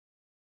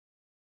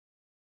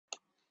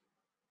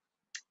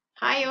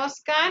Hi,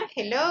 Oscar.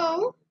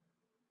 Hello.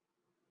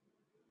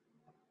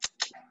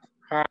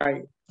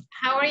 Hi.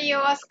 How are you,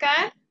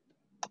 Oscar?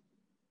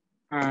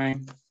 Hi.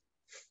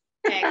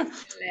 Excellent.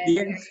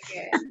 Very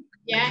good.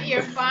 Yeah,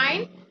 you're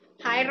fine.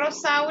 Hi,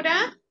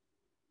 Rosaura.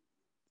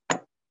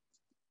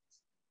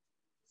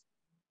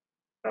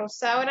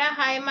 Rosaura.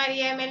 Hi,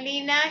 Maria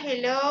Melina.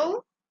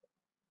 Hello.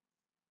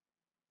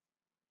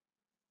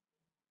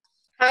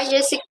 Hi,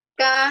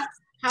 Jessica.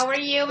 How are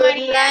you, Good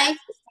Maria? night.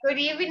 Good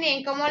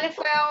evening. ¿Cómo le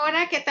fue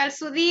ahora? ¿Qué tal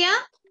su día?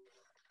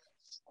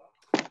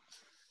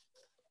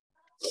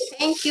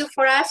 Thank you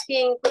for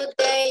asking. Good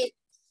day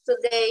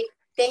today.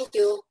 Thank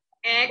you.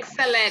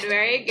 Excellent.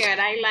 Very good.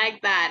 I like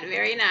that.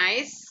 Very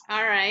nice.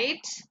 All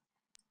right.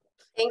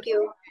 Thank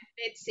you.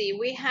 Let's see.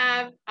 We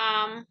have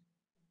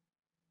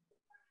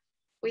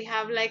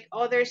like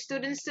other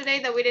students today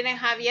that we didn't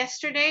have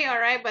yesterday. All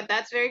right, but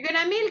that's very good.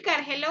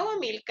 Amilcar. Hello,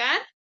 Amilcar.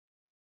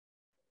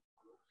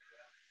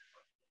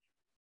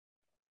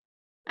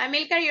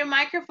 Amilcar, your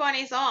microphone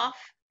is off.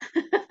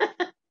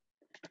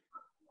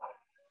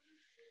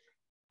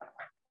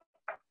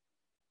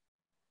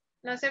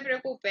 No se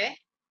preocupe.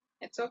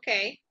 It's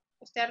okay.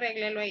 Usted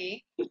arréglelo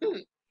ahí.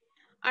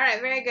 All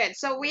right, very good.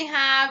 So we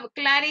have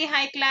Clary.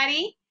 Hi,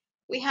 Clary.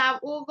 We have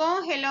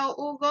Hugo. Hello,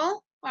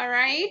 Hugo. All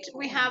right.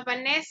 We have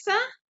Vanessa.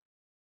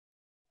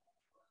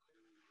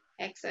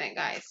 Excellent,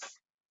 guys.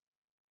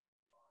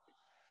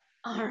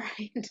 All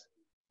right.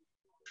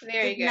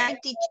 Very good. Night,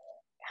 teacher.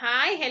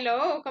 Hi,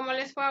 hello. ¿Cómo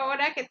les fue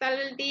ahora? ¿Qué tal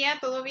el día?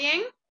 ¿Todo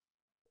bien?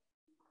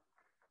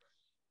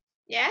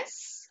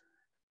 Yes.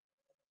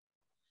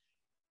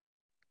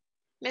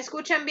 ¿Me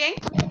escuchan bien?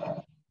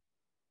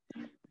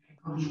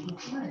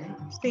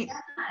 Sí.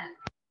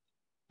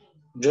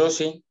 Yo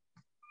sí.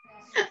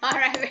 All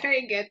right,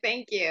 very good.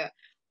 Thank you.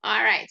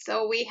 All right,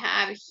 so we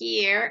have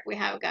here, we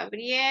have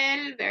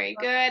Gabriel, very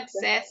good.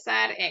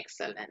 César,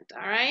 excellent.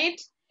 All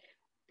right.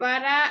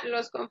 Para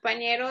los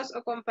compañeros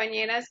o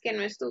compañeras que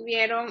no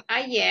estuvieron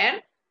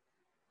ayer,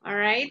 all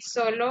right,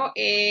 solo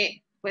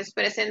pues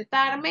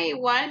presentarme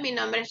igual. Mi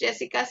nombre es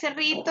Jessica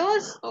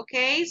Cerritos,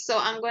 okay, so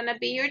I'm going to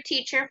be your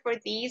teacher for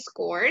this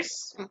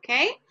course,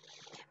 okay.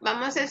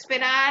 Vamos a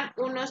esperar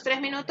unos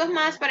 3 minutos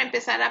más para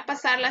empezar a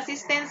pasar la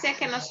asistencia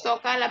que nos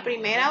toca a la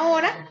primera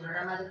hora.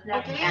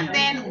 Okay, and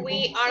then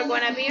we are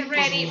going to be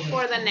ready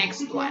for the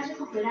next one.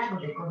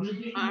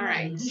 All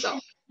right, so.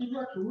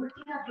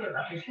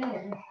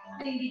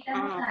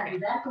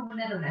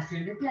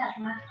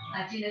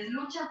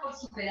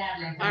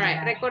 All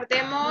right,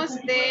 recordemos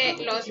de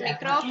los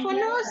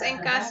micrófonos en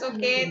caso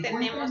que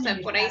tenemos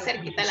por ahí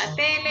cerquita la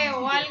tele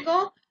o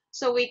algo.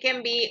 So we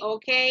can be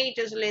okay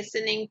just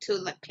listening to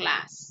the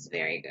class.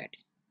 Very good.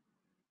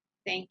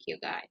 Thank you,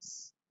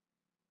 guys.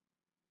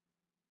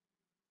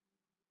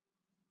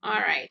 All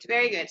right,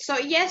 very good. So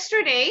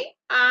yesterday,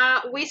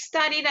 we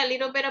studied a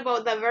little bit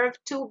about the verb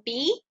to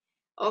be.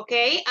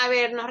 Okay, a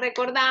ver, nos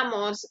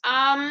recordamos.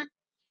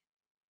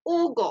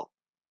 Hugo.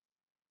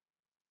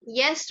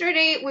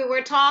 Yesterday, we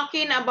were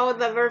talking about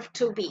the verb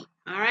to be.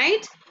 All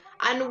right.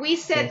 And we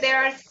said Yes.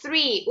 there are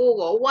 3,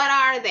 Hugo. What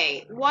are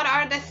they? What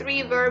are the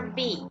 3 verb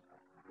be?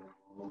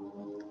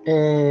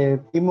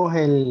 Vimos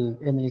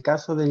en el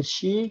caso del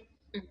she,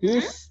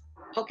 is,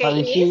 Okay, para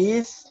el he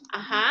is,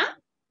 Ajá.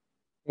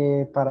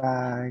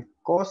 para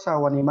cosas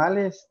o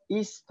animales,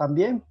 is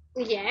también.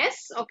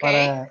 Yes,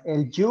 okay. Para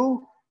el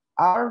you,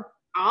 are.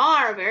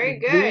 Are, very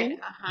good.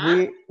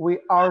 Ajá. We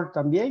are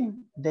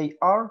también, they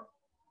are.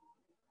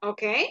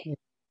 Okay.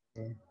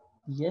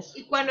 Yes.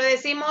 Y cuando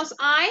decimos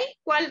I,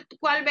 ¿cuál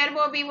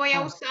verbo be voy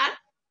a usar?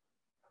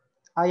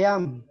 I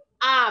am.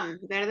 Am,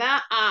 ¿verdad?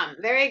 Am,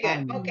 very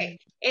good. Am. Okay.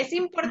 Es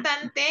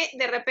importante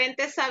de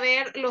repente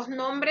saber los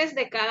nombres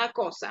de cada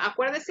cosa.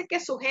 Acuérdese que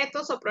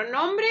sujetos o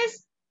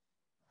pronombres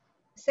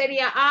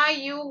sería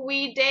I, you,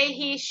 we, they,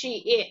 he,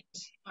 she, it.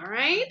 All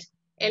right.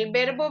 El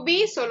verbo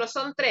be solo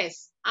son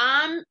 3.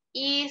 Am,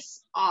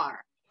 is,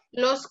 are.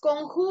 Los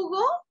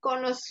conjugo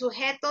con los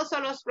sujetos o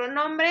los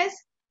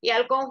pronombres y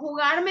al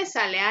conjugar me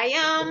sale I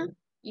am,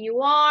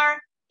 you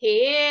are,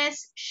 he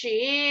is,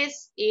 she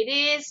is, it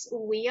is,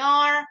 we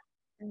are,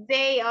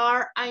 they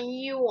are, and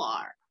you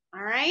are.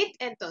 All right.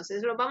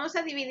 Entonces lo vamos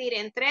a dividir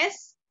en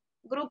 3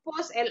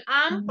 grupos. El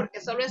am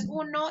porque solo es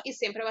uno y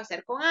siempre va a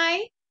ser con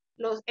I.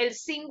 El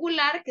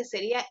singular que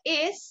sería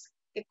is,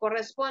 que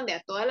corresponde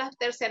a todas las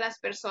terceras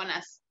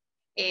personas.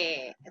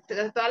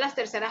 Todas las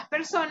terceras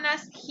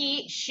personas,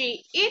 he,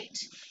 she, it,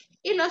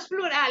 y los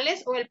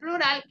plurales o el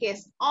plural que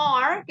es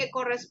are, que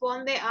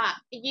corresponde a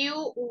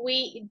you,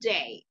 we,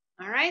 they.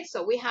 All right,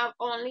 so we have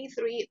only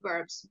 3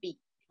 verbs be.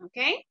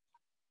 Okay.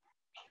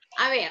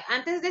 A ver,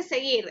 antes de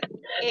seguir,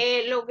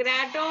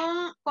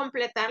 ¿lograron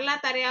completar la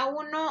tarea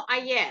 1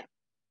 ayer?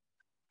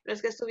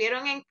 Los que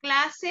estuvieron en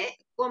clase,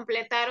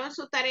 ¿completaron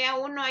su tarea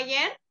 1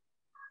 ayer?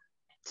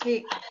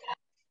 Sí.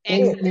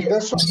 En mi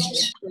caso,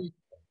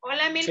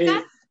 Hola,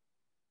 Milka. Sí.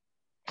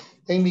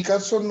 en mi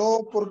caso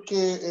no,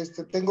 porque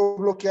tengo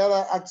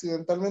bloqueada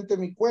accidentalmente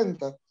mi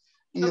cuenta.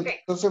 Y Ok.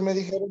 entonces me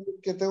dijeron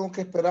que tengo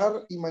que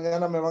esperar y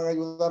mañana me van a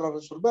ayudar a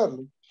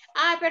resolverlo.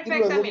 Ah, Y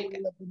perfecto, luego me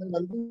Amilcar. voy a poner la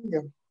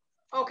línea.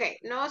 Ok,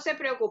 no se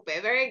preocupe.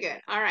 Very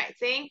good. All right,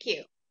 thank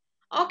you.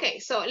 Ok,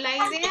 so la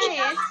idea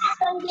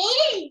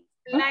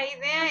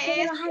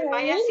es que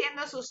vaya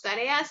haciendo sus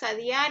tareas a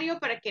diario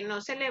para que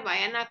no se le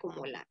vayan a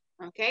acumular.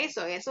 Ok,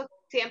 so eso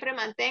siempre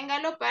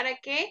manténgalo para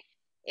que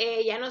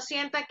ya no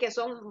sienta que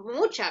son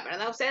muchas,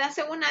 ¿verdad? Usted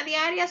hace una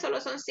diaria, solo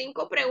son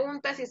 5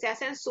 preguntas y se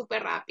hacen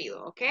súper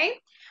rápido, ¿ok?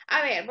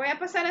 A ver, voy a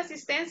pasar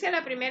asistencia a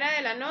la primera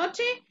de la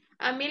noche.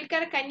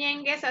 Amílcar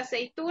Cañengues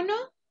Aceituno.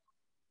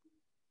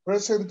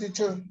 Present,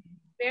 teacher.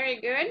 Very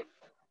good.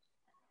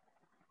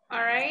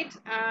 All right,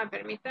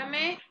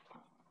 permítame.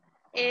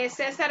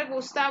 César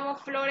Gustavo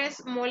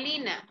Flores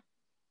Molina.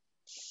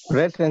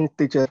 Present,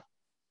 teacher.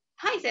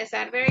 Hi,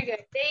 César. Very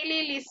good.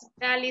 Daily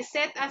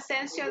Lisette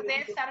Asensio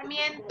de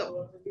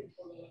Sarmiento.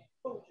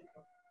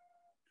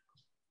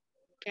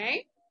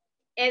 Okay.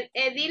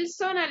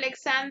 Edilson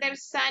Alexander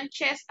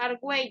Sánchez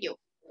Argüello.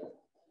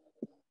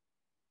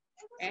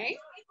 Okay.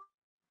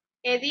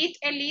 Edith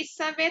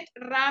Elizabeth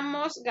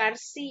Ramos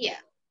García.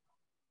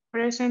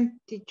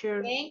 Present,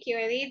 teacher. Thank you,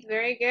 Edith.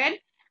 Very good.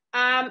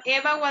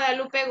 Eva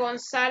Guadalupe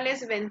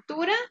González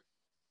Ventura.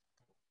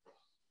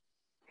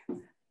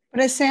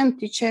 Present,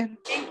 teacher.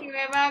 Thank you,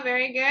 Eva.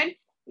 Very good.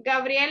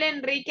 Gabriel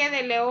Enrique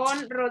de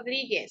León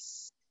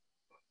Rodríguez.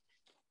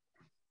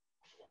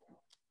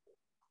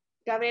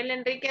 Gabriel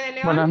Enrique de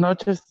León. Buenas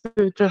noches,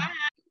 teacher.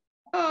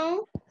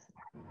 Oh,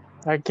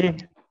 Aquí.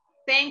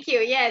 thank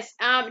you. Yes.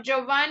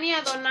 Giovanni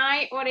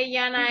Adonai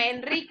Orellana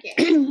Enrique.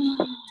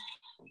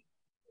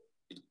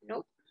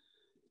 Nope.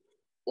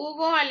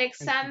 Hugo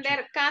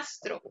Alexander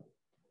Castro.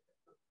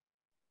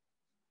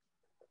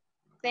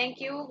 Thank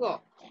you,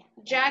 Hugo.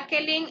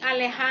 Jacqueline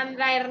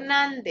Alejandra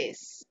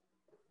Hernández.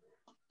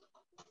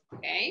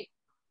 Okay.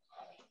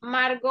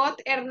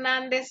 Margot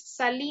Hernández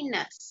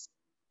Salinas.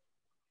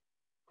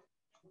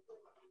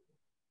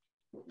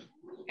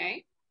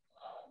 Okay.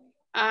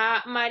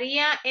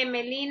 María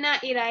Emelina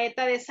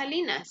Iraeta de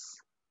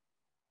Salinas.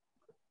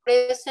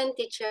 Present,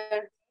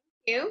 teacher.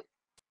 Thank you.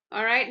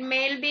 All right.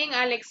 Melvin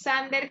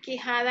Alexander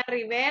Quijada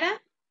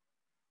Rivera.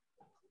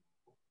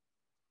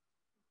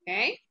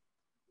 Okay.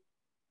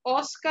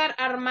 Oscar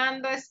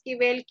Armando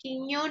Esquivel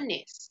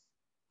Quiñones.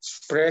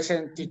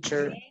 Present,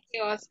 teacher. Thank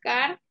you,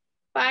 Oscar.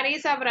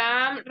 Paris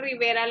Abraham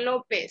Rivera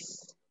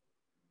López.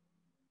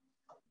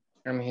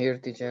 I'm here,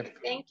 teacher.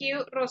 Thank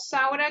you.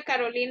 Rosaura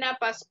Carolina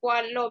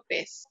Pascual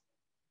López.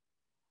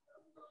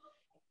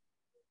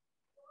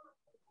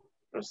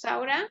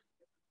 Rosaura.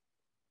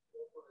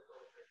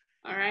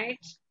 All right.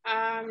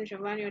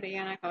 Giovanni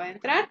Orellana acaba de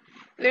entrar.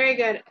 Very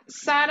good.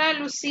 Sara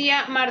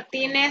Lucía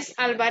Martínez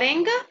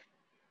Alvarenga.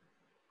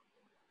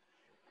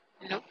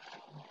 No.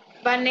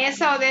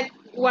 Vanessa Odette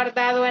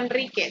Guardado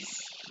Enríquez.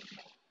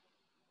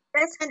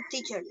 Present,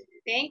 teacher.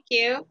 Thank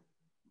you.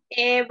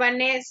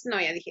 Vanessa, no,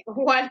 ya dije.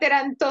 Walter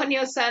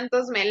Antonio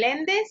Santos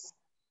Meléndez.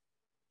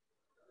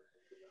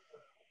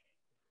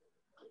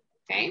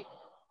 Okay.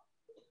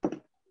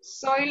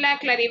 Zoila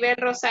Claribel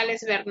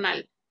Rosales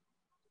Bernal.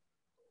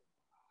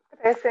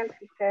 Present,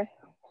 teacher.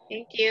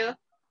 Thank you.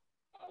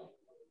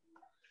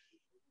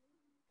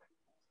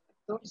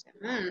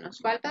 Nos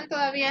faltan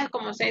todavía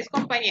como 6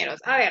 compañeros.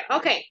 A ver,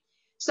 okay.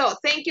 So,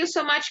 thank you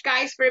so much,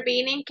 guys, for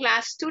being in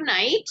class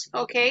tonight.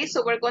 Okay,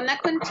 so we're going to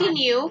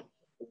continue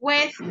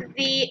with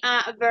the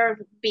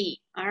verb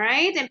be. All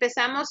right,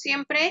 empezamos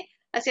siempre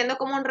haciendo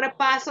como un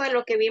repaso de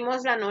lo que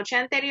vimos la noche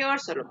anterior,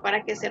 solo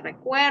para que se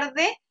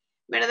recuerde,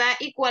 ¿verdad?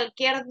 Y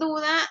cualquier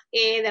duda,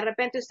 de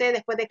repente usted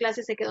después de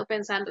clase se quedó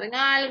pensando en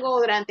algo,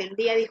 durante el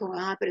día dijo,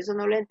 pero eso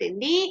no lo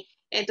entendí.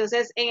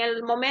 Entonces, en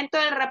el momento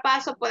del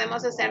repaso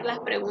podemos hacer las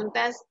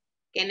preguntas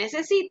que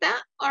necesita,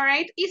 all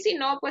right? Y si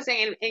no, pues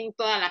en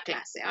toda la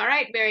clase, all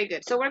right? Very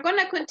good. So we're going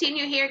to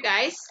continue here,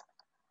 guys.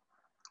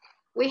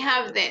 We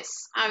have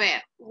this. A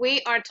ver,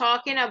 we are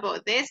talking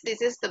about this.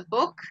 This is the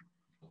book.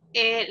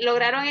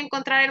 ¿Lograron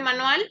encontrar el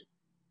manual?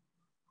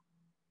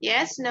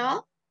 Yes,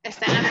 no?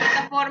 ¿Está en la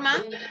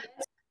plataforma?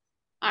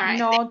 All right.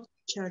 No,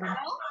 teacher.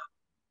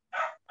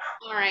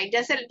 All right.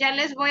 Ya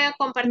les voy a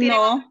compartir en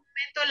un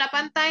momento la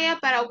pantalla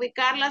para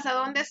ubicarlas a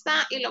dónde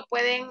está y lo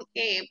pueden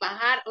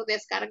bajar o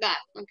descargar,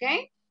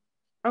 ¿ok?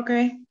 Ok.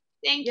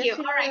 Thank Yo you.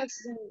 sí All right.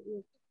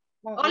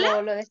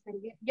 Hola. Lo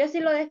descargué. Yo sí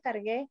lo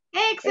descargué.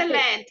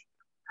 Excellent.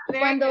 Very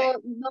Cuando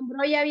good.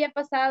 nombró ya había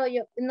pasado,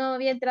 yo no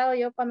había entrado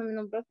yo cuando me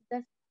nombró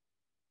quizás.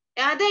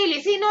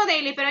 Daily, sí, no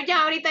Daily, pero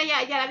ya ahorita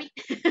ya la vi.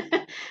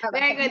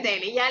 Very good,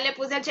 Daily. Ya le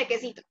puse el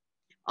chequecito.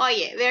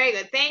 Oye, very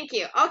good. Thank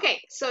you.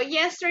 Okay, so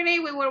yesterday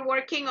we were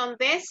working on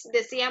this.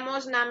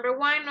 Decíamos number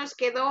 1, nos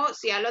quedó,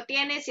 si ya lo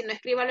tiene, si no,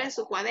 escríbalo en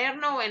su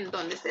cuaderno o en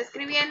donde esté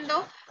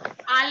escribiendo.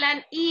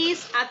 Alan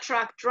is a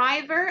truck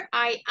driver.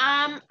 I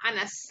am an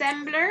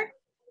assembler.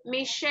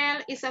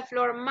 Michelle is a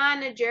floor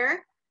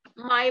manager.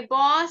 My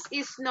boss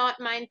is not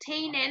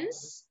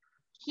maintenance.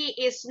 He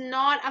is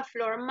not a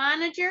floor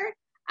manager.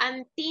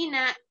 And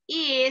Tina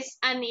is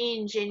an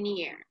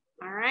engineer.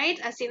 All right,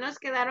 así nos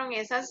quedaron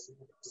esas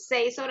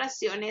 6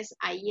 oraciones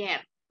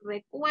ayer.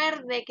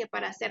 Recuerde que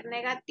para ser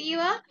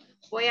negativa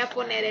voy a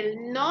poner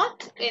el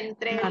not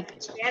entre el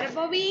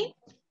verbo be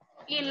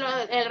y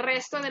el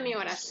resto de mi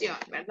oración,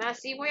 ¿verdad?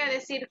 Así voy a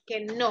decir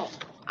que no.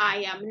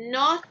 I am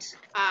not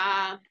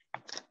a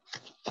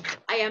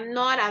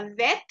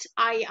vet.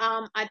 I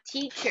am a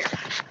teacher.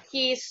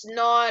 He's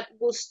not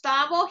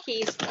Gustavo.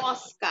 He's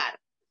Oscar.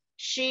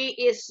 She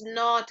is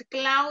not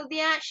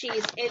Claudia. She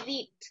is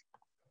Edith.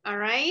 All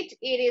right.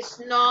 It is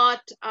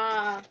not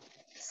a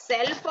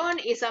cell phone.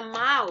 It's a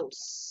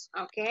mouse.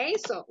 Okay.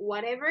 So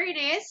whatever it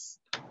is,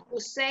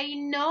 to say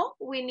no,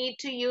 we need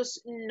to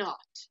use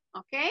not.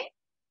 Okay.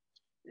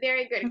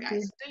 Very good,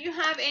 guys. Do you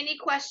have any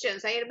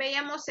questions? Ayer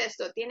veíamos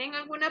esto. ¿Tienen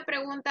alguna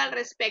pregunta al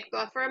respecto?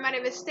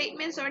 Affirmative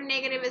statements or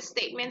negative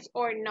statements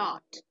or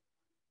not?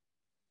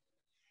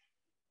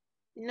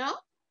 No?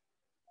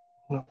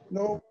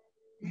 No.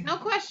 No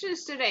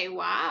questions today.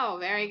 Wow,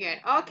 very good.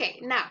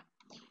 Okay, now,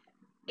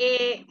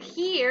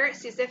 here,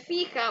 si se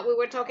fija, we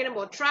were talking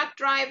about truck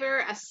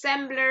driver,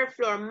 assembler,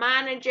 floor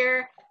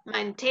manager,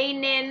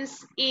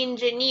 maintenance,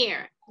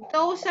 engineer.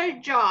 Those are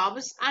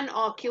jobs and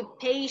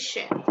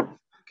occupation.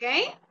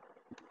 Okay?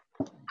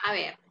 A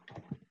ver,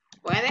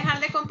 voy a dejar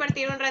de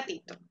compartir un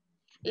ratito.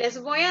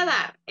 Les voy a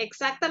dar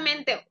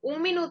exactamente 1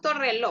 minuto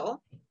reloj,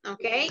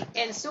 ¿ok?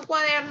 En su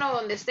cuaderno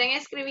donde estén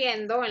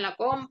escribiendo en la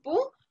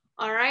compu,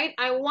 all right?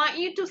 I want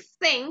you to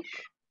think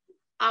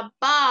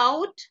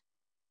about,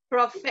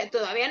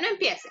 todavía no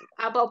empiecen,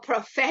 about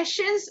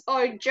professions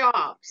or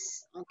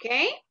jobs, ¿ok?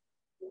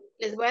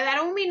 Les voy a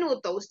dar 1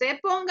 minuto. Usted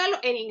póngalo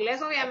en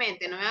inglés,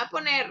 obviamente. No me va a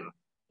poner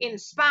in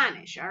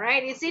Spanish, all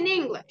right? It's in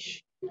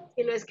English.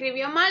 Si lo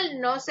escribió mal,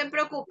 no se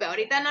preocupe.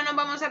 Ahorita no nos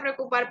vamos a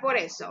preocupar por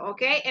eso,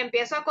 ¿ok?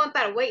 Empiezo a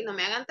contar. Wait, no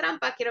me hagan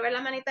trampa. Quiero ver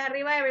las manitas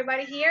arriba.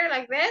 Everybody here,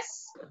 like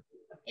this.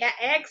 Yeah,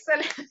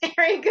 excellent.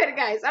 Very good,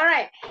 guys. All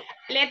right.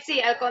 Let's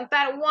see. Al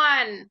contar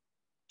 1,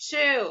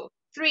 2,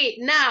 3.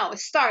 Now,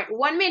 start.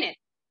 1 minute.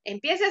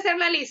 Empiece a hacer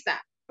la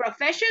lista.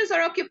 Professions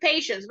or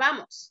occupations.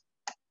 Vamos.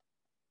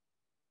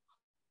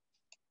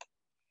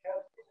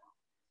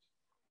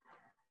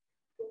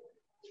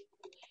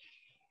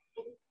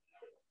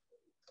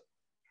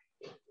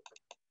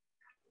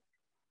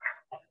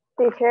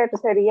 Teacher,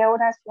 ¿sería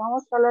oración o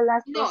solo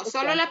las No, profesiones?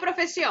 solo la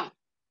profesión.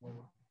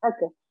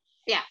 Ok.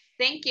 Yeah,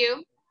 thank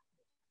you.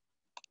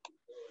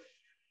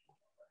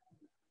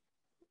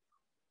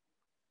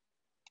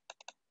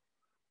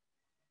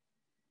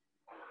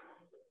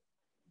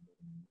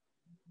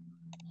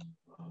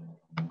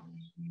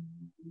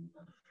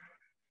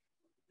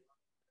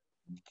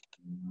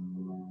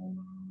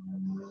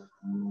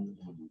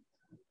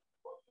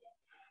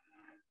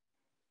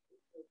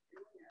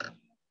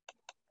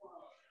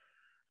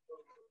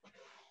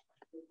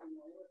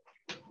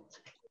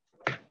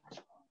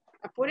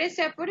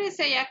 Apúrese,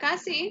 apúrese, ya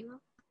casi.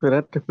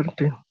 Espérate.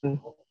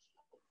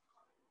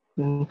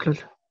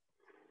 Clase.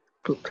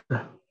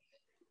 Puta.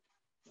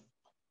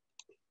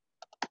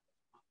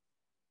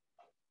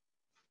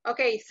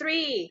 Okay,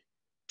 3,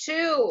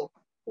 2,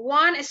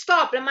 1,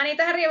 stop. Las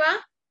manitas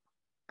arriba.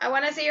 I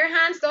want to see your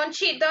hands. Don't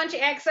cheat, don't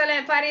cheat.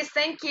 Excellent, Paris.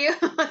 Thank you.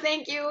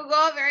 Thank you,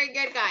 Hugo. Very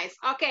good, guys.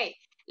 Okay,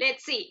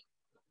 let's see.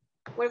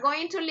 We're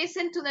going to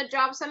listen to the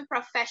jobs and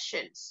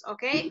professions,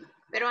 okay?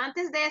 Pero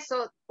antes de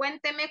eso,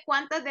 cuénteme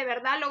cuántas de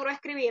verdad logró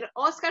escribir.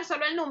 Oscar,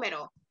 solo el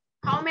número.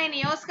 How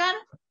many, Oscar?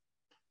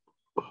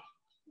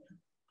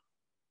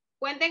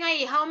 Cuenten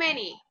ahí, how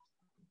many?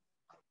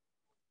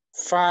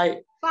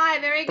 5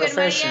 5, very good. María,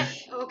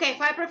 professions. okay,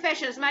 5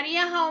 professions.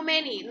 María, how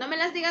many? No me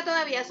las diga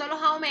todavía, solo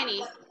how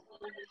many?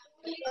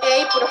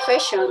 8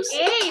 professions.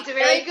 8,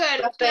 very 8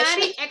 good. professions.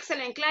 Clary,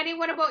 excellent. Clary,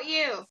 what about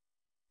you?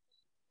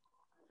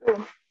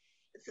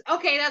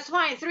 Okay, that's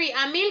fine. 3.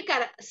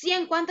 Amilcar,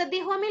 100. ¿Cuántas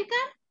dijo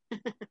Amilcar?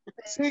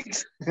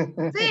 6.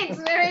 6,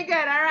 very good.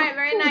 All right,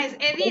 very nice.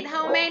 Edith,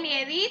 how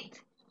many,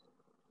 Edith?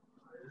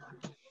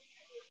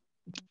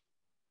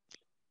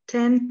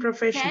 10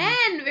 professionals.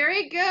 10,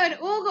 very good.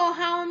 Hugo,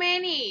 how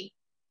many?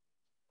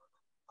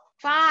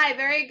 5,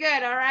 very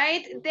good. All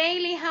right.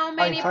 Daily, how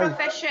many 5.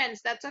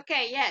 professions? That's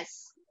okay,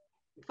 yes.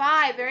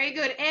 5, very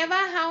good. Eva,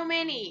 how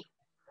many?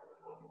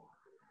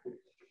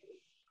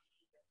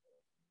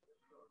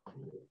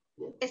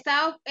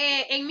 Está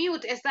en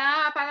mute,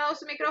 está apagado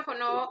su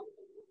micrófono.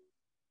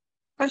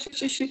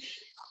 Sí.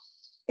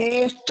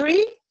 3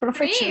 3,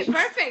 professionals.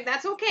 perfect.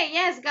 That's okay.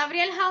 Yes.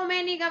 Gabriel, how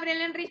many?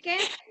 Gabriel Enrique?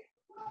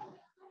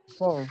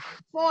 4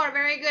 4,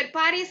 very good.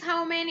 Paris,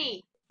 how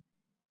many?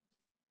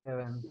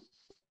 7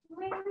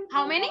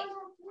 How many?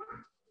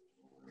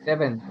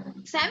 7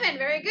 7,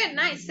 very good.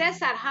 Nice.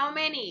 Cesar, how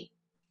many?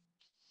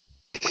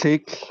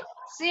 6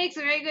 6,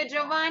 very good.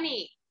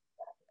 Giovanni?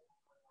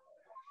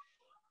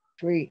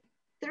 3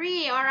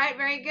 3, all right,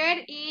 very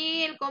good.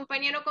 Y el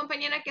compañero o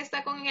compañera que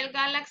está con el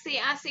Galaxy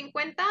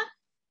A50.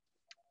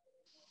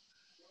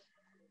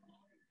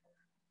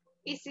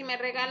 Y si me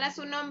regala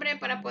su nombre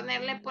para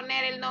poner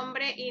el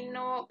nombre y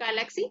no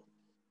Galaxy.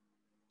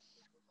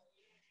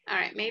 All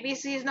right, maybe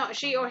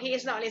she or he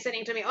is not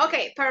listening to me.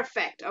 Okay,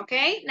 perfect.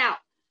 Okay, now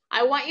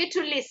I want you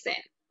to listen.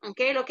 Ok,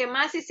 lo que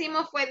más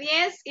hicimos fue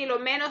 10 y lo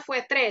menos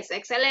fue 3.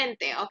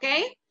 Excelente, ok.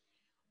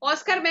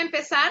 Oscar va a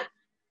empezar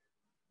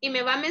y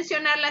me va a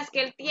mencionar las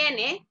que él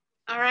tiene.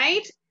 All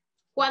right.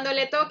 Cuando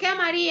le toque a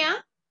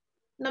María,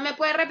 no me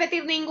puede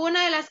repetir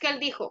ninguna de las que él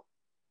dijo.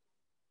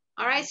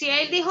 All right. Si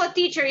él dijo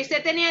teacher y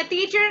usted tenía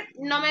teacher,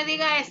 no me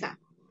diga esa.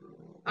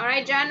 All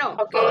right, ya no.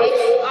 Okay.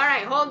 All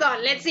right, hold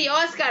on. Let's see.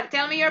 Oscar,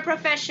 tell me your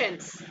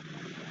professions.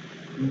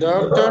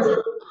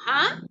 Doctor,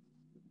 ¿Ah?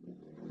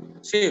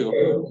 sigo.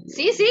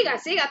 Sí, siga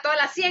todas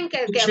las 100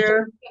 que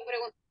Teacher,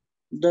 pregunto.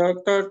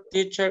 doctor,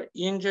 teacher,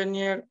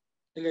 engineer,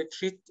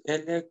 electrician,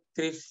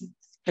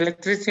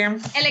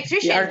 y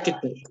Electrician.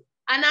 architect.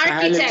 An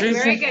architect. Very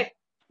electrician good.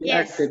 y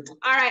Yes. architect.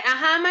 All right.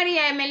 Ajá,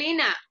 María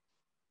Emelina.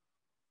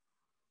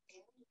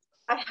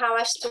 I have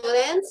a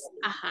student,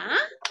 Ajá.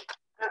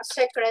 a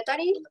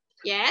secretary,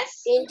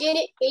 Yes.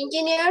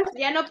 engineer,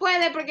 Ya no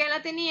puede porque ya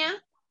la tenía.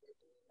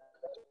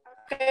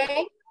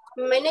 okay,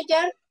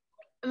 manager,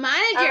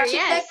 Manager,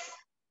 Architect. yes.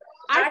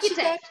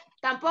 Architect.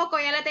 Tampoco,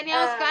 ya la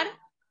tenía Oscar.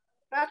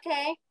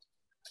 Okay,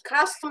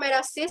 customer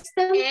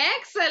assistant,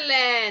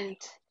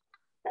 Excellent.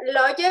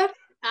 lawyer.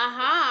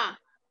 Ajá.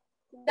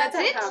 That's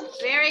I it. have.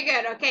 Very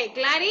good. Okay,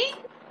 Clary.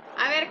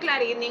 A ver,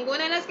 Clary,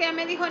 ninguna de las que ya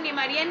me dijo ni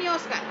María ni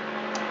Oscar.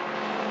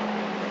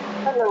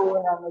 Solo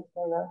una me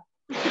queda.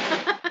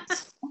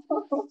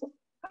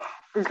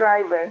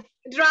 Driver.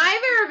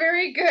 Driver,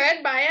 very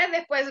good. Vaya,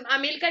 después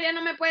Amilcar ya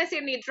no me puede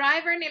decir ni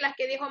driver, ni las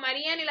que dijo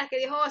María, ni las que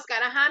dijo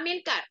Oscar. Ajá,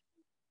 Amilcar.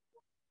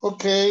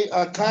 Okay,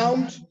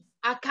 account,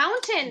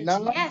 Accountant,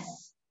 No.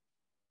 yes.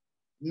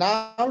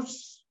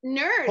 nurse,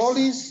 Nurse.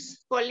 police,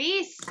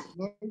 Police.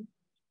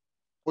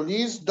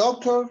 police,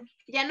 doctor,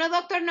 Ya no,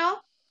 doctor,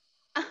 no.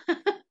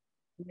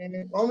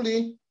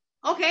 only.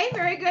 Okay,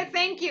 very good.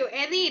 Thank you.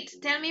 Edith,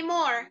 tell me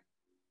more.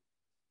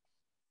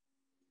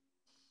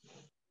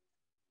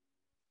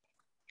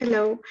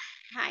 Hello.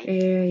 Hi.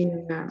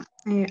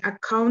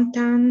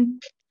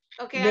 Accountant.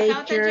 Okay, Baker.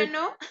 accountant, ya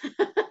no.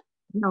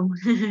 No.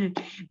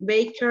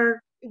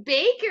 Baker.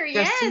 Baker,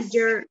 yes.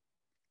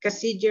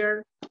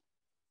 Cashier.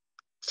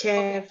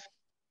 Chef.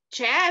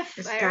 Chef,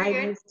 very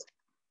good. Stylist.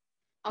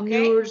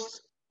 Okay.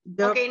 Nurse.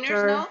 Doctor. Okay,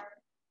 nurse, no.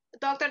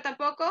 Doctor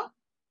tampoco.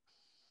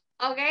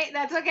 Okay,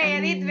 that's okay,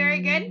 Edith.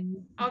 Very good.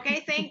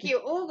 Okay, thank you.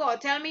 Hugo,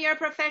 tell me your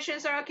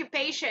professions or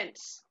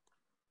occupations.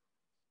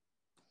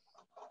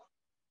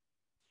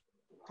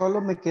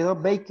 Solo me quedó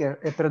Baker,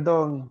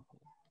 perdón.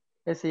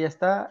 Ese ya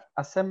está,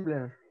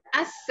 Assembler.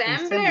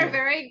 Assembler,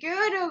 very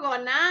good,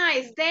 Hugo.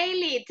 Nice.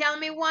 Daily, tell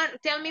me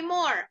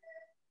more.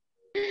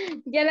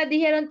 Ya las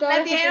dijeron todas.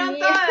 Las dijeron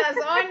todas.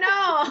 Oh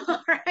no.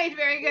 All right,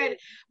 very good.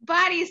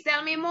 Buddies,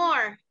 tell me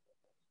more.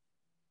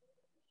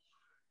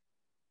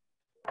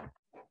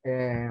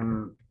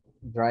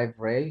 Drive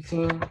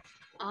racing,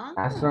 Oh.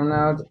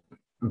 astronaut,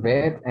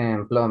 vet,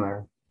 and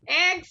plumber.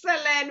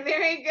 Excellent,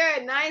 very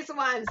good. Nice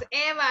ones.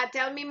 Eva,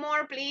 tell me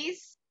more,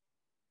 please.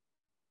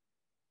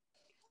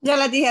 Ya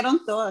las dijeron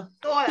todas.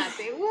 Todas,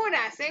 segura.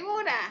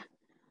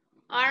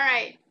 All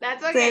right,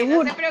 that's okay,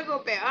 no se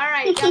preocupe. All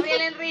right,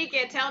 Gabriel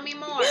Enrique, tell me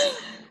more.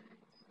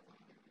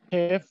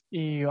 Chef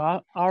y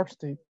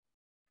artist.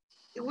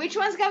 Which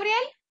ones,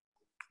 Gabriel?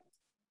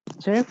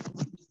 Chef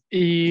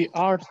y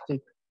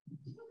artist.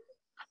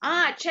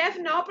 Ah, chef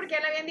no, porque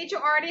le habían dicho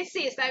artist,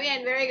 sí, está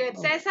bien, very good.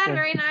 César, Okay.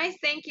 very nice,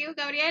 thank you.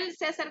 Gabriel,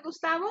 César,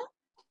 Gustavo.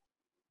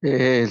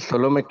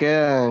 Solo me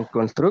queda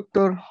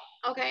constructor,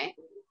 Okay.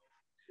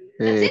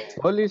 That's it.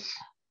 police.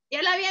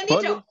 Ya lo habían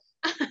dicho.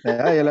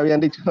 Ya lo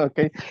habían dicho,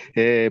 ok.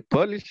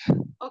 Police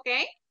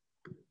Okay.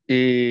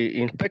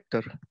 y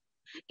inspector.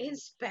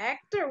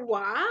 Inspector,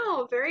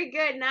 wow, very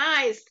good,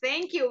 nice,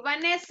 thank you.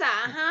 Vanessa,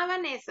 ajá,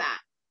 Vanessa.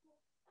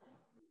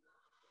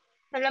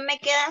 Solo me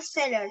queda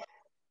seller.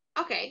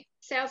 Okay,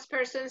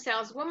 salesperson,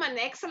 saleswoman,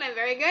 excellent,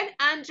 very good.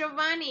 And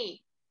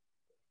Giovanni.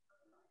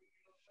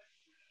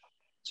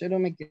 Solo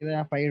me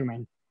queda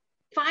fireman.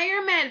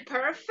 Fireman,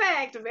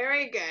 perfect,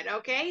 very good,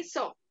 okay?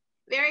 So,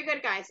 very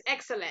good, guys,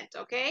 excellent,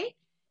 okay?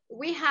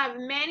 We have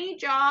many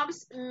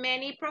jobs,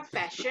 many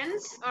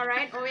professions, all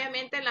right?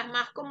 Obviamente las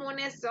más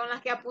comunes son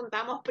las que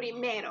apuntamos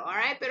primero, all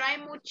right? Pero hay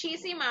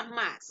muchísimas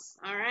más,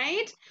 all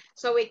right?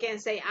 So we can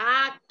say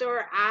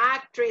actor,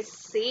 actress,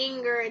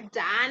 singer,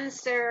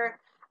 dancer,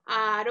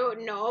 I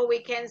don't know, we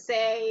can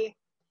say,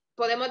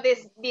 podemos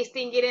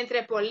distinguir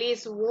entre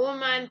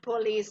policewoman,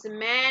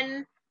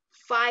 policeman,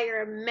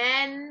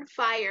 fireman,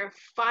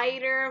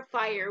 firefighter,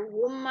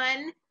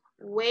 firewoman,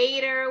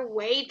 waiter,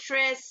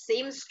 waitress,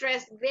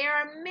 seamstress. There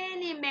are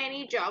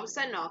many jobs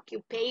and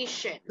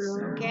occupations,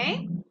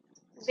 okay?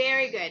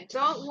 Very good.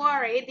 Don't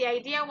worry. The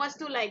idea was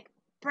to like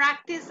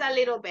practice a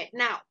little bit.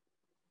 Now,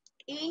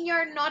 in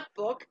your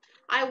notebook,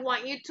 I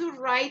want you to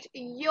write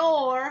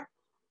your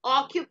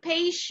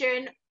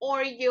occupation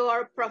or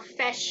your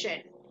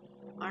profession.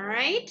 All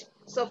right?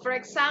 So for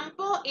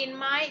example, in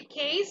my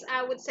case,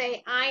 I would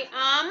say I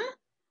am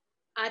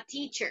a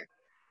teacher.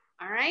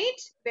 All right?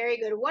 Very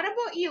good. What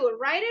about you?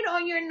 Write it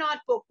on your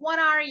notebook. What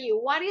are you?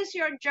 What is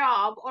your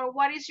job or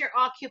what is your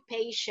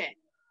occupation?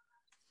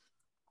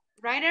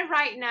 Write it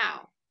right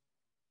now.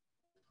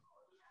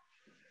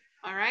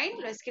 All right,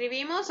 lo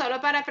escribimos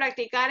solo para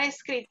practicar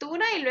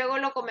escritura y luego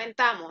lo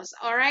comentamos.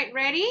 All right,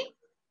 ready?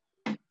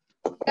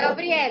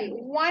 Gabriel,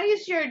 what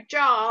is your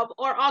job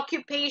or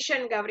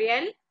occupation,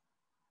 Gabriel?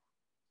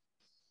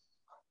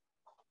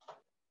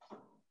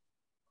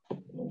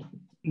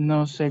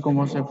 No sé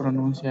cómo se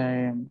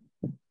pronuncia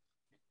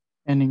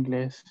en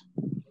inglés.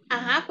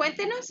 Ajá,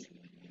 cuéntenos.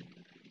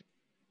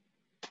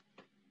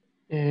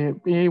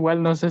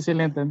 Igual no sé si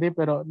le entendí,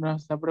 pero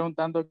nos está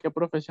preguntando qué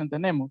profesión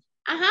tenemos.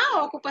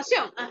 Ajá,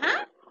 ocupación,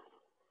 ajá.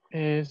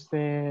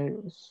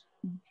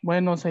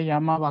 Bueno, se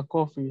llama back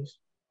office.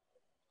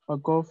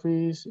 Back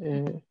office.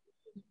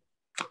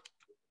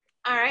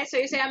 All right, so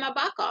you say I'm a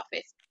back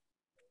office.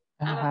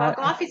 I'm a Ajá, back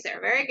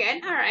officer. Very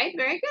good. All right,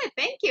 very good.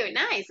 Thank you.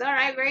 Nice. All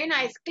right, very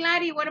nice.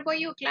 Clary, what about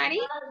you, Clary?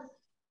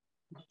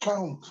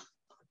 Count.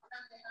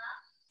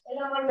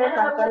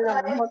 César, soy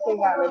lo mismo que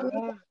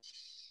Gabriel.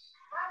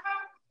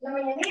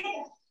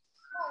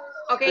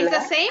 Okay, it's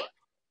the same.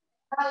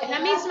 Es la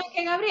misma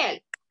que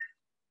Gabriel.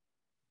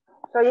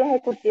 Soy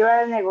ejecutiva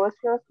de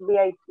negocios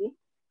VIP.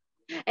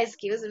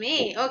 Excuse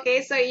me.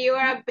 Okay, so you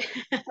are a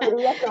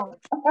Sería con-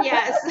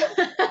 yes.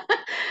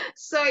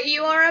 So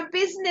you are a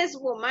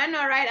businesswoman,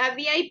 all right, a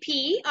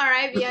VIP, all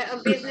right, a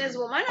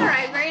businesswoman, all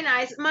right, very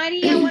nice.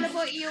 Maria, what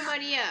about you,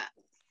 Maria?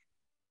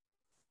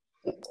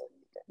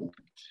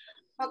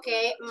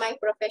 Okay, my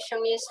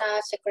profession is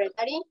a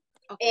secretary,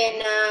 Okay.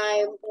 and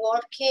I'm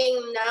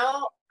working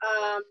now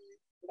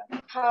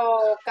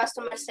how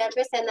customer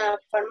service in a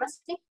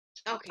pharmacy.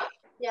 Okay.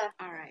 Yeah,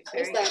 All right,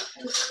 is very that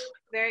good.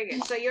 Very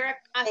good. So you're a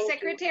Thank you.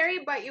 secretary,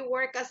 but you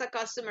work as a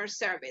customer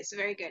service.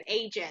 Very good.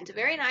 Agent.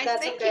 Very nice.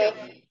 That's Thank okay.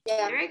 you.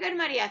 Yeah. Very good,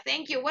 Maria.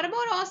 Thank you. What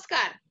about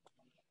Oscar?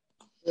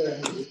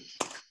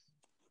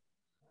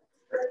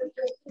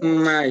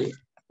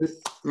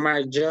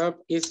 My job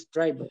is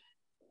driver.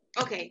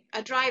 Okay,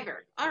 a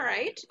driver. All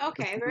right.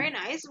 Okay, very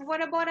nice.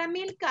 What about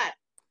Amilcar?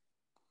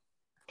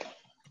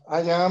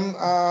 I am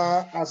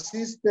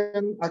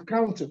assistant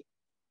accountant.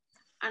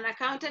 An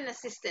accountant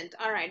assistant.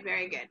 All right,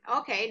 very good.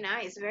 Okay,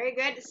 nice. Very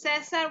good.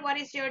 Cesar, what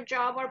is your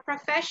job or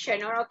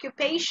profession or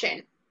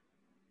occupation?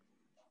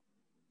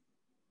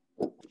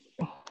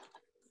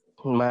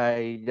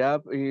 My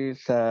job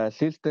is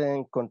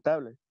assistant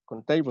contable.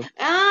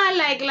 Ah,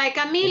 like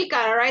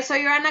Amilcar, all right? So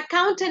you're an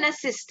accountant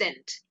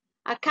assistant.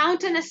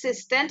 Accountant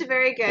assistant,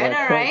 very good,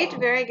 all right,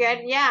 very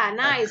good. Yeah,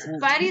 nice.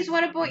 Buddies,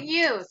 what about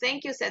you?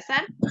 Thank you,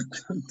 Cesar.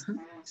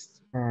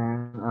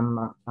 And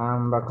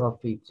I'm back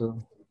office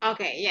too.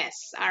 Okay,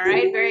 yes, all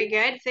right, very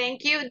good.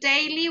 Thank you.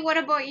 Daily, what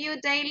about you,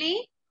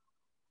 Daily?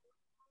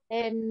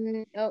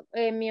 Mi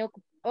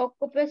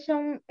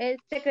ocupación es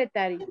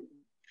secretario.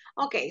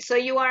 Okay, so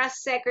you are a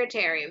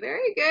secretary.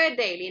 Very good,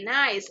 Daily,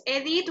 nice.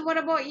 Edith, what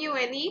about you,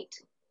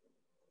 Edith?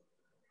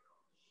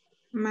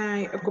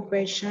 My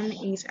occupation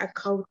is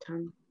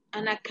accountant.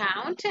 An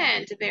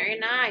accountant, very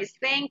nice.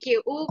 Thank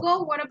you.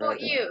 Hugo, what about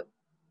you?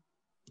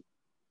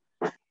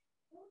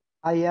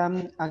 I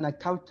am an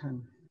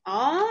accountant.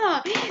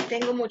 Oh,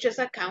 tengo muchos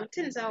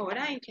accountants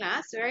ahora en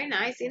class. Very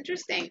nice,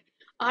 interesting.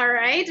 All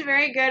right,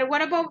 very good.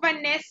 What about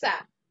Vanessa?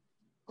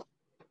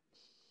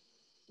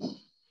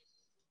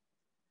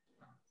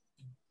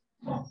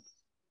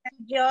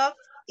 Job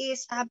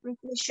is a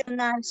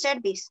professional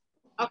service.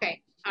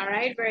 Okay, all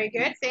right, very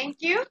good.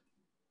 Thank you.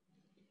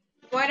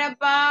 What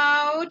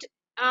about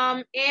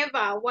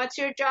Eva? What's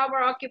your job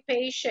or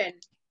occupation?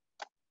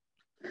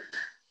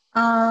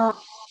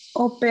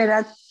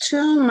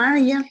 Operation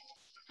manager.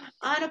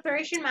 An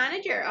operation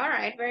manager. All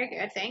right, very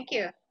good. Thank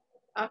you.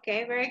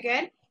 Okay, very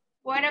good.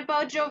 What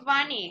about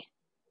Giovanni?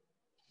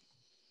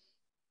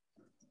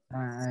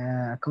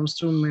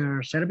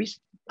 Customer service.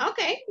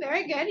 Okay,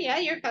 very good. Yeah,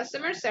 your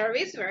customer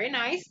service. Very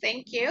nice.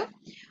 Thank you.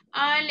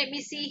 Let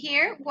me see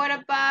here. What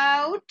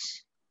about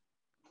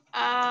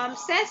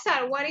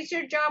Cesar? What is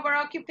your job or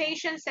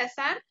occupation,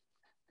 Cesar?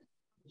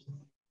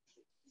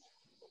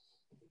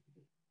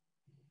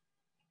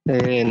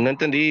 No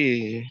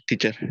entendí,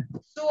 teacher.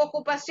 Su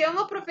ocupación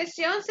o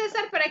profesión,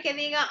 César, para que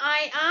diga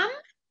I am.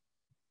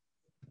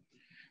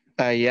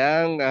 I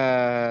am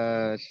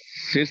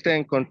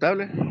assistant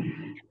contable.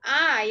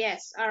 Ah,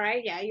 yes. All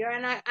right. Yeah, you're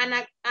an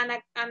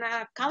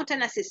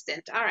accountant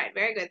assistant. All right.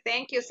 Very good.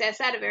 Thank you,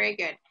 César. Very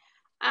good.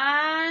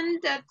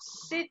 And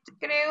that's it,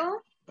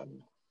 creo.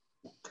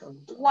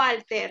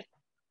 Walter.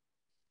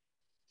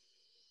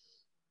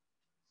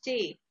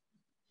 Sí.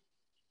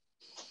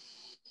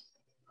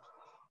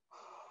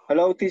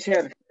 Hello,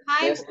 teacher.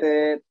 Hi.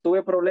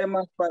 Tuve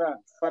problemas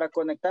para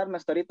conectarme.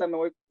 Hasta ahorita me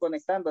voy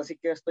conectando, así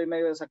que estoy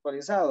medio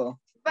desactualizado.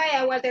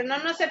 Vaya, Walter,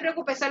 no se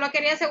preocupe. Solo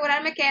quería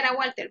asegurarme que era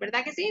Walter.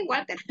 ¿Verdad que sí,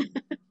 Walter? Sí.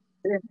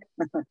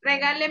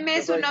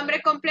 Regáleme su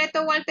nombre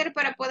completo, Walter,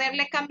 para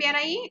poderle cambiar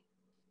ahí.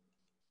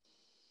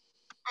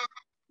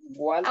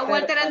 Walter, ¿A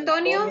Walter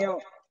Antonio?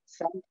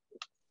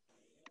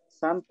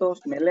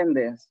 Santos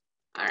Meléndez.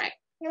 All right.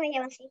 No me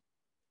llamo así.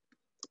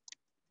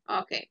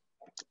 Ok.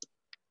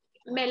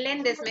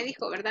 Meléndez me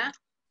dijo, ¿verdad?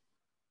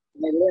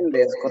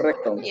 Meléndez,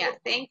 correcto. Yeah,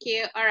 thank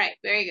you. All right,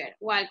 very good.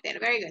 Walter,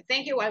 very good.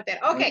 Thank you, Walter.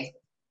 Okay.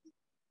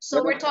 So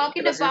Bueno, we're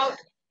talking gracias. about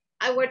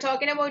We're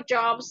talking about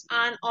jobs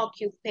and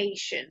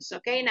occupations.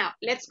 Okay, now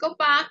let's go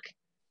back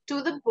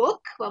to the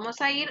book.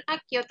 Vamos a ir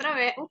aquí otra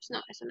vez. Oops,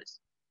 no, eso no es.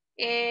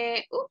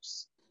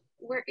 Oops,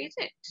 where is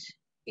it?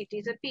 It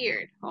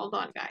disappeared. Hold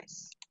on,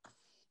 guys.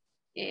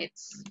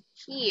 It's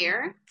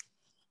here.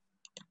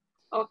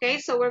 Okay,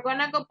 so we're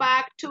gonna go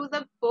back to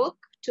the book,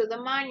 to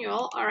the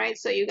manual. All right,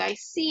 so you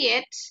guys see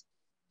it,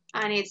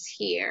 and it's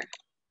here.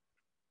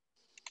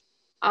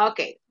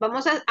 Okay,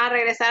 vamos a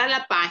regresar a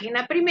la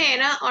página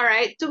primera, all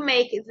right, to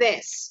make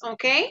this,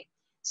 okay?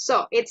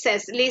 So it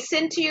says,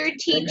 listen to your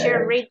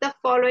teacher, read the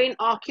following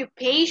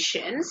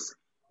occupations,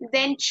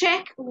 then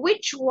check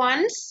which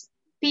ones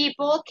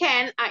people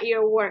can at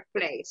your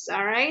workplace,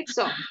 all right?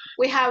 So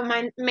we have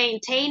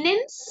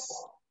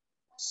maintenance,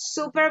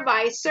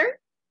 supervisor,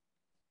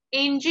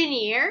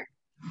 engineer,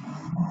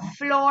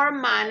 floor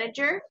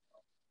manager,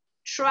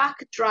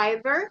 truck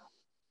driver,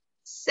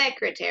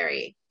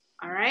 secretary.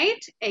 All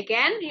right,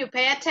 again, you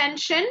pay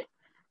attention.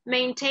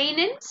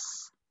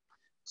 Maintenance,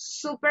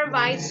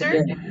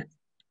 supervisor,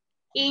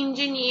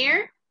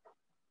 engineer,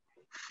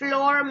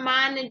 floor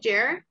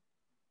manager,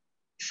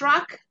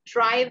 truck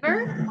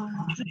driver,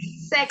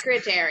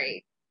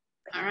 secretary.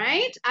 All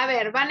right, a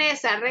ver,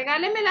 Vanessa,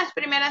 regáleme las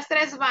primeras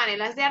tres, Vane,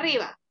 las de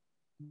arriba.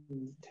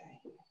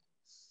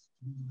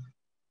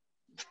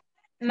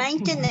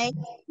 Maintenance.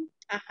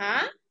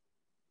 Ajá.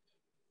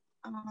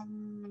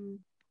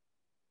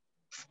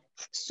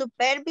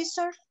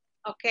 Supervisor.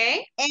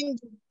 Okay.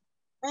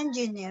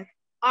 Engineer.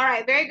 All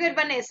right, very good,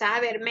 Vanessa. A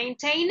ver,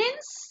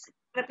 maintenance.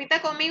 Repita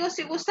conmigo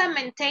si gusta,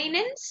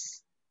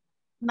 maintenance.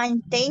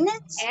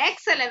 Maintenance.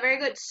 Excellent, very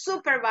good.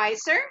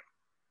 Supervisor.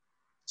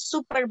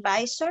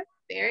 Supervisor.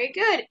 Very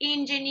good.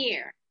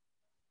 Engineer.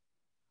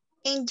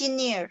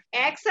 Engineer.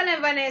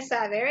 Excellent,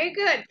 Vanessa. Very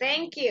good.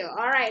 Thank you.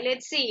 All right,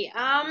 let's see.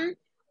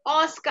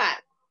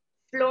 Oscar.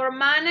 Floor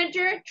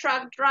manager,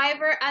 truck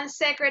driver, and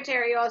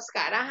secretary,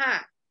 Oscar.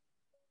 Ajá.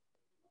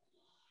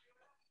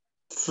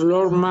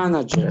 Floor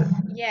manager.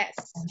 Yes.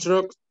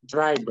 Truck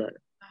driver.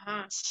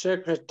 Ajá.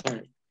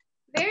 Secretary.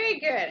 Very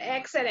good.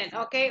 Excellent.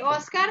 Okay,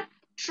 Oscar.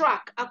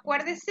 Truck.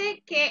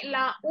 Acuérdese que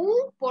la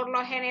U, por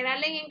lo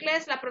general en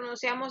inglés, la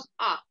pronunciamos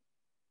A.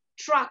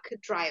 Truck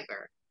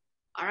driver.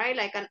 All right,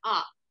 like an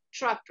A.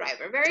 Truck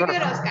driver. Very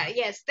good, Oscar.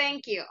 Yes,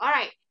 thank you. All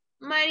right.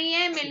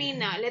 María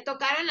Melina, le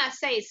tocaron las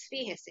 6,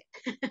 fíjese.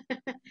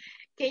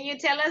 Can you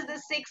tell us the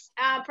 6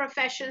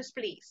 professions,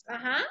 please?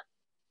 Uh-huh.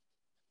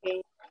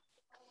 Okay.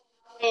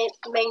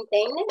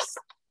 Maintenance.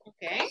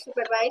 Okay.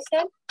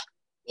 Supervisor.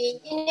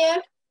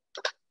 Engineer.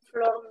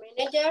 Floor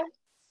manager.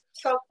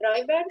 Truck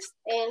drivers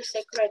and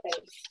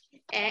secretary.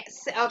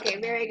 Okay,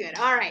 very good.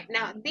 All right.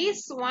 Now,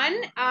 this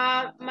one,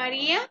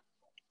 María,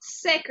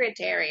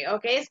 secretary.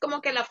 Okay, es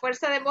como que la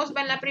fuerza de voz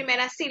va en la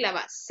primera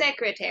sílaba.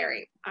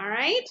 Secretary. All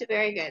right,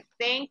 very good.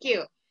 Thank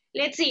you.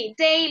 Let's see,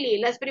 daily.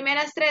 Las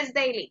primeras 3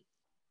 daily.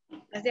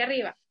 Las de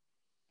arriba.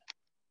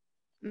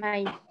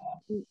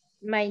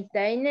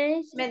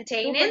 Maintenance.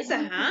 Maintenance,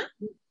 ajá.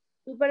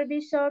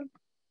 Supervisor.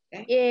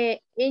 Okay.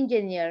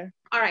 Engineer.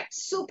 All right,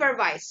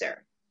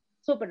 supervisor.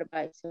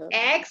 Supervisor.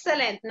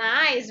 Excellent,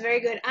 nice, very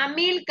good.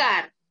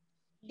 Amilcar,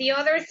 the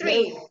other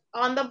 3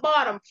 on the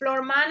bottom,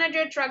 floor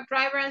manager, truck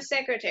driver, and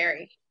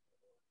secretary.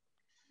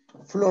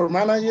 Floor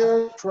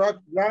manager,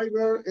 truck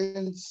driver,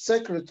 and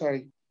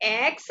secretary.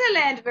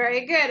 Excellent,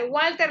 very good.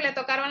 Walter, le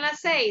tocaron las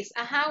 6.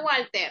 Ajá,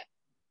 Walter.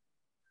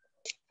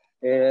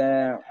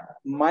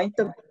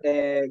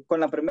 Con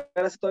la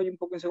primera estoy un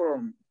poco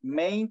inseguro.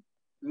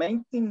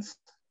 Maintenance.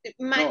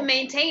 No.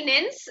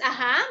 Maintenance,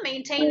 ajá,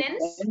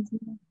 maintenance.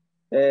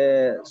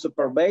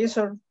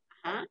 Supervisor.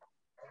 Uh-huh.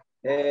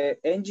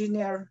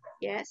 Engineer.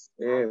 Yes.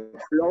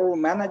 Floor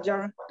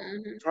manager.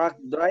 Truck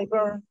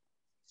driver.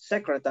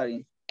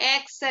 Secretary.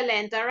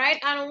 Excellent, all right.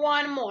 And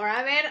one more.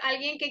 A ver,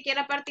 alguien que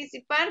quiera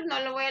participar,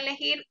 no lo voy a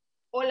elegir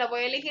o la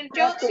voy a elegir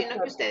yo, sino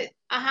que ustedes.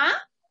 Ajá.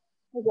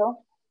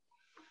 Yo.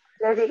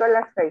 Les digo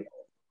las 6.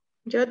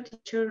 Yo,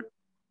 teacher.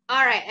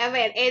 All right, a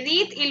ver,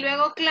 Edith y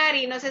luego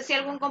Clary. No sé si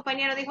algún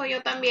compañero dijo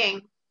yo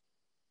también.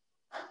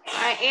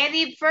 All right,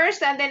 Edith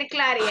first and then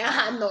Clary.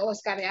 Ah, no,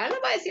 Oscar, ya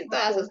lo va a decir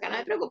todas, Oscar, no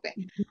me preocupe.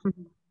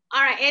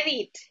 All right,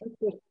 Edith.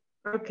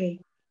 Okay.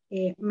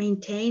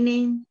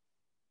 Maintaining,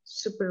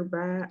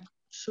 supervisor.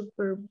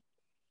 Supervisor.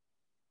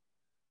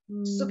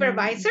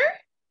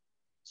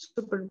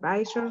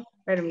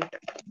 Permítame.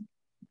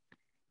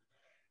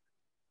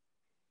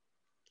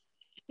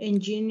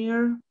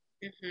 Engineer.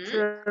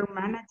 Floor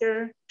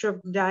manager,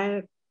 truck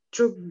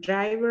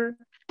driver,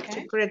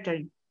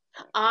 secretary.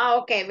 Ah,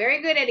 okay,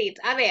 very good, Edith.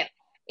 A ver,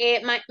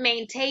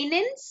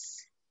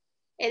 maintenance,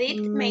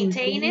 Edith,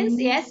 maintenance,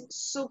 yes,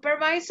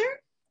 supervisor.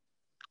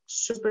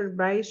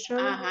 Supervisor.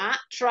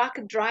 Truck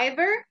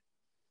driver.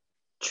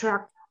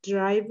 Truck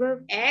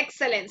driver.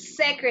 Excellent,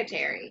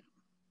 secretary.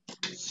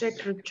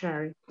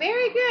 Secretary.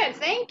 Very good,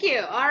 thank you.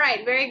 All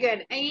right, very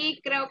good.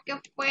 Ahí creo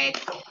que fue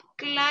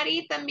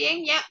Clary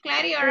también. Yeah,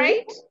 Clary, all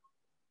right.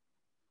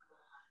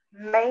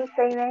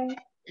 Maintenance.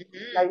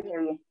 La dije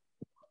bien.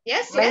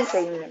 Yes,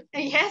 Maintenance.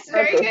 yes. Yes,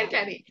 very good,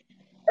 Clary.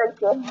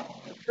 Okay.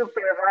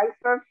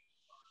 Supervisor.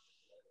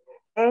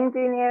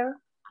 engineer,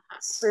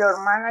 floor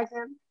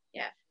manager,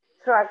 Yeah.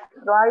 truck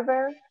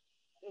driver,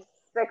 y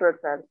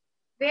secretary.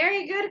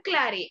 Very good,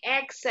 Clary.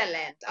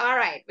 Excellent. All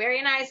right.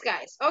 Very nice,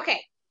 guys.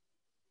 Okay.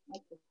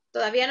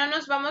 Todavía no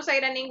nos vamos a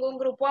ir a ningún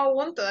grupo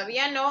aún.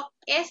 Todavía no.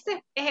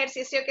 Este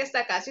ejercicio que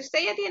está acá, si usted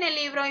ya tiene el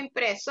libro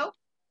impreso,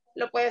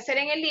 lo puede hacer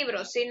en el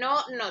libro. Si no,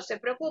 no se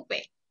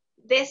preocupe.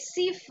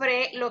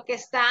 Descifre lo que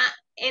está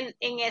en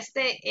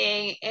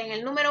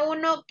el número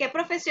 1. ¿Qué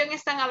profesión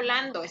están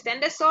hablando? Está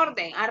en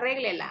desorden.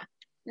 Arréglela.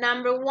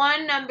 Number 1,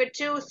 number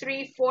 2,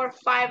 3, 4,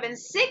 5, and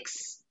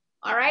 6.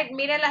 All right,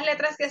 miren las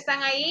letras que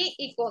están ahí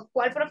y con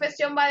cuál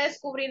profesión va a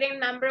descubrir en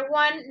number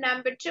 1,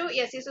 number 2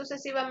 y así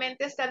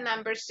sucesivamente hasta el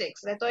number 6.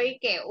 Le doy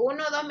que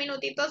 1 o 2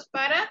 minutitos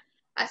para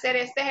hacer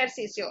este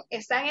ejercicio.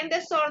 Están en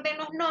desorden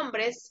los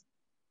nombres,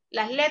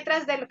 las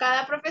letras de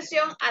cada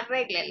profesión,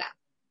 arréglela.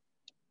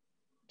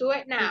 Do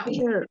it now.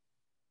 Teacher,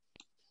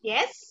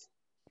 Yes.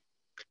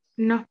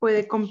 ¿nos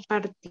puede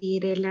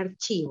compartir el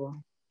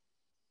archivo?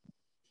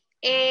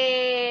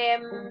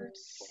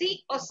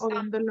 Sí, o ¿O sea,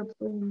 dónde lo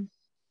podemos?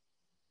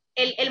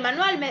 el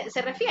manual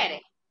se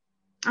refiere.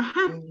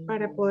 Ajá,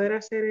 para poder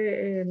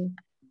hacer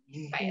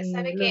Vaya,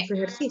 ¿sabe los qué?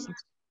 ejercicios.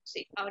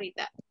 Sí,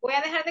 ahorita. Voy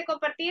a dejar de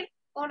compartir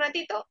un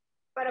ratito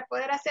para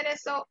poder hacer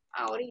eso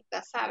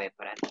ahorita, ¿sabe?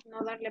 Para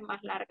no darle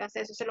más largas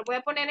eso. Se lo voy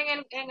a poner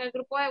en el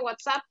grupo de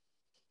WhatsApp,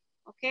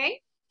 ¿ok?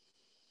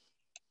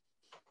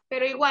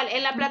 Pero igual,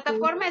 en la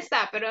plataforma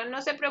está, pero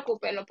no se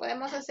preocupe, lo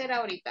podemos hacer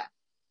ahorita.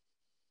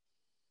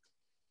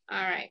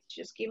 All right,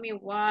 just give me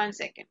 1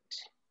 second.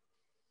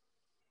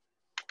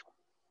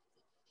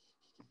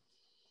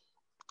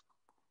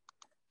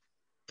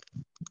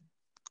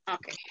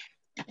 Ok.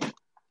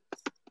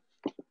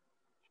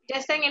 Ya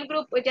está en el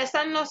grupo, ya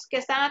están los que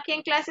están aquí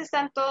en clase,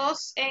 están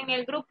todos en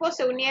el grupo,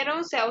 se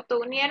unieron, se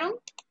autounieron.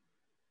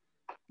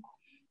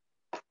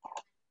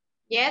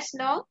 Yes,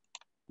 no?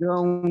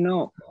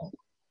 No.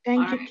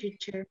 Thank you,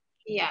 teacher.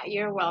 Yeah,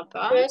 you're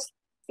welcome. Yes,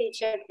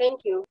 teacher,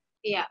 thank you.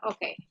 Yeah,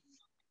 okay.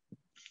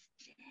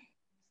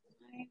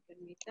 Ay,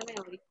 permítame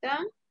ahorita.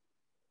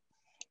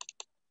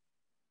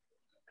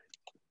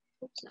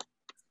 Oops, no.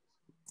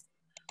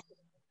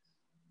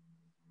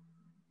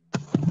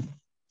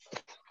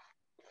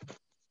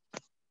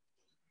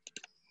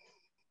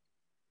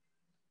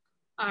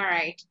 All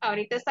right,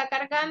 ahorita está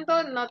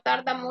cargando, no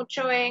tarda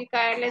mucho en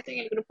caerles en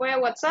el grupo de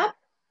WhatsApp.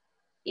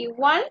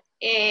 Igual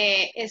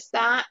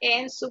está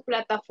en su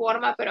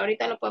plataforma, pero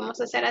ahorita lo podemos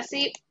hacer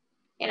así.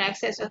 El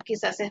acceso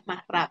quizás es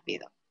más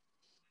rápido.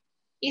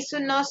 Y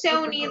si no se ha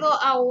unido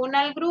aún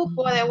al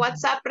grupo de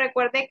WhatsApp,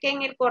 recuerde que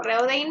en el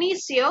correo de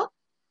inicio,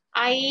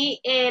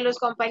 ahí los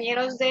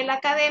compañeros de la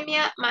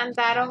academia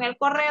mandaron el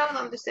correo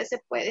donde usted se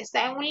puede,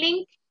 está en un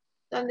link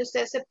donde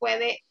usted se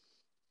puede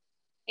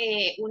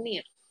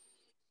unir.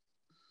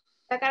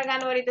 Está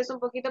cargando ahorita, es un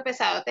poquito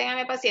pesado,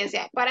 ténganme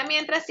paciencia. Para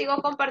mientras sigo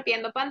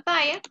compartiendo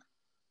pantalla,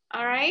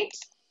 all right,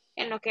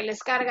 en lo que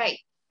les carga ahí.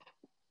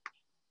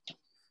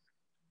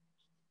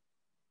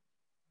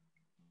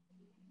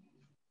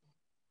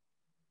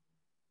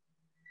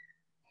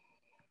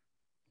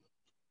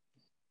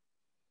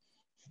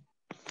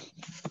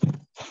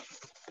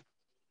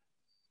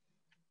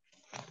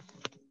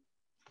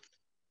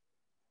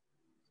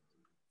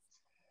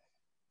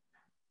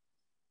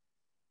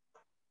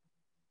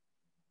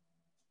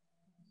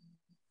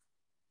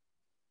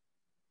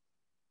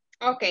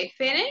 Okay,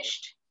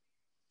 finished?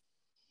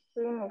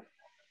 Finish.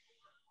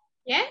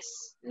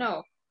 Yes?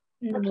 No.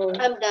 No.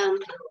 I'm done.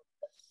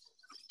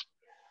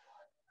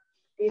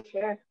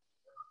 Teacher.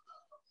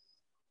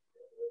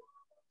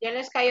 ¿Ya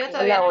les cayó?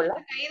 ¿Todavía no les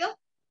ha caído?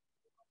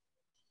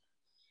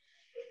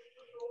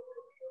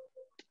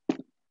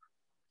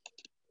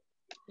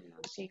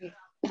 No, sigue.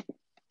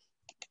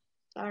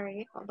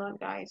 Sorry, hold on,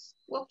 guys.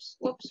 Whoops,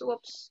 whoops,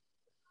 whoops.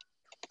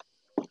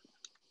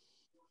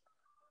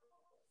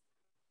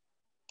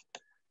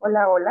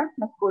 Hola, hola,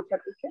 ¿me escucha,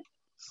 teacher?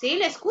 Sí,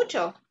 le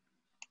escucho.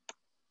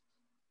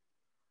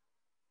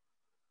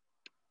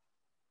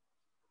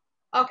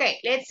 Okay,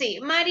 let's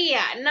see.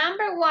 Maria,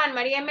 number 1,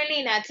 Maria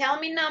Melina, tell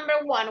me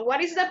number 1. What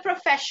is the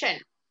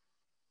profession?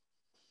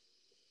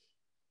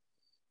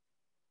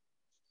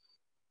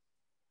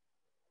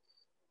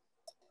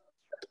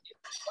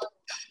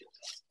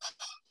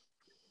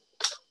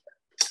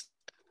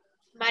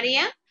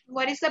 Maria,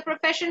 what is the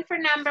profession for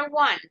number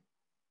 1?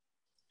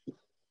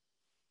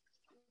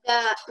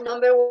 The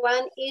number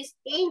 1 is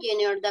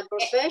engineer, the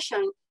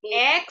profession.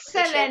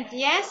 Excellent.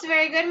 Yes,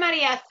 very good,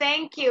 Maria.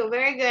 Thank you.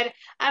 Very good.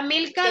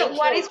 Amilcar,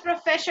 what is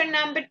profession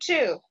number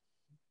 2?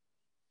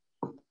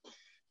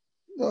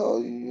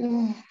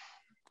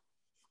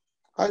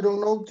 I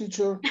don't know,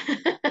 teacher.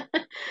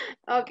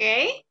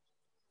 Okay.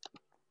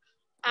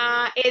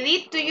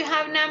 Edith, do you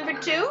have number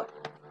 2?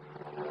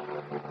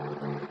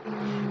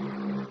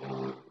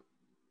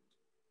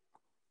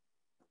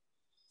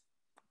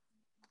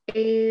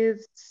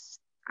 It's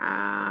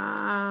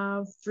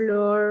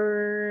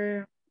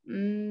floor.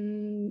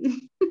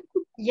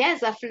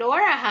 Yes, a floor,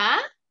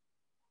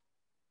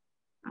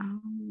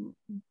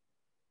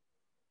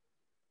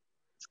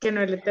 Es que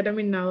no le he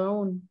terminado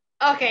aún.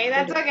 Okay,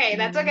 that's okay,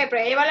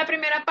 pero ahí va la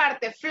primera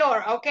parte,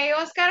 floor. Okay,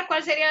 Oscar,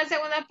 ¿cuál sería la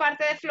segunda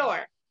parte de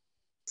floor?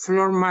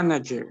 Floor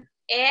manager.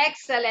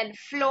 Excellent,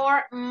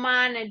 floor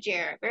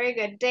manager. Very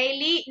good.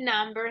 Daily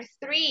number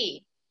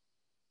 3.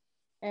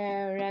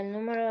 La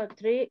número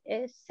 3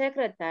 es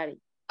secretary.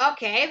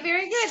 Okay,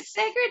 very good.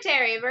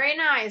 Secretary, very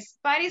nice.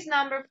 Patty's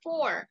number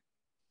 4.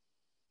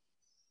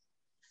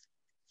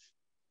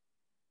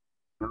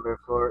 Number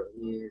 4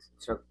 is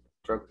truck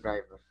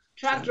driver.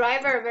 Truck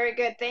driver, very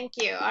good. Thank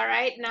you. All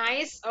right,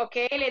 nice.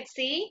 Okay, let's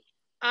see.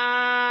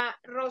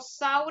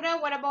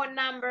 Rosaura, what about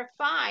number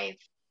 5?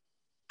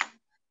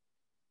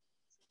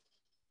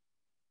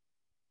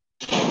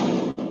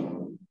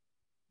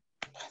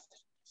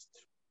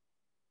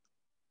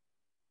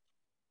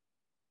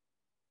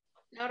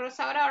 No,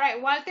 Rosaura. All right,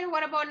 Walter,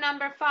 what about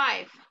number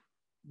 5?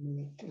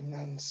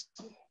 Maintenance.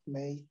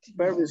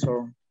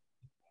 Supervisor.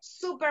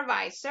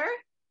 Supervisor.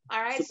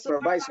 All right,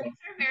 Supervisor.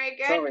 very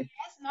good. Sorry.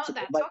 Yes, no,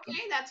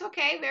 Supervisor. that's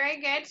okay, very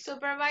good.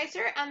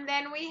 Supervisor. And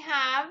then we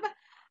have,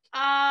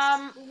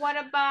 what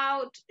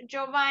about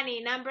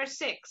Giovanni, number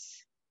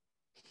 6?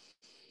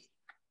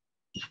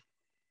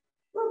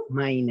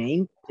 My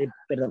name,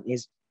 perdón,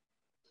 is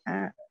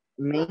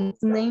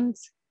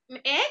maintenance.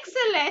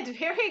 Excellent,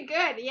 very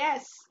good,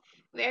 yes.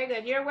 Very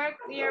good, you're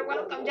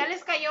welcome. Ya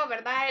les cayó,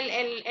 ¿verdad?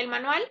 El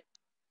manual?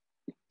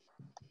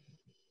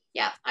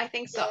 Yeah, I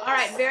think so. All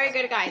right, very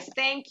good, guys.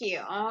 Thank you.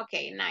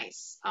 Okay,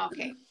 nice.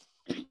 Okay.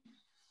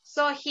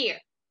 So here,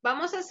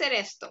 vamos a hacer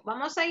esto.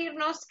 Vamos a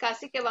irnos,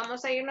 casi que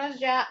vamos a irnos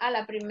ya a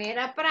la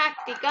primera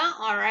práctica.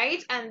 All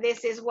right, and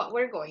this is what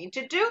we're going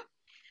to do.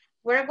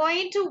 We're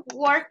going to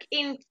work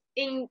in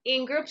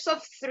groups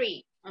of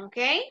 3,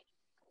 okay?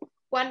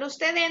 Cuando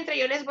usted entre,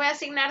 yo les voy a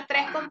asignar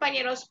 3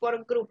 compañeros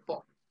por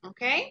grupo,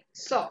 okay?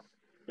 So,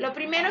 lo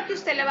primero que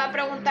usted le va a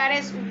preguntar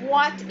es,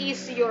 what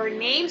is your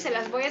name? Se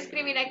las voy a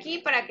escribir aquí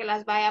para que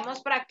las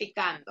vayamos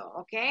practicando,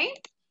 okay?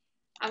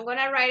 I'm going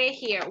to write it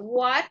here.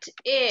 What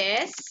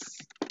is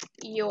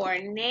your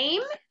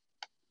name?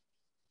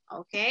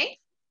 Okay.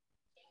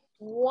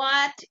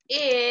 What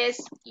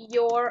is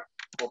your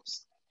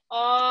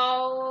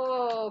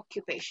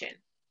occupation?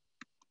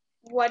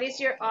 What is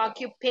your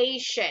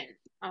occupation?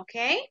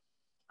 Okay.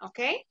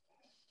 Okay.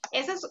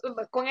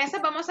 Con esa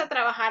vamos a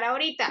trabajar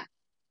ahorita.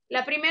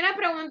 La primera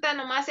pregunta,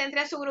 nomás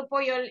entre a su grupo,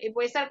 yo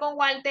voy a estar con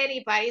Walter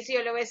y Paris y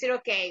yo le voy a decir,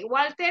 ok,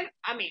 Walter,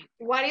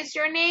 what is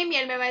your name? Y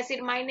él me va a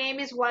decir, my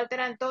name is Walter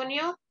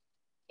Antonio,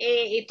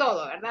 y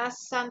todo, ¿verdad?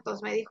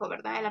 Santos me dijo,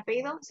 ¿verdad? El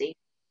apellido, sí.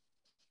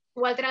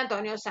 Walter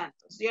Antonio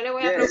Santos. Yo le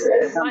voy a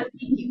preguntar,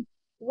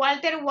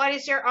 Walter, what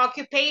is your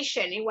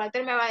occupation? Y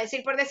Walter me va a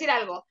decir, por decir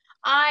algo,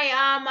 I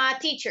am a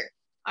teacher,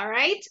 all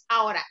right?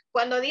 Ahora,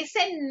 cuando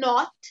dice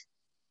not,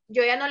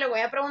 yo ya no le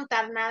voy a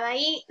preguntar nada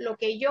ahí. Lo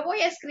que yo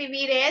voy a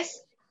escribir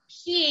es,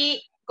 he,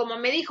 como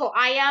me dijo,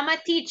 I am a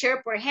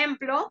teacher, por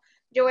ejemplo,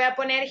 yo voy a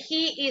poner,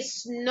 he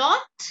is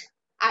not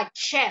a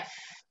chef.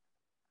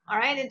 All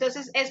right,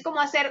 entonces es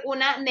como hacer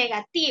una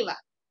negativa.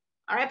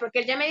 All right, porque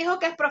él ya me dijo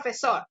que es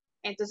profesor.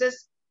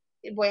 Entonces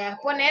voy a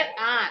poner,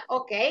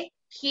 ok,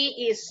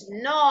 he is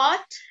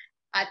not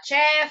a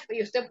chef.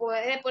 Y usted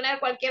puede poner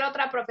cualquier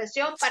otra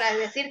profesión para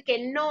decir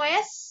que no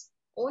es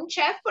un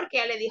chef porque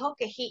ya le dijo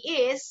que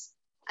he is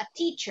a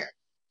teacher.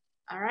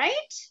 All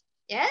right,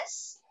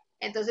 yes.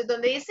 Entonces,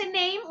 donde dice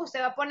name,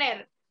 usted va a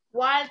poner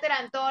Walter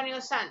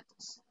Antonio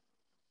Santos.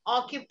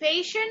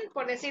 Occupation,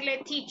 por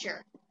decirle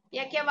teacher. Y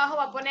aquí abajo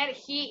va a poner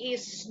he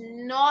is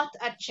not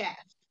a chef.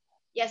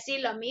 Y así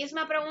la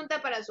misma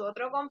pregunta para su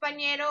otro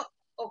compañero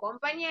o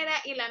compañera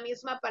y la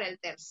misma para el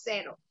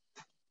tercero.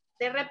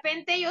 De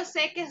repente yo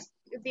sé que,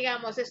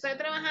 digamos, estoy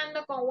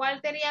trabajando con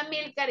Walter y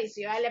Amílcar y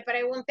si yo le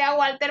pregunté a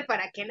Walter,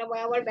 ¿para qué le voy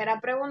a volver a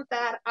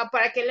preguntar?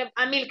 ¿Para qué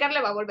Amílcar le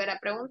va a volver a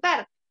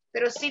preguntar?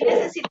 Pero sí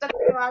necesito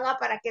que lo haga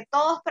para que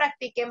todos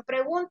practiquen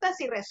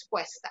preguntas y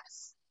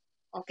respuestas.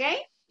 ¿Ok?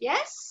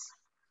 ¿Yes?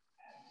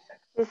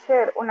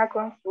 Teacher, una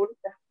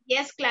consulta.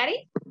 Yes,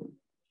 Clary.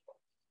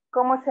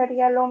 ¿Cómo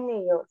sería lo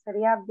mío?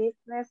 ¿Sería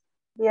business,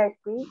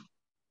 VIP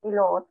y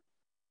lo otro?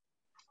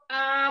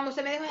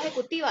 Usted me dijo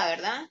ejecutiva,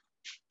 ¿verdad?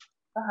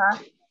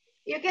 Ajá.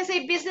 You can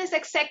say business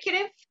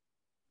executive.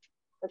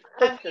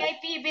 A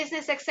VIP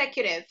business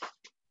executive.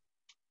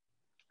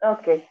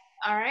 Okay.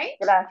 All right.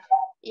 Gracias.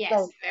 Yes,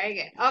 Thanks. very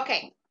good.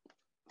 Okay.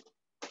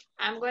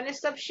 I'm going to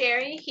stop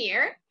sharing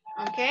here.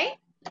 Okay.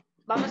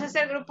 Vamos a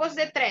hacer grupos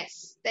de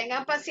 3.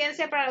 Tengan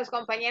paciencia para los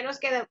compañeros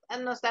que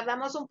nos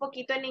tardamos un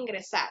poquito en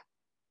ingresar.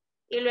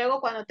 Y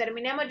luego cuando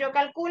terminemos yo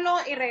calculo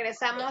y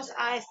regresamos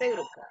a este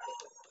grupo.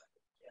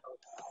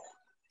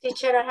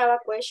 Teacher, I have a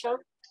question.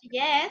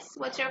 Yes,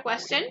 what's your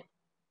question?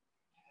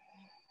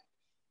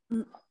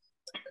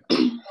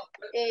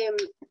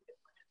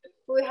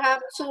 We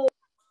have to...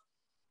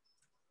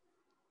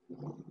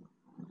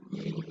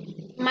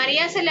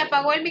 María, se le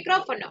apagó el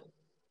micrófono.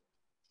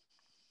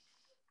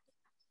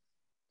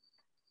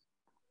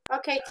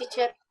 Ok,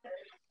 teacher.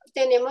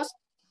 ¿Tenemos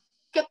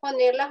que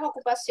poner las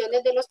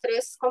ocupaciones de los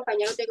 3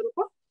 compañeros de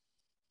grupo?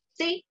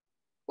 Sí.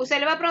 Usted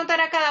le va a preguntar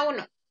a cada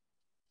uno.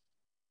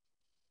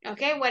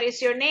 Okay, what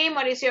is your name?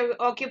 What is your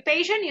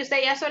occupation? Y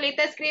usted ya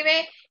solita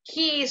escribe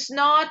he is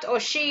not o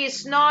she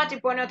is not y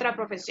pone otra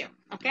profesión.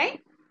 Okay?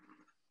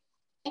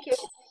 Thank you.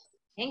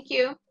 Thank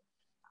you.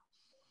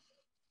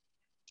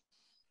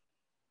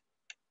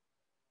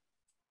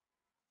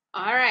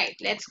 All right,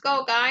 let's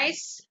go,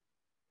 guys.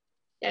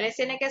 Ya les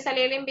tiene que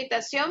salir la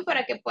invitación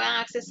para que puedan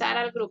accesar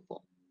al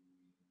grupo.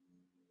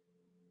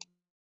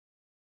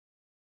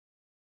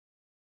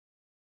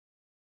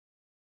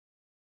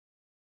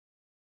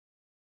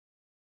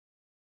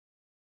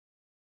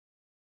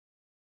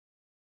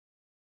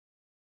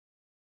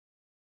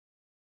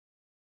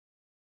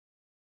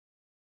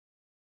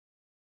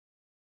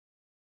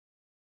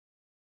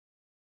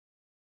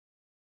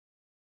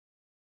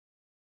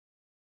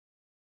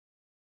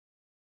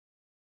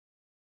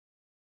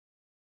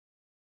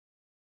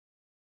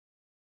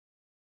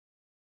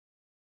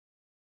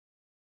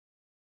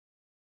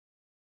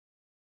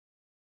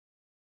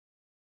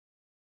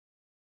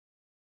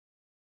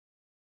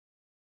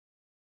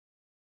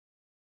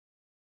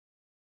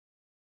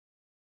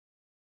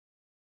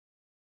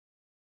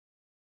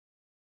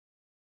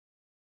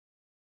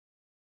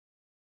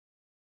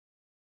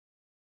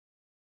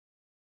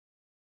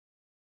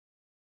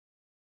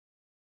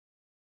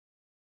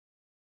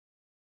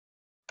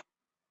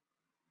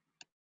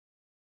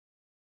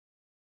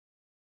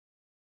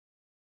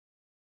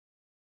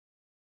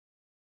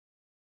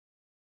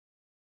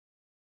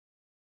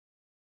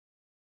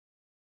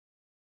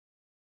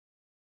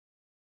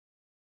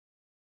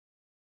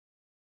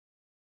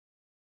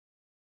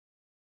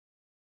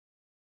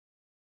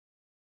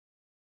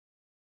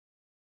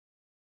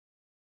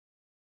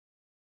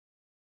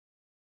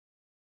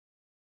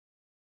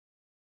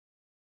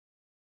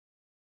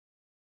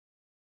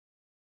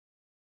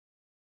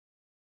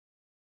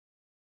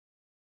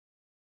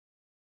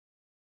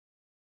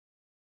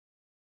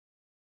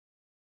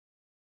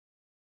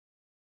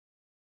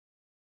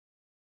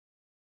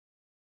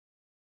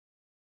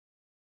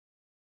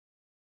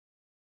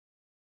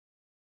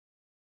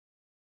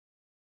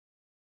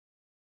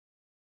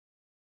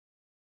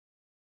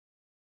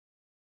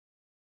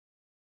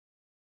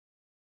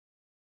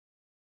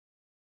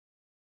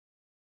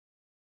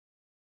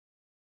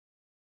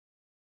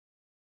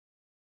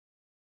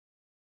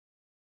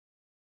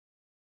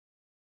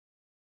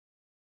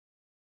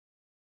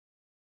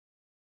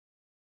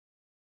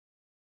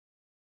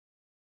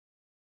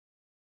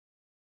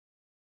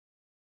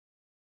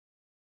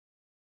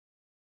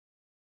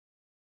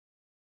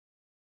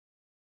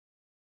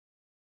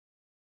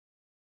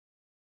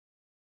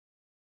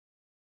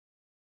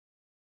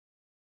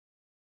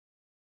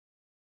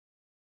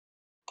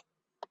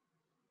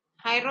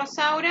 Hi,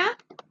 Rosaura.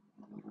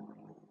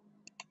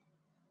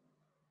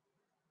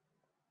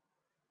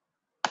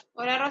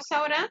 Hola,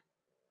 Rosaura.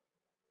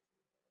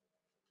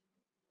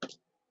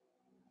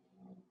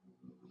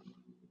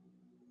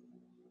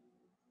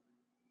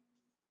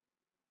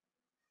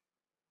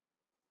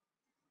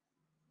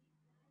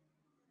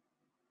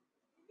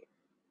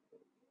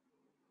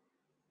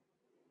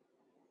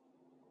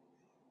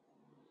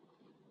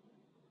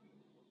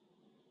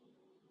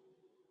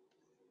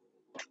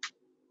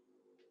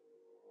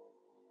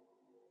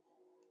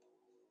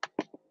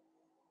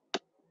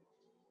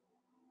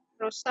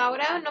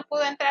 Rosaura no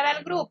pudo entrar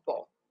al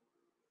grupo.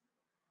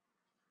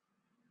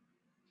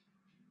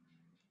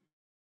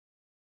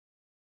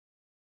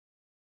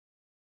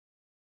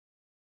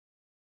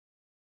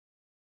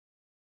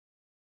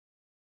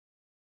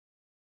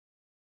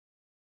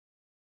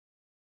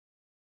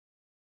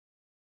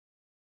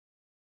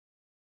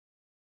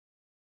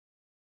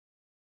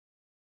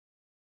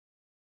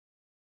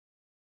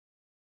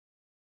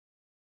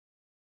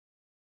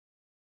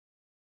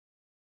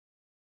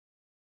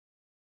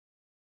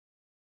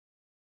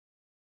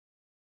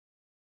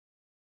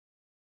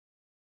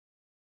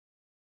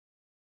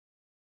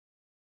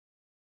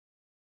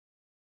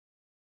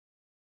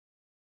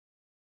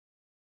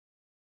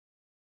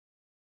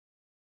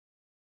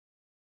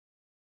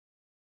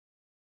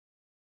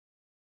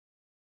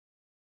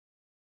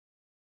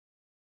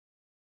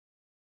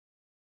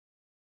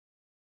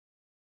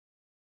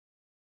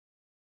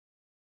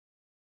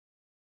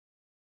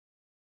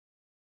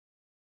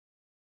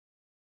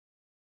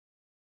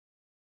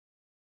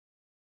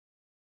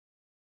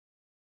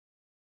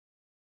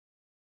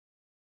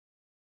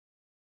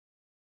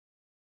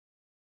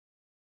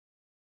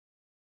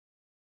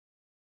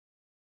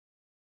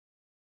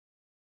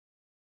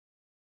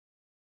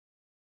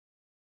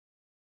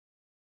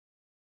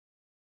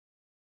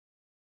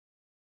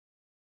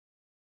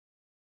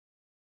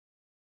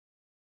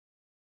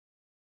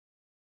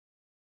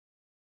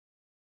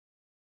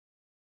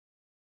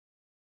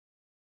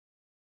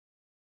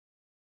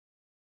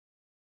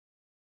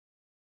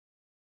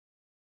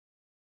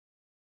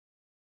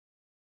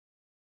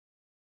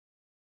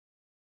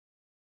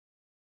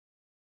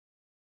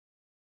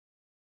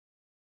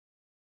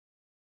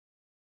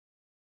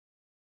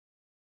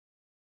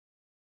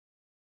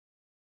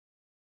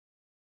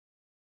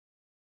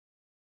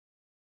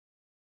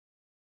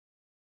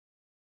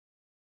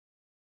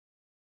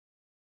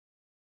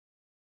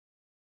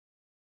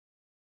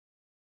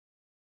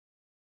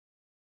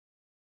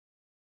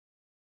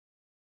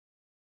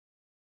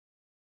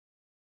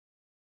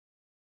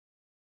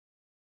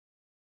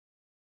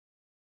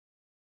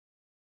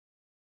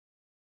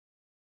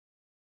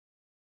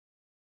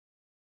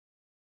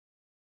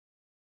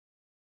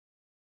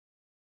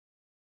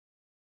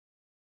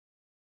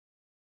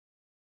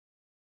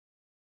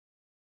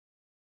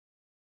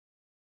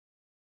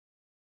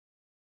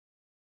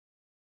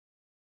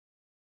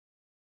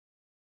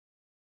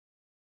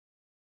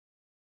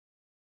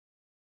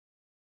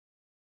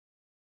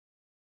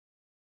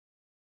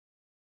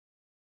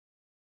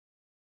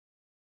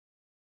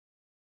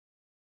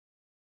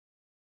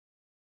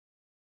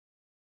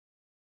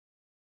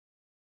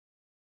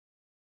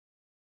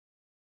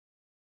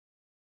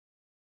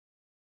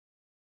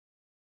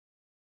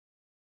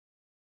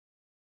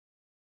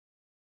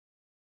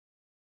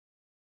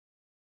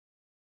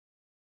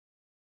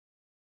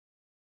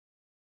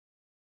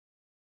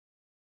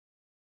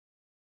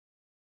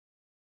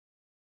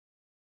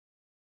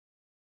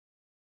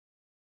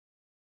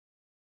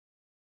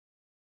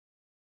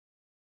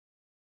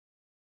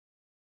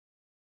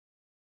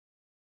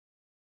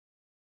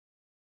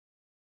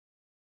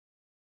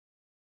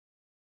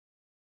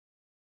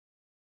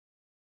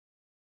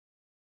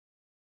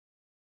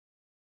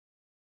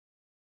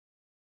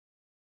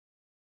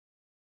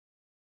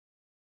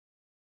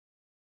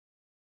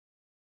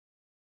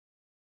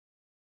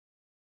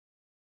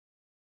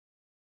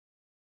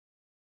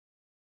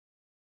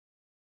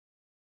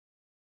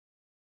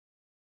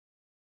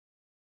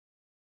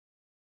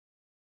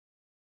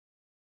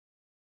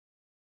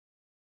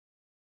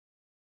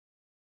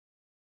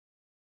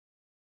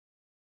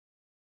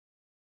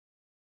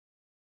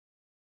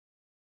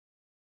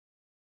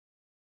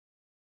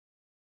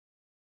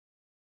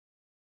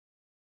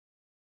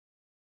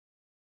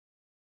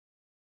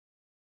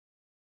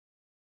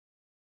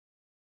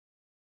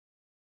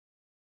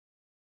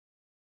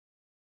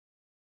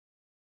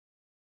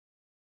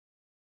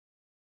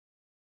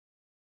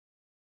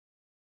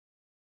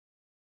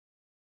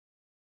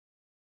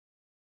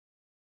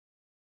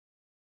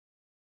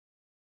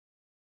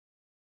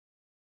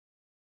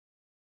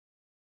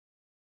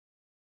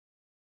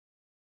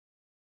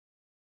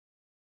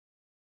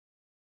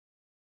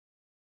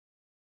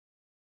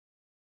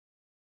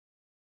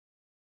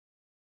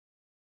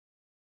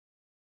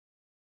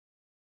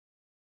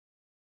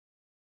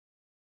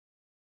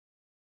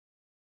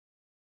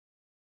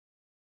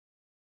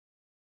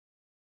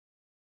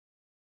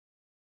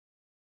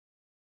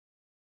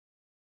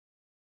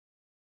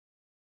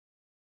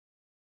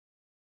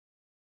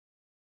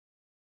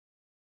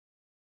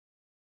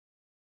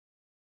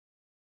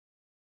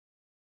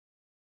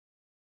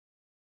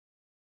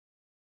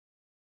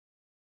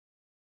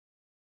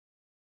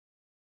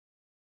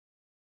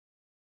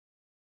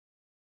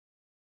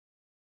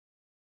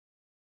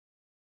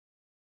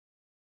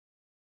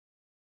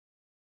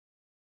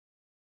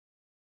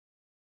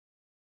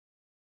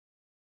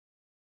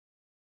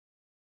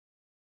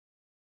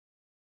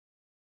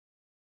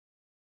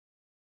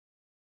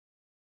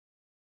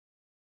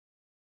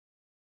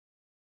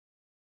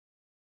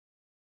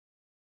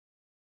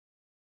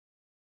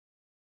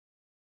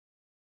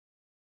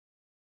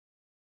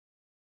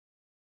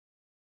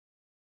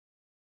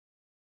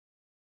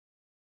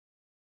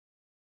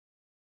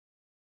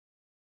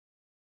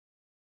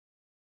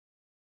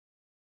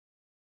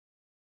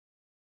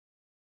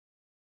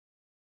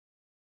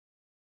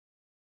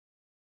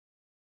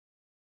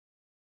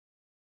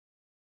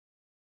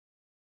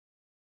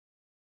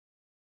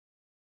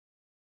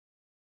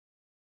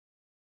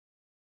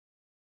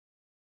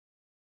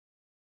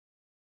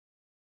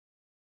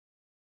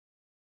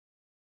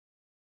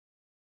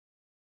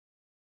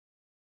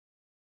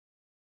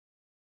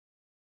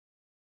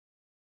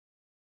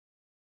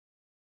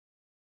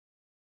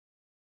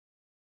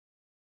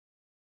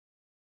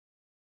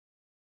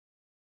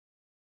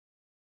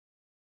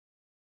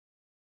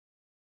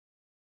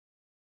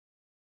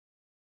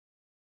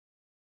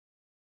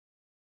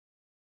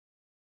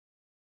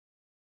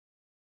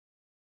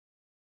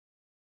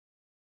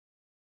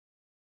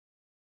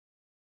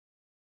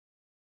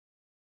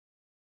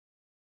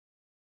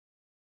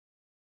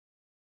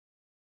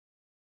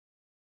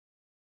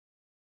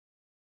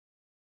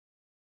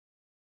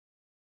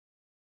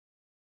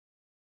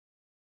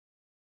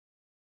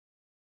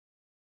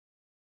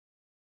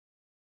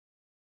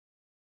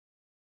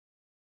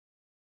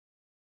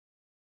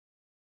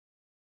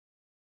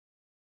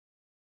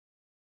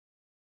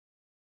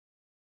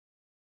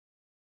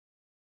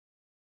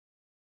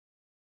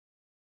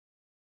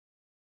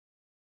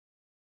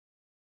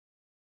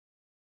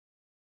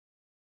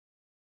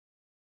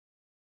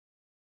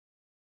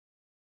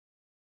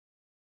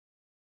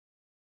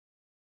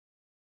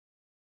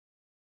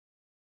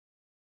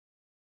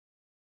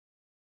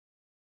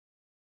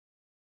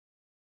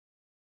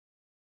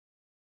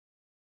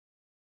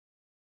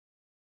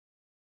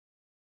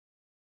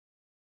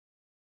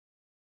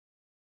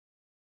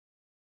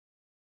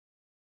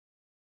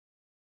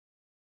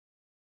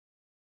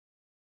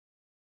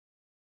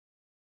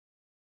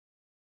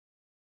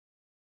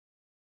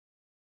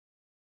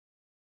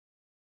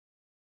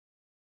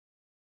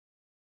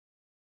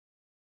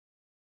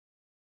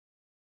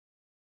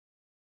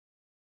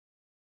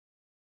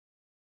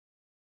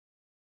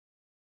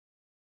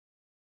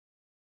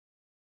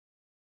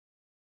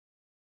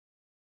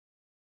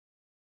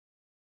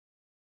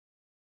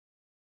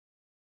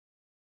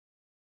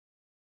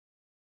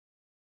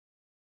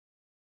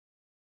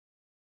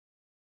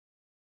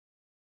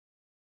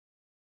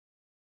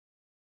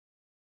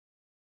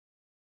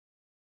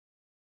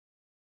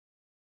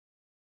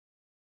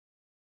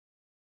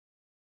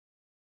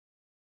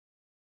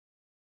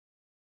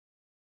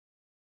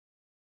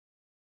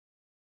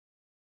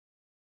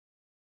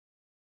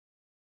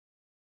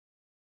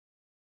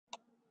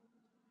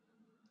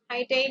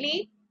 Hi,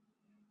 Daily.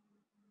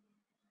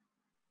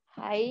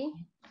 Hi.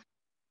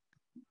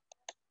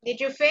 Did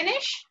you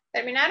finish?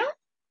 ¿Terminaron?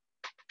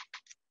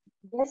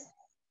 Yes.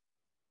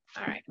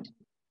 All right.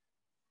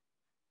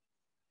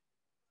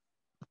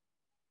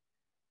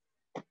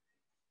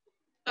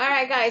 All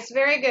right, guys,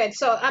 very good.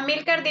 So,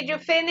 Amilcar, did you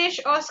finish?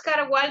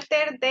 Oscar,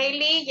 Walter,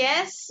 Daily,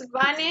 yes.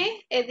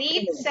 Vane,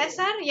 Edith,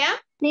 Cesar, yeah?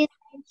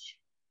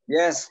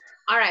 Yes.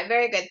 All right,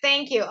 very good.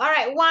 Thank you. All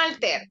right,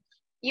 Walter,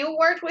 you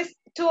worked with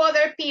 2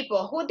 other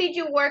people. Who did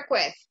you work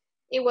with?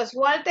 It was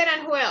Walter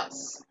and who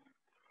else?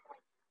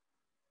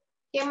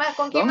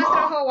 ¿Con quién más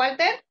trabajó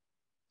Walter?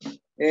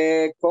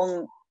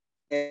 Con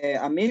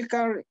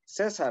Amilcar,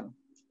 César.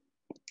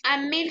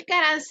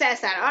 Amilcar and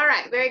Cesar. All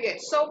right, very good.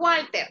 So,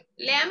 Walter,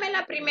 léame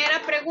la primera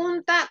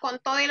pregunta con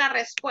toda y la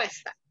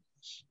respuesta.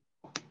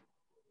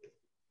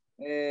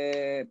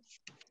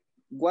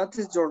 What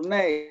is your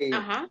name?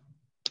 Ajá.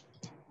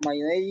 My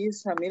name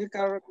is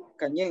Amilcar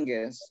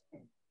Cañengues.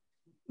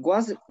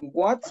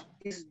 What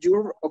is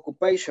your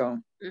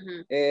occupation?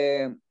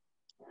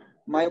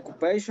 My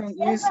occupation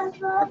is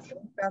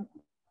accountant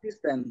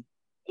assistant.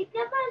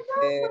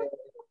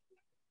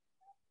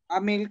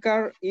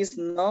 Amilcar is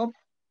not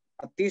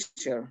a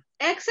teacher.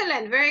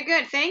 Excellent, very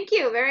good. Thank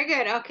you, very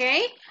good.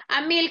 Okay.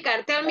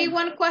 Amilcar, tell me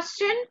one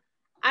question.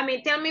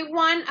 Tell me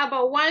one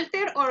about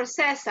Walter or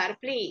Cesar,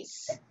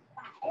 please.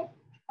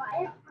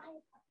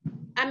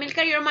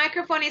 Amilcar, your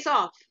microphone is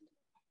off.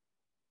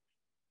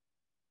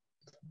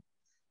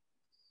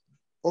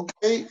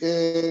 Okay,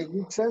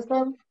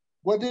 Cesar,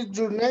 what is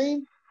your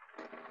name?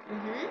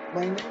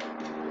 My name is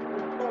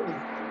Tony.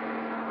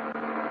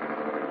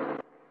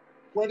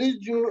 What is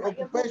your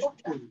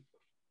occupation?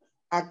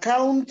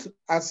 Accountant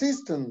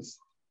assistant.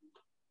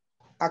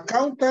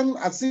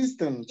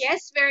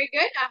 Yes, very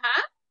good.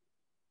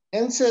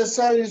 And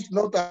Cesar is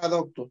not a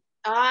doctor.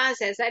 Ah,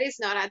 Cesar is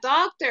not a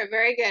doctor.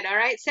 Very good. All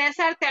right.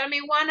 Cesar, tell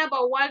me one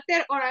about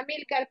Walter or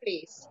Amilcar,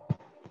 please.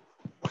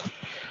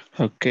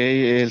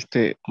 Okay,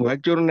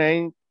 what's your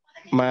name?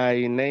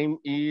 My name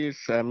is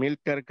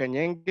Amilcar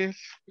Cañengues.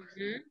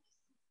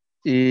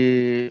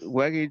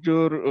 What is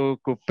your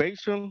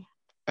occupation?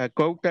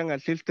 Accountant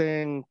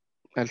assistant.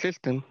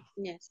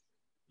 Yes.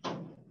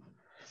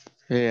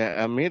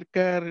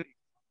 Amilcar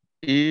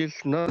is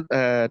not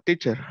a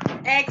teacher.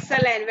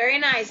 Excellent. Very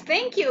nice.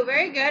 Thank you.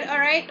 Very good. All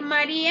right.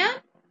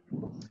 Maria,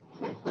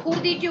 who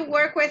did you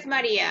work with,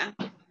 Maria?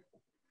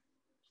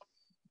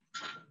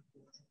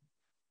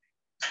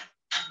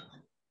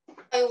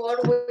 I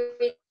work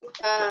with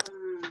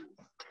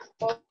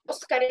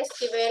Oscar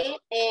Esquivel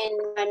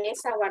and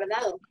Vanessa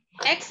Guardado.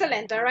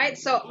 Excellent. All right.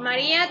 So,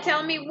 Maria,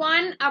 tell me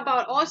one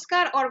about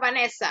Oscar or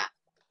Vanessa.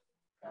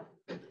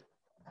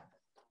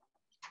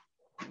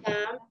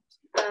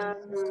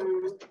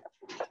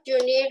 You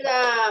need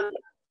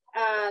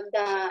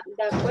the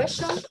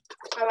question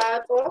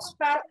about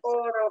Oscar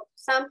or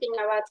something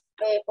about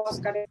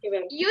Oscar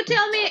Esquivel? You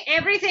tell me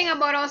everything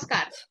about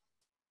Oscar.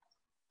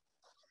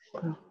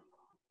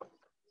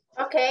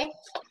 Okay.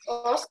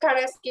 Oscar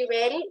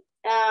Esquivel,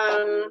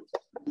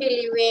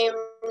 he live in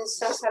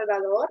San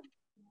Salvador,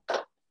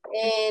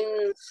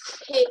 and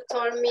he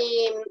told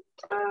me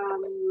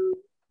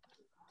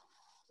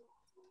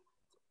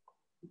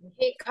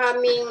he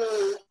coming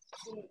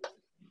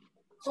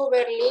to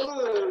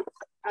Berlin,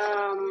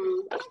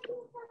 and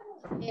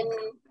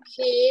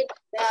he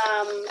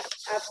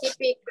a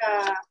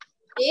typical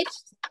eat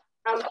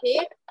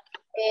here,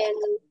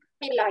 and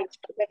he likes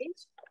Berlin.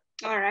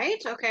 All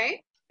right.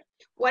 Okay.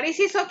 What is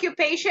his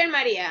occupation,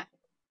 Maria?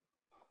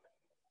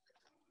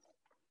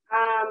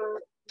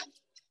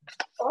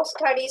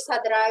 Oscar is a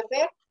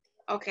driver.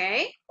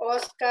 Okay.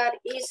 Oscar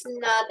is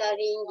not an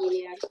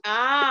engineer.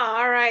 Ah,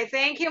 all right.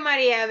 Thank you,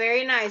 Maria.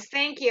 Very nice.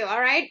 Thank you.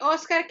 All right.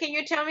 Oscar, can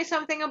you tell me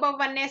something about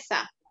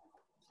Vanessa?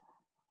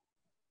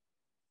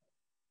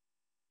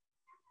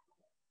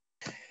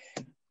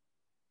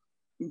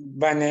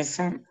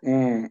 Vanessa,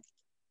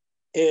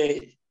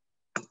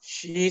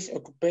 she's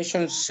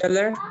occupation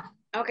seller.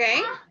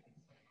 Okay.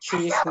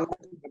 She is not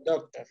a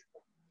doctor.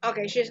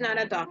 Okay, she's not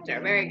a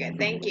doctor. Very good.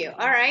 Thank you.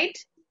 All right.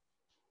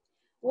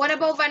 What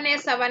about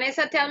Vanessa?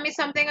 Vanessa, tell me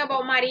something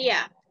about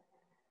Maria.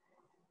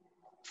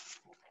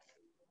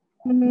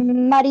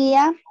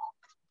 Maria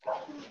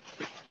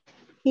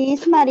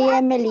is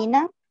Maria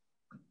Melina.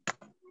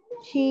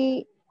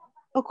 She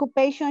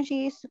occupation,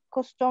 she is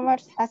customer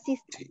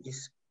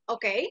assistant.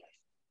 Okay.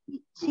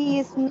 She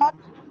is not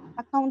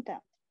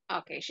accountant.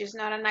 Okay, she's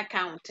not an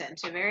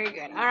accountant. Very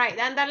good. All right,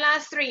 and the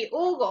last 3.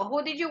 Hugo,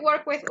 who did you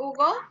work with,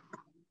 Hugo?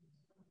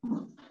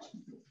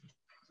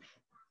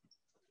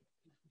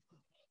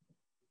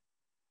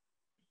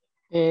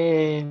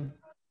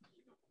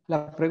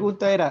 La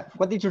pregunta era,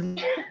 what is your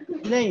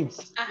name?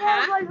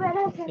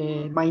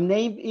 My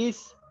name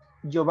is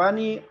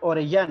Giovanni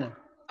Orellana.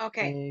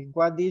 Okay.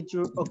 What is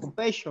your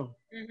occupation?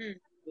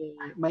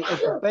 My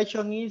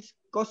occupation is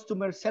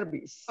customer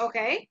service.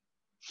 Okay.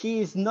 He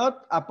is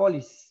not a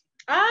police.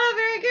 Ah,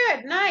 very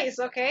good. Nice.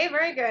 Okay,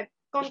 very good.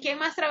 ¿Con quién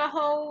más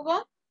trabajó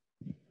Hugo?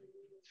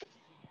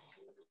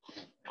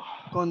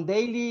 con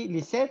Daily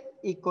Lisette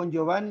y con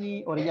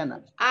Giovanni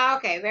Orellana. Ah,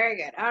 okay, very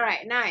good. All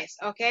right, nice.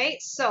 Okay,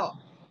 so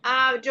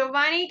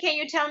Giovanni, can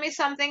you tell me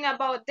something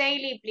about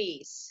Daily,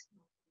 please?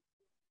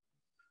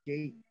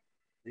 Okay.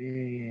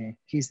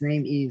 His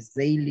name is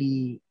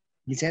Daily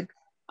Lisette.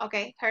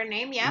 Okay, her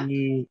name, yeah.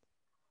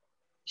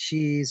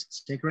 She's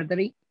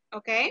secretary.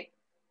 Okay.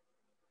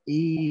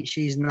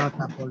 She's not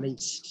a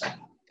police.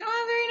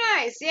 Oh, very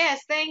nice.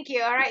 Yes, thank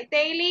you. All right,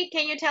 Daily,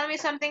 can you tell me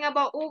something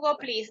about Hugo,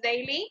 please,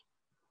 Daily?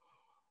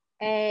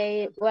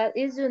 What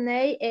is your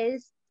name?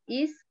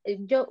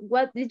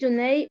 What is your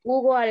name?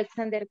 Hugo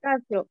Alexander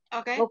Castro.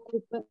 Okay.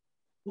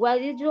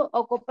 What is your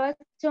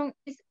occupation?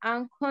 Is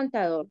an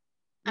contador.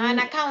 An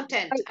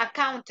accountant.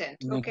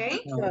 Accountant. Okay. He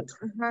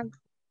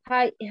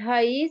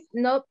is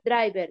not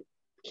driver.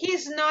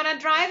 He's not a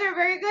driver.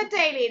 Very good,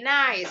 Daily.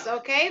 Nice.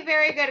 Okay,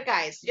 very good,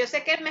 guys. Yo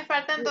sé que me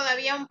faltan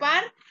todavía un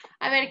par.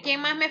 A ver,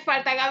 ¿quién más me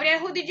falta? Gabriel,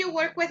 who did you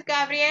work with,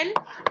 Gabriel?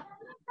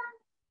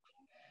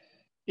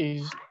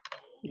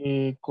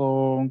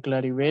 Con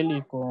Claribel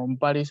y con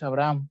Paris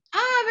Abraham.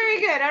 Ah,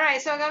 very good. All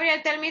right. So,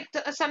 Gabriel, tell me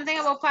something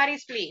about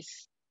Paris,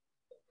 please.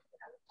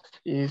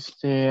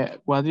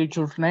 What is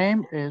your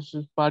name? Es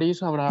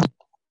Paris Abraham.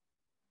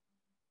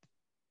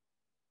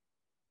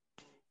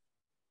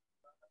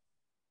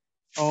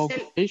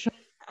 Occupation.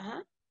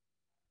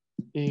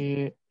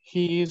 He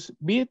is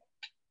bit.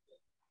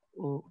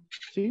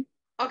 Sí.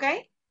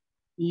 Okay.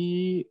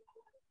 He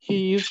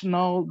is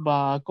now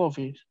back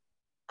office.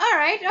 All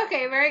right.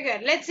 Okay. Very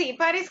good. Let's see.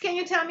 Paris, can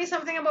you tell me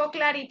something about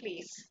Clary,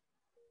 please?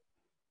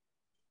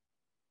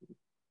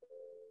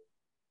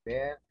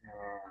 There,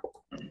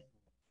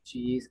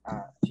 she is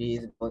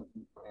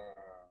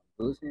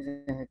business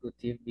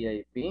executive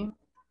VIP.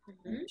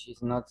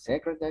 She's not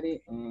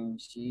secretary, and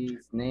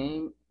she's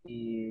name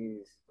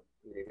is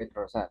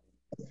Rosal.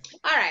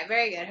 All right,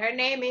 very good. Her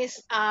name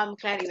is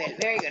Claribel.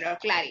 Very good, or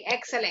Clary.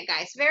 Excellent,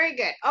 guys. Very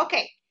good.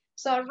 Okay,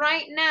 so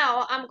right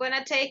now I'm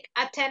gonna take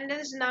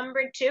attendance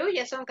number 2.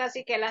 Ya son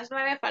casi que las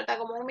 9. Falta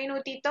como un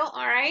minutito.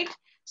 All right.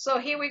 So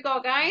here we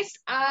go, guys.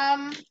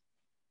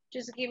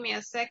 Just give me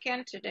a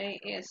second. Today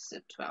is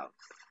the 12th.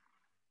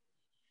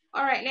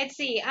 All right, let's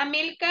see.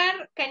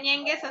 Amilcar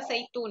Cañengues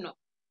Aceituno.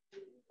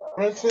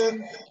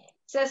 Present.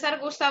 César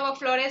Gustavo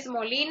Flores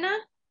Molina.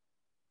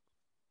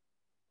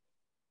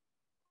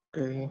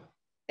 Okay.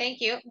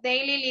 Thank you.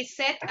 Daily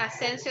Lisette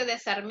Asensio de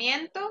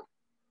Sarmiento.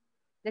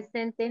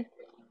 Presente.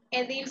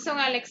 Edilson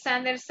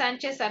Alexander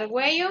Sánchez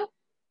Argüello.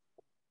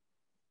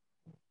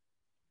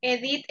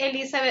 Edith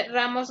Elizabeth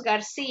Ramos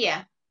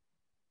García.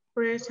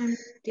 Present.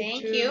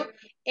 Thank Teacher. you.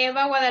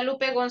 Eva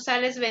Guadalupe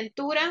González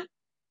Ventura.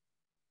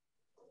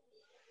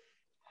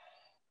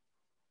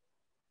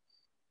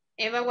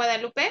 Eva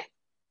Guadalupe.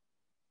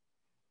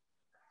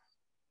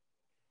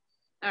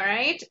 All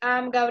right.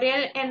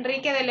 Gabriel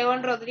Enrique de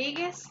León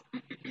Rodríguez.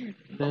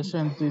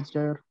 Present,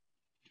 teacher.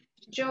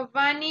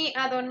 Giovanni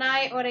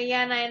Adonai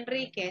Orellana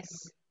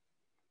Enríquez.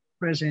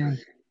 Present.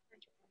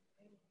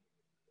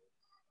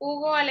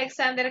 Hugo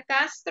Alexander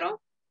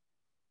Castro.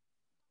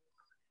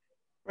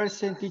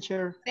 Present,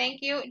 teacher.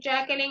 Thank you.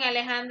 Jacqueline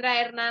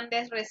Alejandra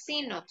Hernández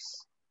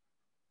Recinos.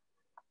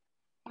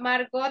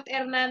 Margot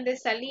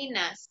Hernández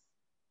Salinas.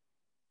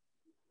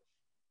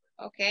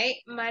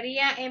 Okay.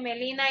 María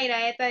Emelina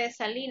Iraeta de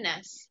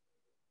Salinas.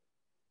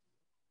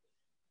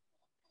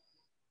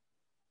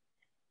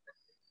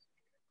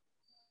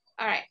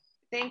 All right.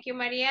 Thank you,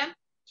 María.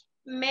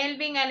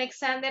 Melvin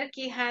Alexander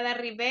Quijada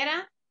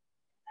Rivera.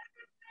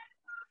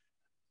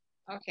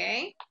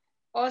 Okay.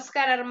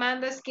 Oscar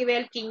Armando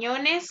Esquivel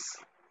Quiñones.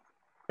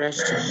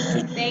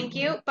 Present. Thank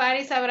you.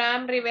 Paris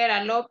Abraham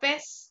Rivera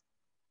López.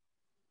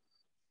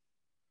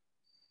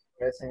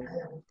 Present.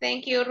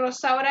 Thank you.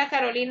 Rosaura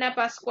Carolina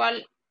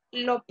Pascual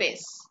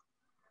López.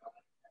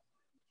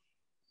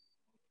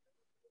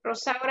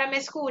 Rosaura, ¿me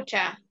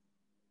escucha?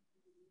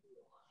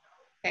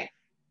 Okay.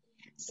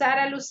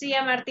 Sara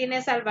Lucía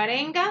Martínez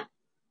Alvarenga.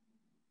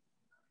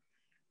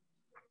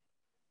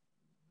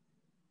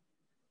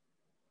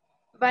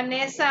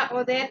 Vanessa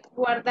Odette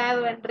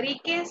Guardado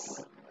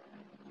Enríquez.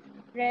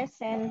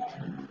 Present.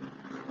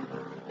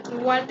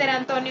 Walter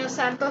Antonio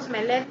Santos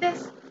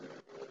Meléndez.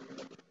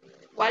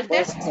 Walter.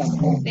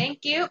 Present.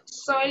 Thank you.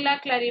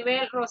 Zoila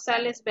Claribel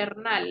Rosales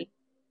Bernal.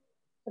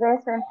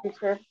 Present,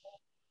 teacher.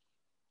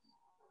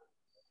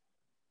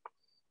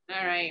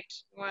 All right.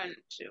 1,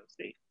 2,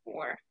 3,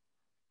 4.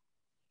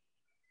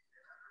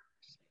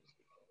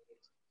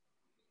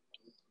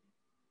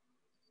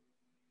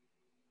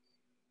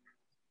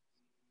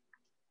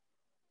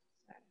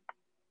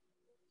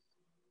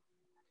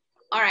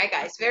 All right,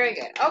 guys, very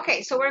good.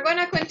 Okay, so we're going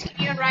to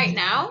continue right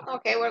now.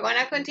 Okay, we're going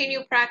to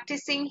continue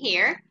practicing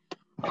here.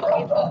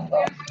 Okay, so we're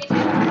going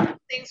to do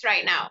things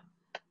right now.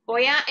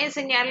 Voy a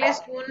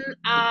enseñarles un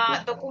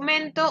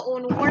documento,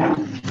 un work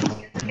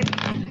que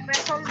tienen que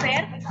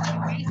resolver,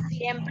 okay,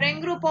 siempre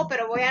en grupo,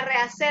 pero voy a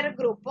rehacer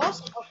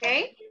grupos,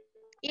 ok.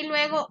 Y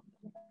luego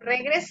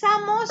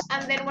regresamos,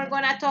 and then we're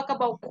going to talk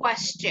about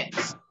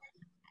questions.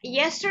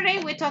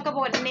 Yesterday, we talked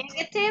about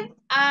negative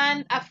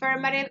and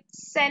affirmative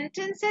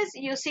sentences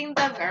using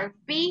the verb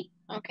be,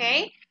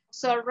 okay?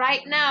 So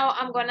right now,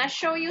 I'm gonna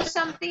show you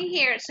something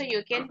here so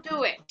you can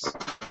do it.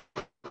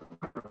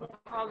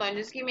 Hold on,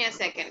 just give me a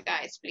second,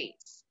 guys,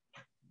 please.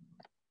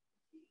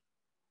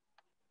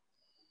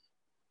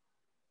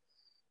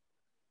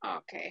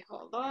 Okay,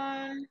 hold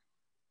on.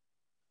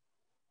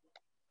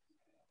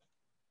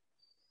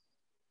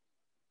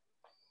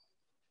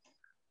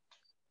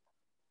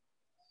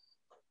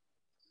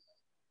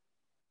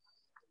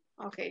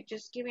 Okay,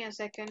 just give me a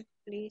second,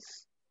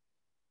 please.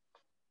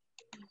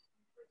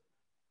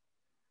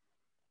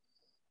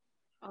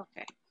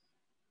 Okay.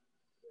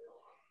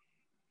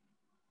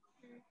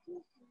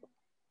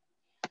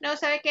 No,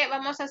 ¿sabe qué?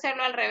 Vamos a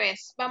hacerlo al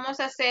revés. Vamos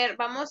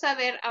a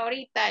ver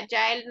ahorita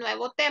ya el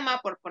nuevo tema,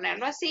 por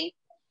ponerlo así.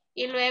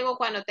 Y luego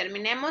cuando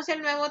terminemos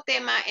el nuevo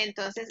tema,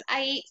 entonces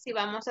ahí sí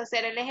vamos a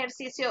hacer el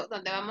ejercicio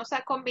donde vamos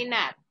a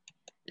combinar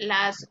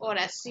las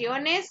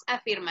oraciones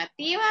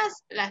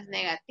afirmativas, las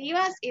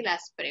negativas y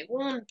las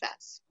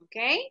preguntas.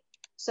 Okay?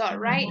 So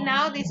right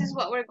now, this is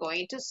what we're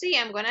going to see.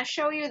 I'm going to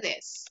show you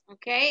this.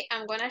 Okay?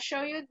 I'm going to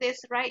show you this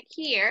right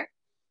here.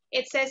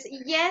 It says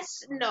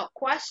yes, no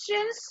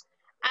questions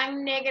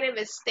and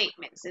negative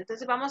statements.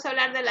 Entonces vamos a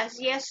hablar de las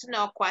yes,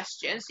 no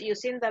questions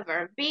using the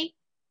verb be.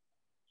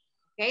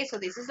 Okay, so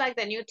this is like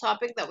the new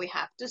topic that we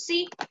have to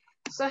see.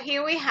 So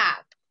here we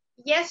have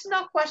yes,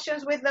 no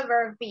questions with the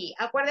verb be.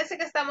 Acuérdense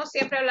que estamos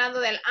siempre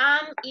hablando del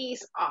am,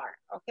 is, are.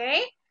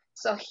 Okay,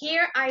 so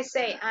here I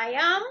say I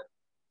am,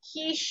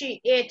 he, she,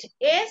 it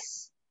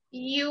is,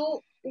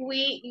 you,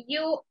 we,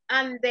 you,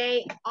 and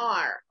they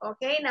are.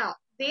 Okay, now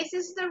this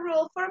is the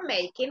rule for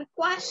making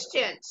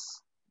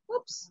questions.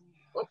 Whoops,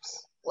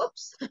 whoops,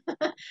 whoops.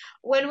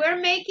 When we're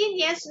making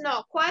yes,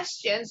 no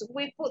questions,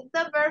 we put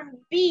the verb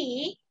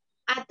be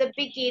at the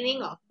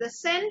beginning of the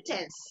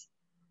sentence.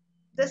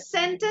 The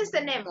sentence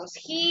tenemos,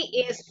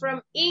 he is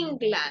from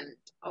England,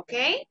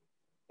 okay?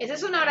 Esa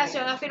es una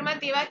oración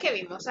afirmativa que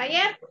vimos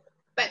ayer.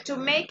 But to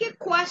make a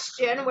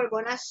question, we're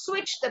going to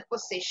switch the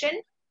position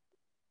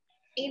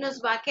y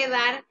nos va a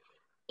quedar,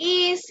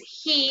 is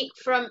he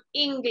from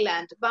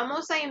England?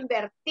 Vamos a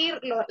invertir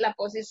la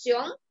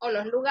posición o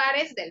los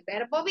lugares del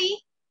verbo be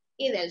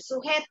y del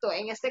sujeto.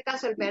 En este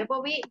caso, el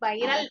verbo be va a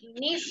ir al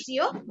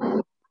inicio,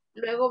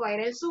 luego va a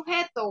ir el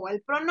sujeto o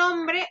el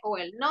pronombre o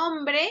el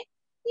nombre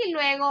y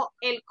luego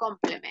el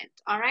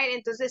complemento. All right,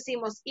 entonces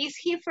decimos, is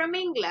he from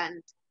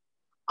England?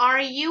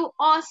 Are you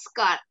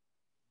Oscar?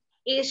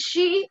 Is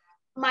she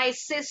my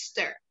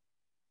sister?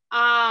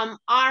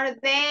 Are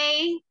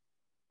they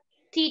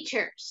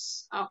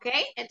teachers? Ok,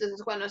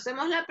 entonces cuando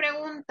hacemos la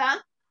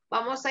pregunta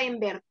vamos a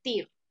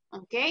invertir.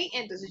 Ok,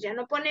 entonces ya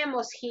no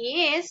ponemos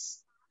he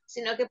is,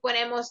 sino que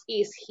ponemos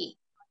is he.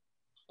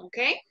 Ok.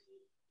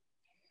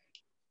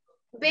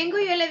 Vengo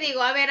y yo le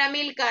digo, a ver,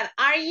 Amilcar,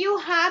 are you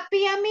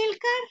happy,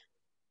 Amilcar?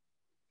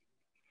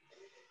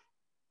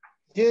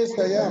 Yes,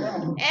 I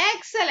am.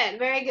 Excellent,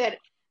 very good.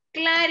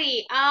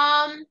 Clary,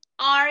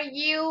 are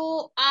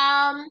you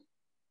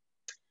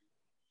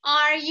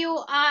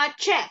a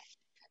chef?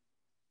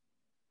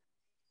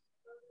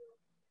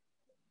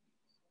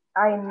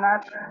 I'm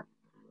not.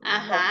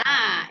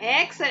 Aha,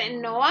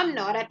 excellent. No, I'm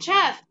not a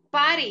chef.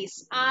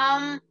 Paris,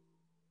 are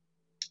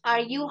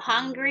you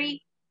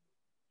hungry?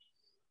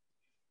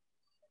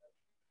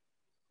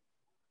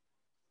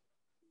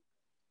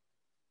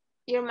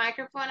 Your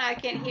microphone, I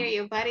can't hear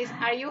you. Paris,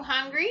 are you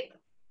hungry?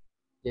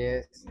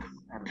 Yes.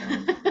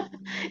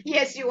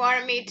 Yes, you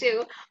are. Me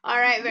too. All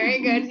right,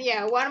 very good.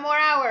 Yeah, one more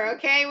hour,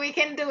 okay? We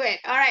can do it.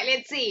 All right,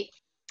 let's see.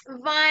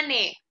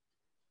 Vane,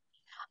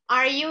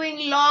 are you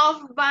in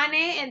love,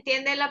 Vane?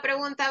 ¿Entiende la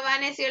pregunta,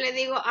 Vane? Si yo le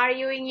digo, are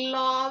you in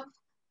love?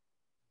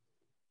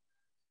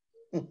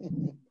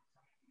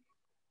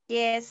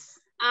 Yes.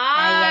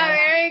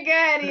 Very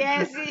good.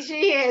 Yes,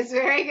 she is.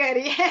 Very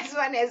good. Yes,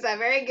 Vanessa,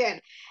 very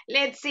good.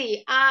 Let's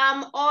see.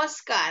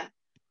 Oscar,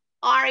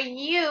 are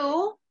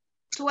you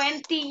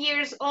 20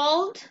 years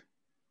old?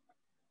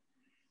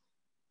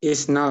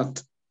 It's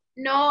not.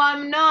 No,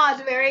 I'm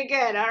not. Very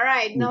good. All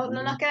right. No,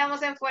 no nos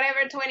quedamos en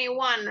forever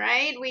 21,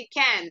 right? We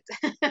can't.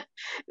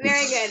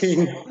 Very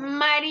good.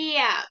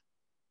 Maria,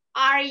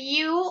 are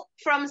you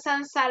from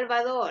San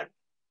Salvador?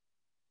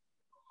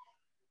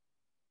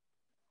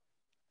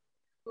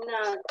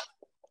 No.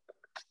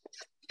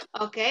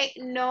 Okay,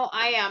 no,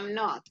 I am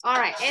not. All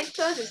right,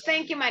 entonces,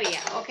 thank you, María.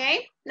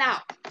 Okay,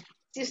 now,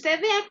 si usted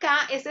ve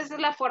acá, esta es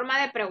la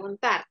forma de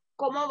preguntar.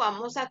 ¿Cómo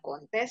vamos a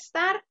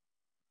contestar?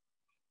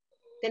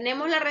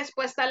 Tenemos la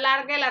respuesta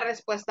larga y la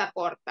respuesta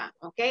corta,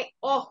 ¿ok?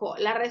 Ojo,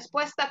 la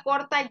respuesta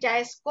corta ya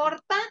es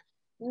corta,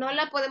 no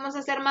la podemos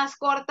hacer más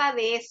corta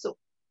de eso,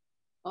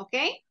 ¿ok?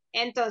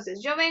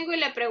 Entonces, yo vengo y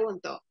le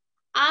pregunto,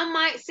 am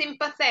I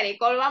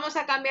sympathetic? O lo vamos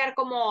a cambiar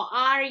como,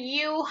 are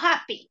you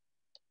happy?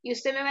 Y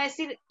usted me va a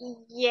decir,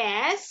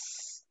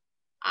 yes,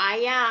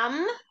 I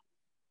am,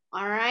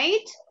 all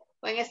right?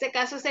 O en este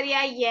caso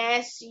sería,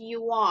 yes,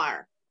 you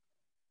are.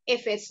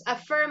 if it's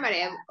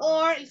affirmative.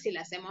 Or si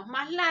la hacemos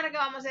más larga,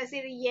 vamos a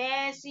decir,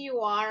 yes,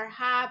 you are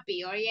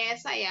happy. Or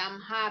yes, I am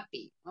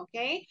happy.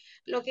 ¿Ok?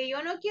 Lo que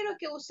yo no quiero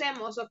que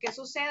usemos o que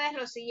suceda es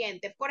lo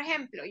siguiente. Por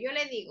ejemplo, yo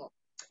le digo,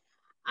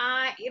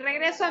 y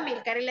regreso a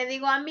Milcar y le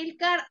digo a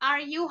Milcar,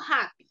 are you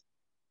happy?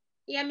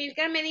 Y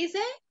Amilcar me dice,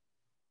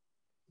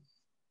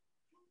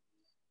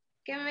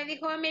 ¿qué me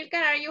dijo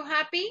Amilcar? Are you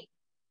happy?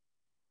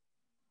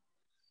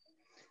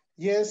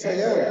 Yes,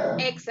 I am.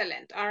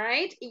 Excellent, all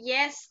right.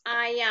 Yes,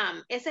 I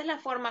am. Esa es la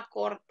forma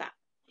corta.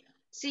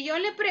 Si yo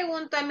le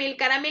pregunto a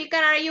Amilcar,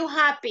 are you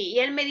happy? Y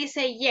él me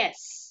dice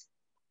yes.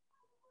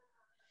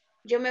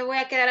 Yo me voy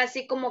a quedar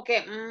así como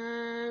que,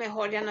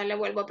 mejor ya no le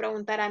vuelvo a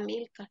preguntar a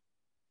Amilcar.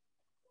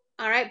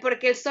 All right,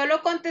 porque el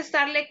solo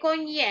contestarle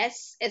con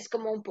yes es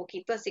como un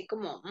poquito así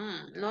como,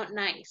 not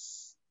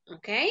nice.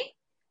 ¿Ok?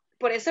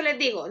 Por eso les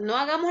digo, no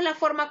hagamos la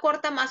forma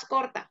corta más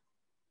corta.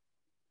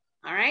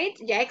 All right,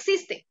 ya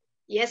existe.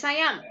 Yes, I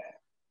am.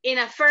 In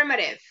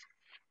affirmative.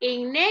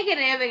 In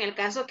negative, en el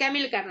caso que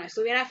Amilcar no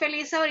estuviera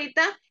feliz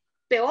ahorita,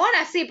 peor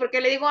así, porque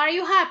le digo, are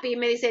you happy? Y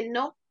me dice,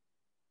 no.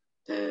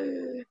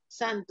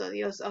 Santo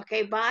Dios. Ok,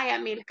 bye,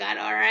 Amilcar.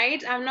 All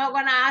right, I'm not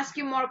going to ask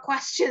you more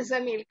questions,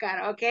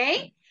 Amilcar.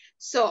 Ok?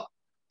 So,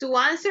 to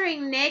answer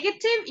in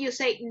negative, you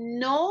say,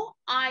 no,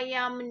 I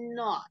am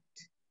not.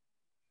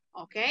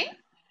 Ok?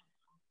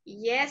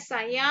 Yes,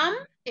 I am,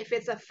 if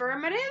it's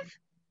affirmative.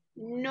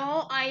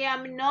 No, I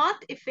am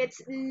not, if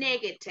it's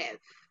negative.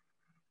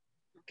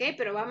 Ok,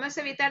 pero vamos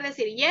a evitar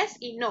decir yes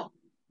y no.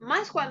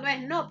 Más cuando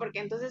es no, porque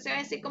entonces se ve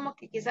así como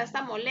que quizás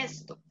está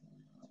molesto.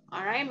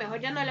 Alright,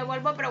 mejor ya no le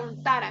vuelvo a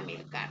preguntar a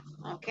Amilcar.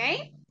 Ok,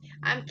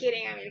 I'm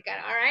kidding, Amilcar.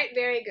 Alright,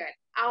 very good.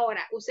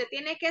 Ahora, usted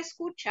tiene que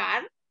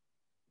escuchar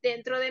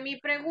dentro de mi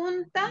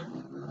pregunta.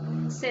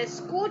 Se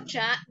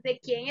escucha de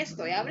quién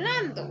estoy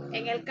hablando.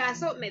 En el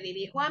caso, me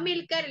dirijo a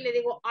Amilcar y le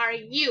digo,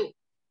 are you?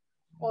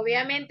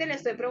 Obviamente le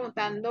estoy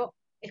preguntando,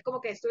 es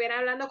como que estuviera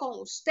hablando con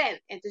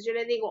usted. Entonces yo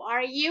le digo,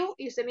 are you?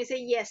 Y usted me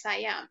dice, yes,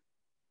 I am.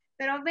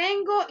 Pero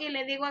vengo y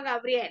le digo a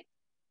Gabriel,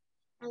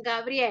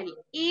 Gabriel,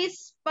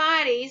 is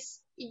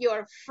Paris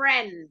your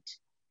friend?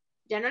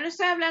 Ya no le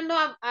estoy hablando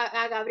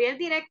a Gabriel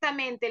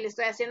directamente, le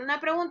estoy haciendo una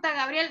pregunta a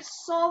Gabriel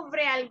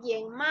sobre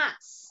alguien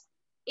más.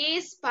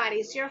 Is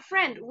Paris your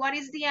friend? What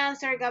is the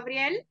answer,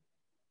 Gabriel?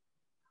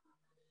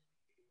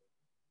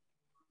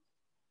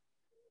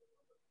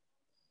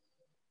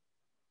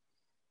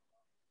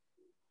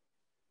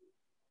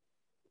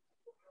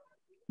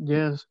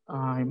 Yes,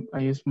 I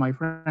is my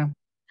friend.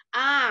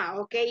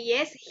 Ok,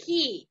 yes,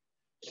 he.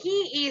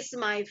 He is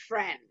my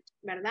friend,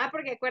 ¿verdad?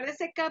 Porque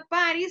acuérdese que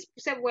Paris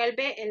se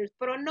vuelve el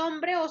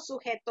pronombre o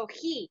sujeto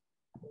he.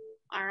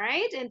 All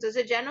right,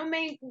 entonces ya no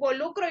me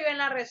involucro yo en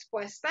la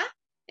respuesta.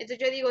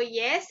 Entonces yo digo,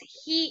 yes,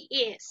 he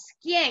is.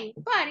 ¿Quién?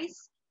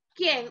 Paris.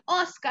 ¿Quién?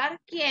 Oscar.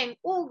 ¿Quién?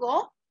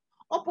 Hugo.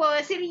 O puedo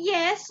decir,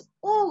 yes,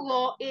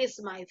 Hugo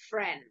is my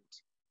friend.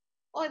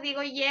 O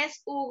digo,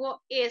 yes,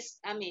 Hugo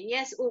is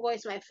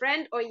my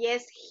friend. O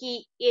yes,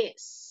 he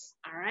is.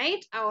 All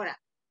right, ahora,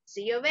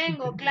 si yo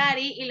vengo,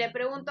 Clary, y le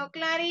pregunto,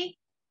 Clary,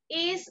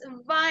 is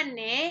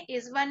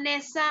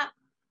Vanessa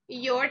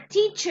your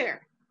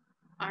teacher?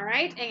 All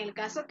right, en el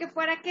caso que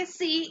fuera que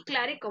sí,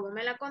 Clary, ¿cómo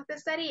me la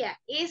contestaría?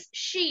 Is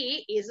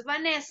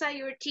Vanessa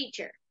your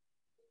teacher?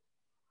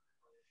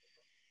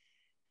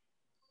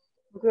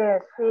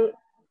 Yes, she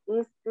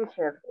is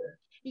teacher.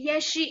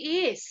 Yes,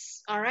 she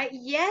is. All right,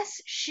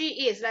 yes,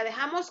 she is. La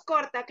dejamos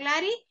corta,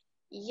 Clary.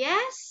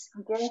 Yes,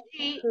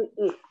 she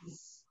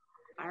is.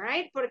 All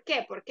right, ¿por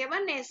qué? Porque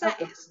Vanessa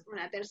es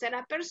una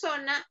tercera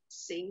persona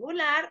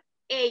singular,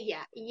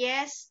 ella.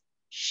 Yes,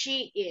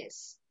 she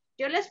is.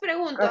 Yo les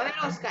pregunto, a ver,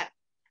 Oscar,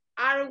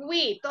 are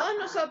we, todos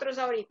nosotros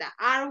ahorita,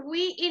 are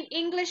we in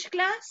English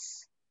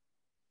class?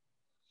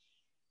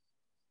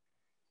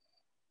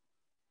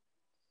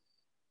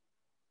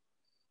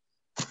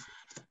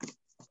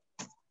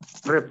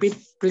 Repeat,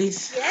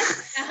 please.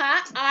 Yes,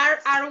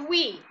 are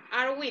we,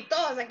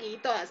 todos aquí,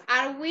 todas,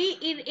 are we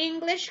in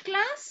English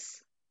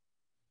class?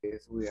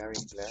 Yes, we are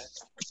in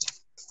class.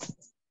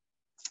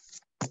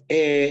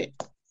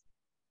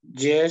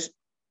 Yes,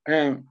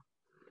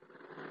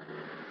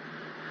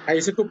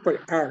 ahí se ocupa el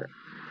are.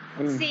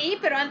 Sí,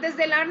 pero antes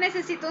del are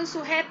necesito un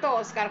sujeto,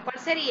 Oscar. ¿Cuál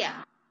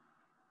sería?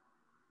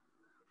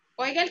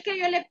 Oiga el que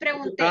yo le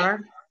pregunté.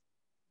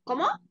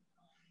 ¿Cómo?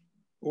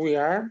 We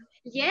are.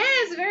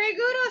 Yes, very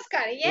good,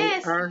 Oscar.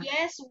 Yes,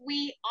 yes,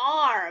 we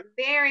are.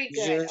 Very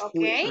good, Yes,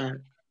 okay.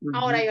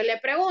 Ahora yo le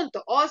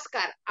pregunto,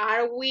 Oscar,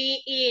 are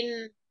we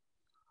in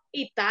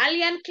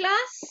Italian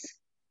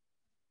class?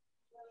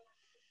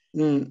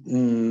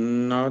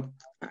 Not.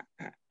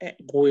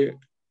 We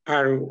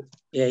are.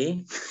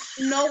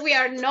 No, we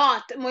are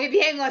not. Muy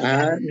bien,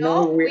 Oscar.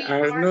 No, we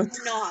are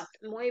not.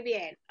 Muy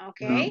bien,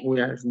 ok. No,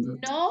 we are not.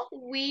 No,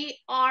 we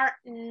are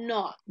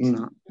not.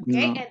 No,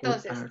 Okay, no,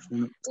 entonces,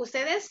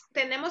 ustedes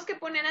tenemos que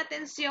poner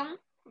atención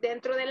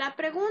dentro de la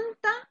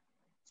pregunta,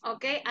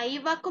 ok, ahí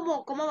va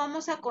cómo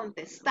vamos a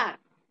contestar,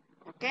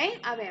 ok,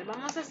 a ver,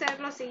 vamos a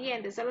hacer lo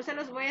siguiente, solo se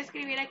los voy a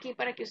escribir aquí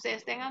para que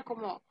ustedes tengan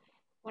como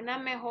una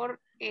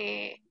mejor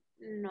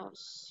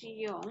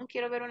Noción.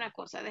 Quiero ver una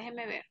cosa,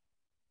 déjeme ver.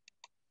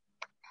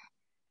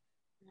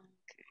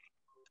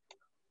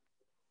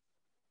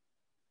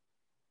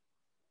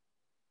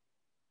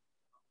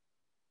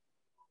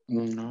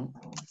 No.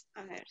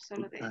 A ver,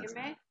 solo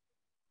déjeme.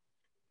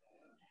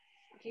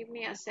 Give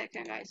me a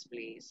second, guys,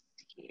 please.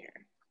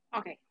 Here.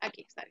 Ok,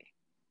 aquí está bien.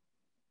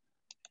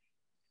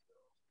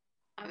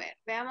 A ver,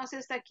 veamos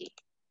esta aquí.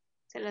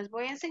 Se las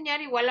voy a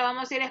enseñar, igual la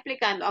vamos a ir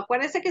explicando.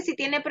 Acuérdese que si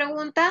tiene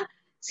pregunta,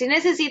 sí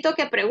necesito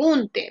que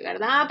pregunte,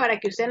 ¿verdad? Para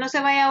que usted no se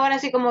vaya ahora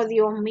así como,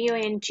 Dios mío,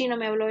 en chino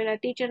me habló la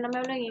teacher, no me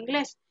habló en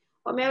inglés.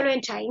 O me habló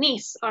en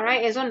Chinese, all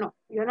right? Eso no,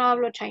 yo no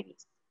hablo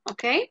Chinese,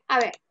 ¿ok? A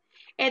ver,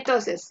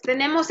 entonces,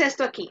 tenemos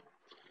esto aquí.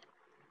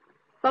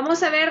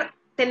 Vamos a ver,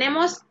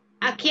 tenemos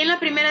aquí en la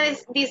primera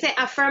dice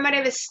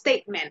affirmative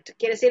statement,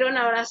 quiere decir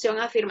una oración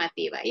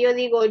afirmativa. Y yo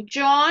digo,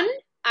 John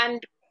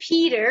and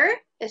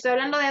Peter, estoy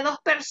hablando de dos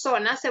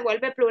personas, se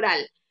vuelve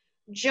plural.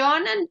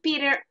 John and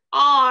Peter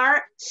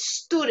are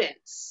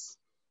students.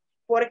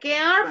 ¿Por qué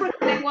are?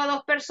 Porque tengo a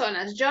dos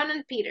personas, John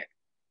and Peter.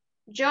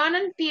 John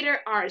and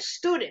Peter are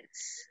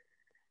students.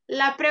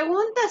 La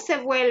pregunta se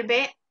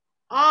vuelve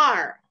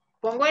are.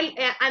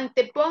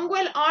 Antepongo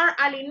el are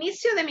al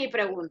inicio de mi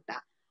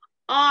pregunta.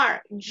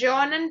 Are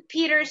John and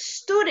Peter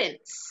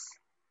students?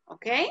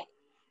 Okay.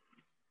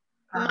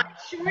 My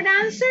short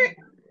answer,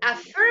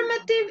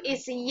 affirmative,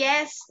 is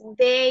yes,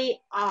 they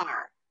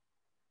are.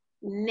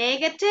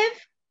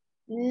 Negative,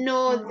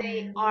 no,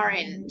 they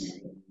aren't.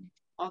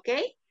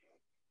 Okay.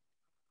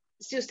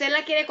 Si usted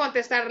la quiere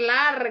contestar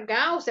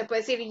larga, usted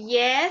puede decir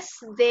yes,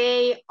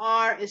 they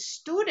are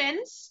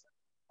students,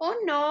 o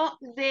no,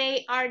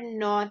 they are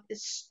not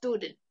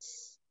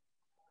students.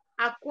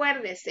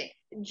 Acuérdese,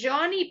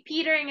 John y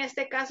Peter en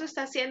este caso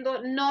está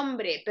haciendo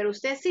nombre, pero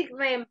usted si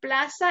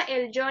reemplaza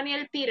el John y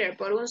el Peter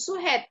por un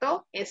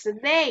sujeto, es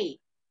they.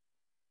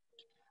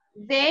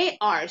 They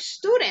are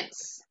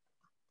students.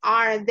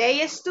 Are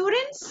they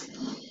students?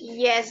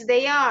 Yes,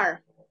 they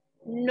are.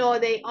 No,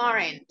 they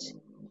aren't.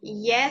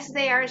 Yes,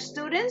 they are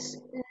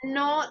students.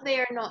 No, they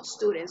are not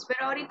students.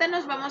 Pero ahorita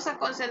nos vamos a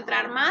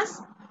concentrar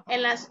más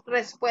en las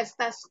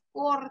respuestas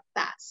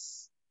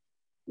cortas.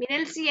 Miren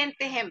el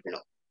siguiente ejemplo.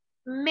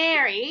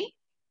 Mary,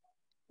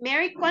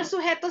 ¿cuál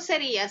sujeto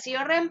sería? Si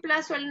yo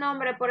reemplazo el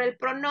nombre por el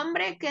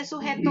pronombre, ¿qué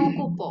sujeto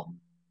ocupó?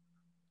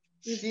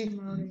 Sí.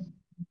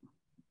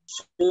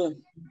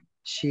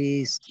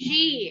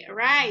 She,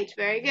 right,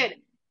 very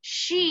good.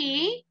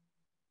 She,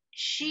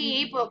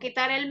 puedo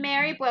quitar el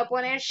Mary, puedo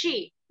poner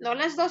she. No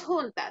las dos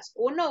juntas,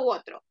 uno u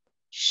otro.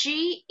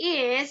 She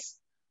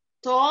is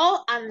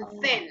tall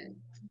and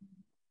thin.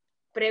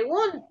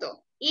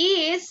 Pregunto,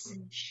 is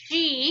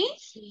she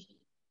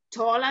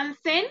tall and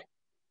thin?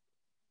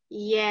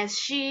 Yes,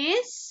 she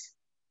is.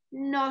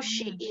 No,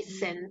 she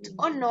isn't.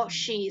 O no,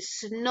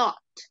 she's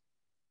not.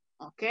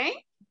 ¿Ok?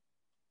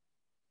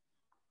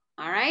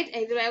 All right.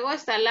 Y luego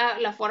está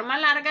la forma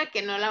larga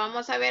que no la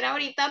vamos a ver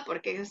ahorita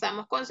porque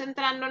estamos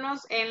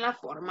concentrándonos en la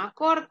forma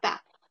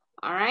corta.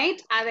 All right.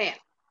 A ver.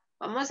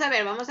 Vamos a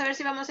ver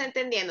si vamos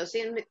entendiendo.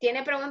 Si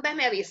tiene preguntas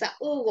me avisa.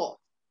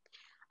 Hugo.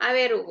 A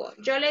ver, Hugo.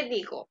 Yo le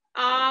digo.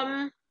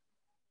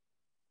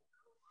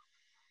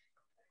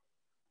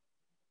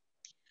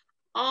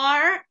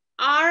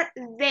 Are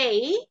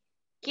they,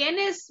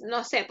 ¿quiénes?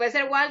 No sé, puede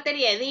ser Walter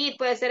y Edith,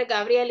 puede ser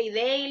Gabriel y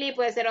Daily,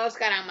 puede ser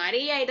Oscar y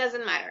María, it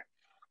doesn't matter.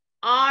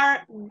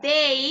 Are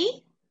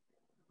they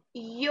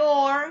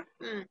your,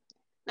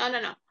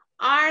 no.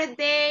 Are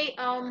they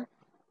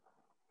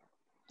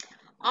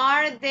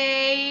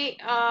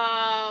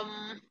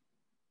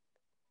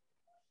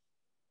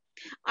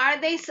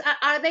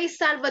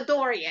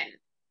Salvadorian?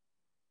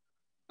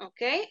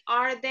 Okay,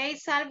 are they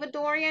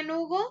Salvadorian,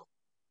 Hugo?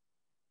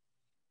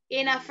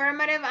 In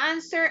affirmative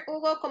answer,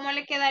 Hugo, ¿cómo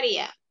le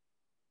quedaría?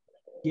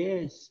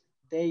 Yes,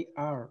 they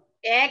are.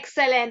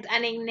 Excellent.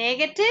 And in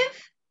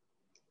negative?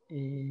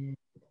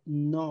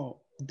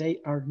 No, they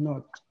are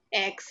not.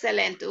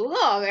 Excellent,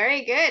 Hugo.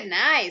 Very good.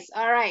 Nice.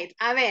 All right.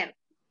 A ver.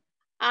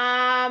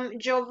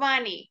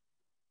 Giovanni.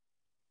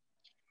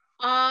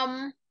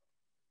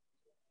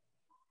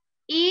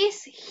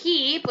 Is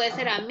he, puede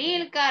ser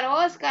Amilcar,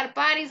 Oscar,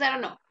 Paris, I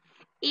don't know.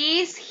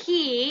 Is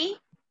he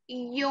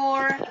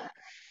your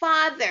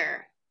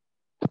father?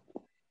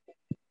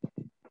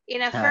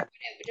 In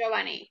affirmative,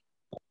 Giovanni.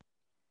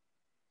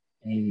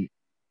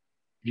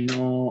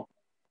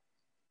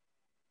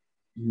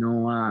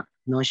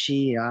 No,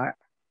 she are.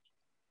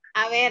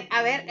 A ver,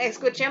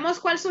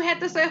 escuchemos cuál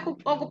sujeto estoy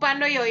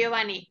ocupando yo,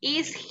 Giovanni.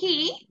 Is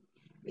he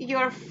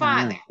your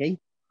father? Okay.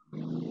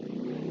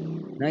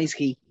 No, is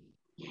he.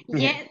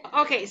 Yes.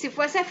 Ok, si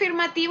fuese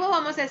afirmativo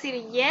vamos a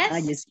decir yes,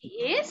 Yes.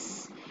 he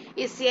is.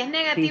 Y si es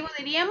negativo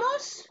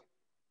diríamos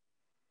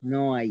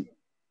No hay.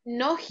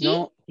 no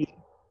he.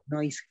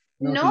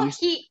 No,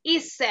 He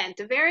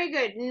isn't. Very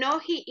good. No,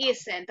 he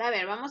isn't. A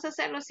ver, vamos a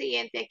hacer lo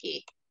siguiente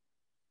aquí.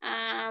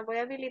 Voy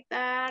a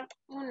habilitar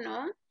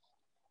uno.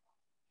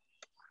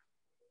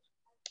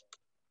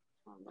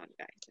 Hold on,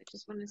 guys. I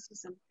just want to see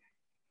something.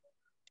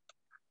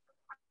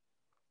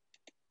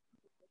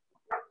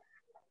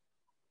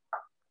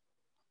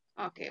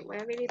 Ok, voy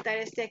a habilitar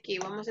este aquí.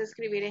 Vamos a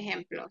escribir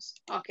ejemplos.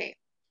 Ok.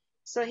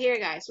 So here,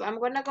 guys. I'm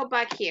going to go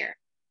back here.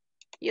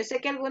 Yo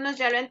sé que algunos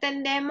ya lo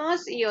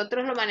entendemos y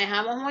otros lo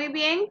manejamos muy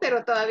bien,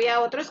 pero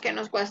todavía otros que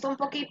nos cuesta un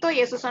poquito y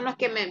esos son los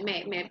que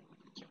me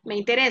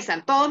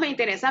interesan. Todos me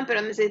interesan,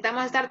 pero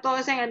necesitamos estar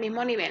todos en el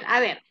mismo nivel. A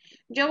ver,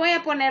 yo voy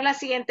a poner la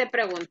siguiente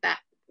pregunta.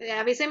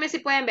 Avísenme si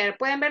pueden ver.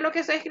 ¿Pueden ver lo que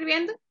estoy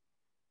escribiendo?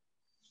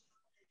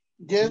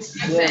 Yes.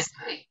 Yes.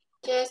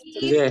 Yes.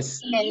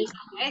 Yes.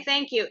 Okay,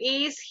 thank you.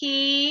 Is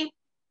he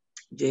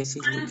Yes.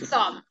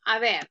 handsome? A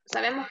ver,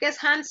 ¿sabemos qué es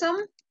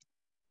handsome?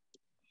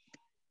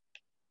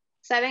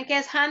 ¿Saben qué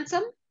es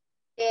handsome?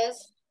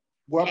 Yes.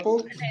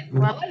 Guapo.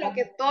 Guapo, lo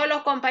que todos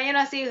los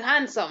compañeros así,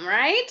 handsome,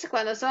 right?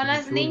 Cuando son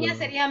las niñas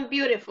serían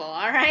beautiful,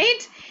 all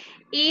right?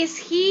 Is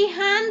he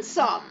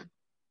handsome?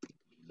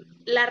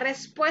 La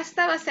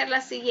respuesta va a ser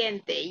la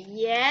siguiente.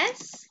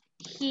 Yes,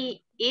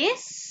 he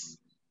is.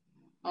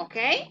 ¿Ok?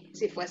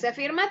 Si fuese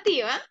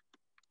afirmativa.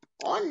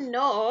 O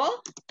no,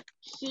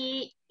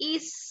 he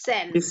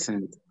isn't.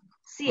 Isn't.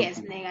 Si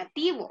es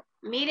negativo.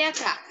 Mire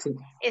acá.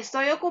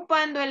 Estoy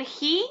ocupando el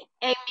he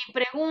en mi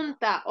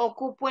pregunta.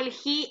 Ocupo el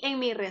he en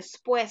mi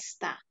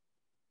respuesta.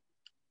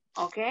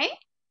 ¿Ok?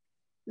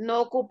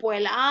 No ocupo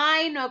el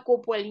I, no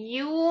ocupo el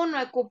you,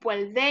 no ocupo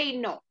el they,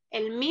 no.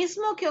 El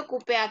mismo que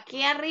ocupé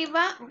aquí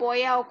arriba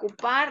voy a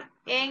ocupar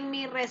en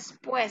mi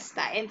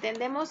respuesta.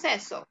 ¿Entendemos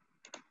eso?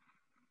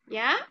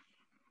 ¿Ya?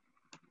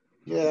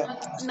 Yeah.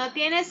 No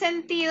tiene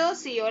sentido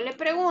si yo le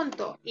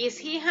pregunto, ¿is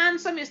he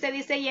handsome? Y usted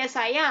dice, yes,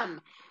 I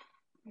am.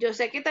 Yo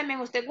sé que también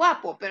usted es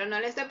guapo, pero no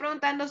le estoy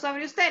preguntando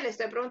sobre usted, le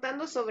estoy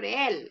preguntando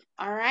sobre él.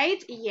 All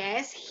right?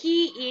 Yes,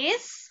 he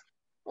is.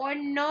 Or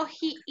no,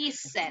 he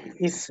isn't.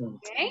 Isn't.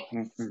 Okay?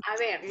 A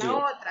ver, la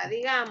otra,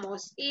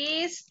 digamos,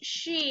 is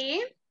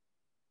she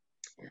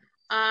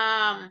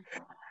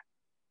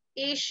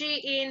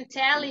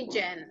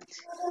intelligent?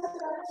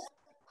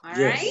 All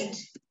right?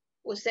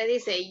 Usted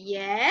dice,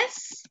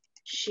 yes,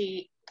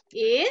 she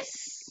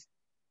is.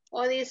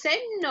 O dice,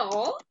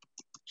 no,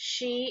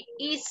 she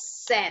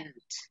isn't.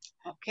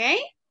 ¿Ok?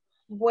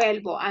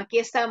 Vuelvo. Aquí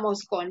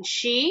estamos con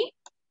she.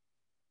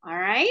 All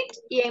right?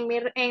 Y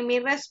en mi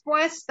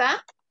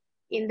respuesta,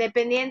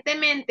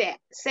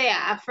 independientemente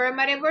sea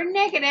affirmative or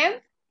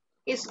negative,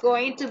 is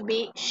going to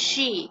be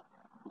she.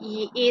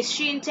 Is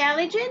she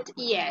intelligent?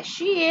 Yes,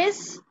 she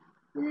is.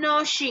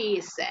 No, she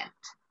isn't.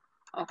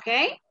 ¿Ok?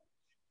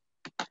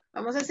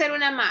 Vamos a hacer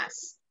una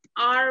más.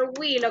 Are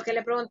we, lo que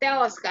le pregunté a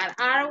Oscar,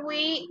 are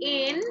we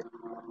in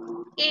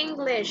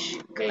English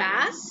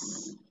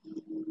class?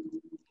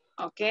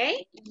 Ok.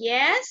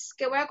 Yes.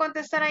 ¿Qué voy a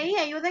contestar ahí?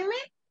 Ayúdenme.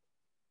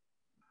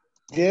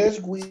 Yes,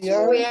 we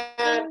are. We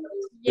are.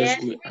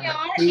 Yes, we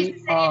are. We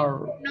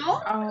are.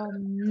 No?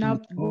 No,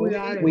 we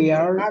aren't. We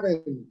are.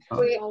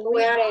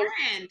 We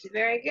aren't.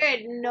 Very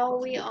good. No,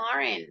 we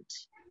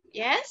aren't.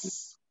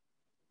 Yes.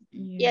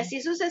 Y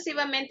así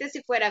sucesivamente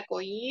si fuera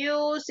con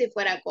you, si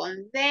fuera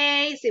con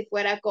they, si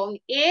fuera con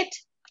it,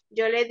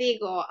 yo le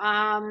digo,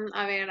 a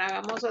ver,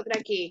 hagamos otra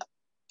aquí.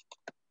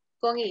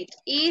 Con it.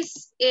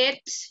 Is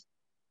it,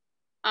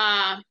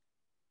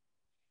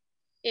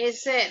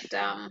 is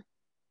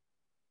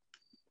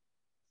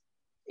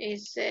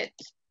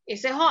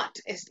it hot?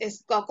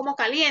 Es como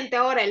caliente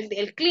ahora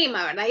el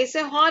clima, ¿verdad? Is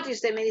it hot? Y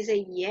usted me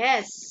dice,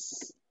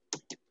 yes,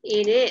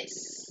 it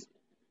is.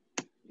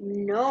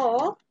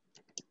 No,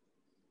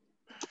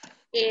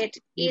 it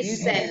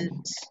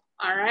isn't.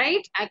 All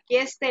right. Aquí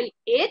está el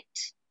it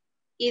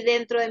y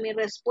dentro de mi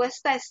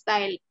respuesta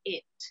está el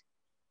it.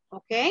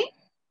 ¿Ok?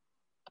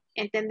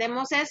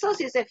 ¿Entendemos eso?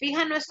 Si se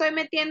fijan, no estoy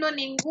metiendo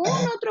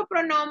ningún otro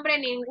pronombre,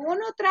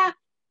 ningún otro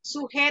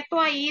sujeto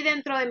ahí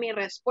dentro de mi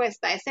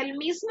respuesta. Es el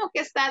mismo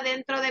que está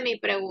dentro de mi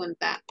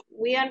pregunta.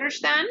 We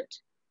understand?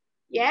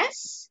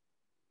 Yes?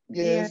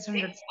 Yes.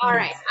 All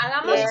right.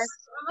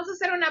 Vamos a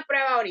hacer una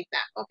prueba ahorita,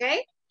 ¿ok?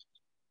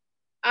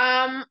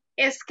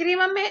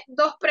 Escríbame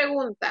 2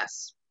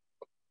 preguntas.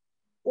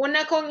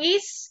 Una con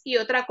is y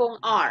otra con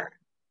are.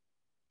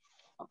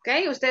 ¿Ok?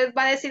 Usted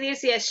va a decidir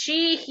si es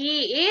she,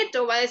 he, it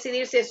o va a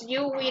decidir si es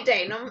you, we,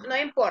 they. No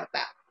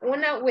importa.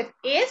 Una with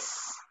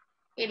is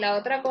y la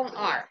otra con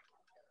are.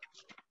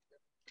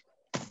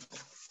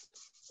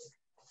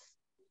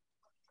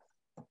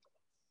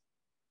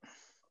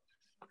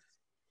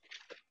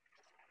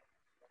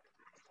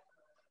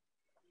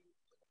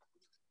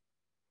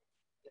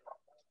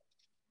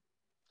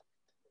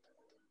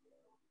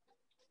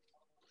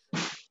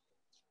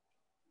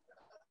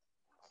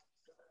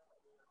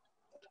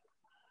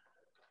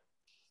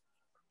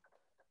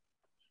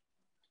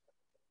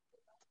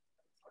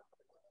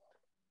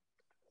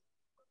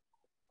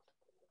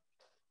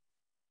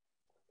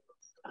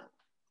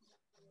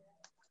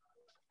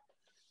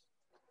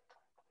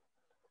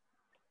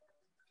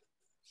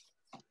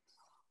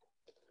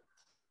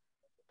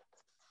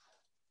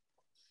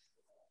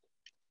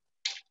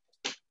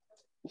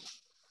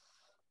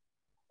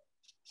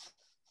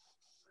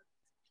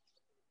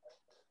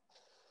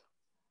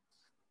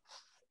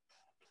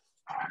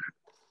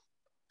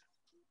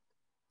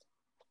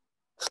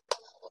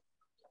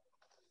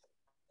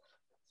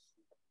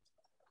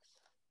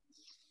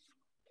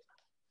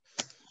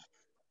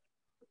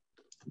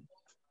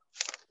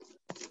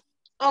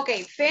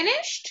 Okay,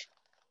 finished?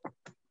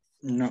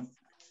 No.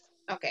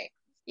 Okay.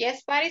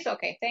 Yes, Paris?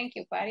 Okay, thank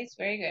you, Paris.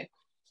 Very good.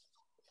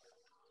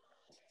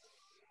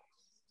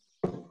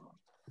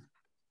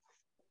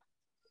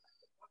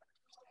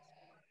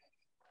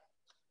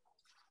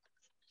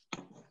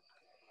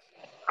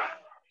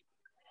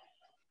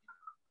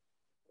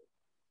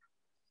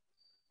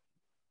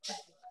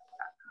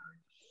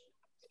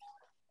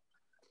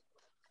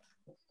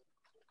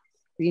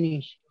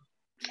 Finish.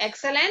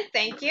 Excellent,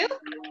 thank you.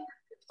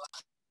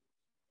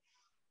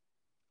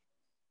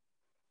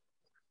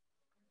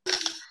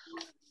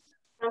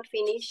 I'm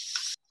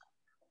finished.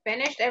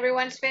 Finished?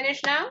 Everyone's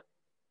finished now?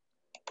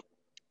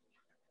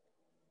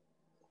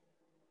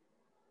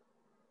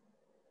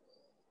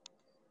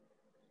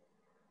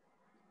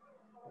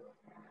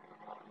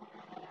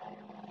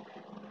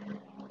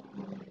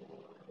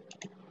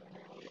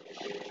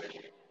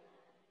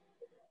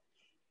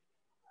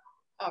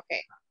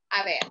 Okay,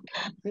 a ver,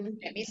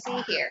 let me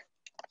see here.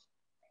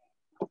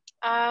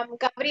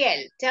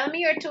 Gabriel, tell me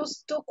your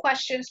two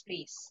questions,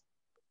 please.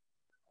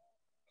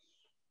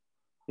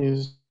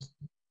 Is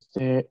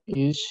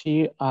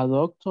she a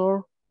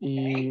doctor?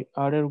 Y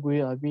are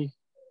we a big?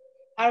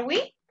 Are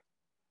we?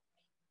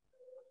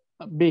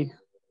 Big.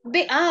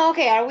 Big.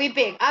 Okay, are we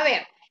big? A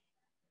ver,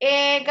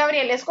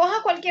 Gabriel,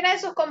 escoja cualquiera de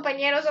sus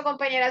compañeros o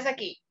compañeras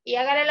aquí y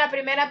hágale la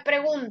primera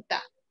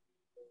pregunta.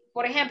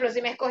 Por ejemplo,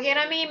 si me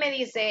escogiera a mí y me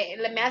dice,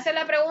 me hace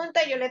la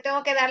pregunta, yo le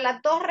tengo que dar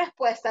las dos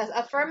respuestas,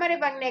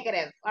 affirmative and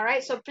negative. All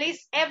right, so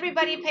please,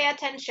 everybody pay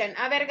attention.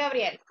 A ver,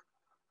 Gabriel.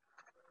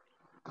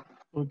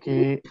 Ok,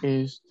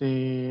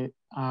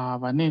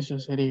 Vanessa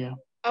sería.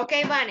 Ok,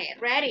 Vane,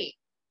 ready?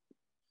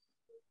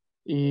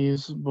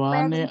 Is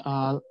Vane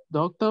a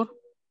doctor?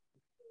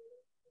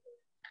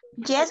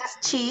 Yes,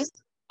 she is.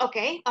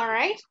 Okay, all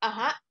right.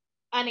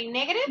 And in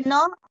negative?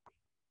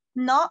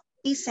 No,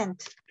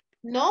 isn't.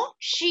 No,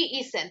 she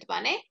isn't,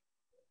 Vane.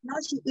 No,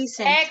 she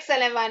isn't.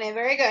 Excellent, Vane.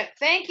 Very good.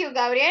 Thank you,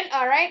 Gabriel.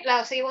 All right.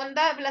 La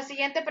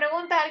siguiente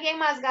pregunta, ¿alguien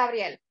más,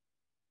 Gabriel?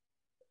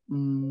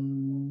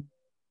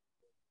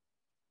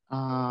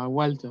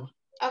 Walter.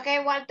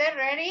 Okay, Walter,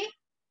 ready?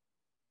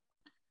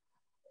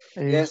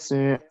 Yes.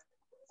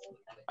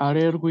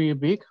 Are we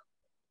big?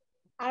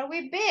 Are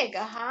we big?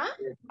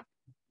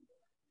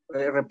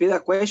 Repeat the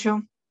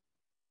question.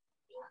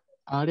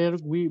 Are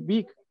we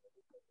big?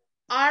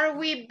 Are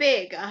we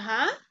big? Are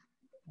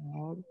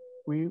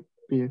we big?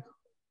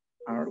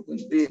 Are we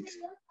big?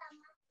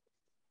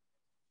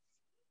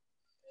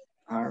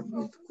 Are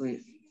we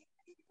big?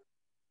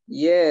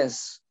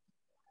 Yes.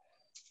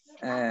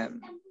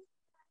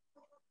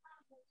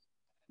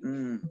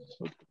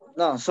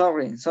 No,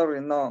 sorry,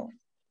 no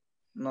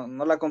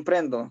la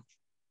comprendo.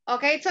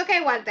 Okay, it's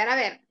okay, Walter. A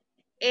ver,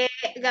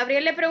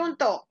 Gabriel le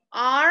preguntó,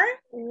 are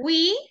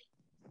we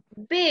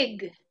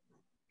big?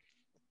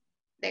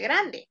 De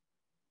grande.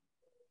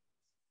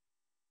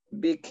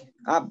 Big.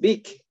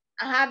 Big.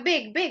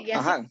 Big.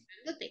 Ya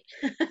sí.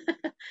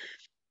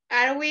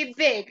 Are we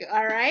big?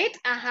 All right.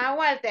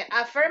 Walter.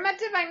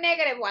 Affirmative and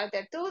negative,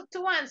 Walter.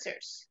 Two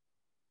answers.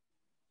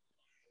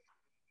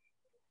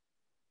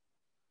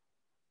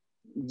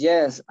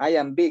 Yes, I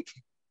am big.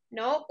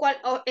 No,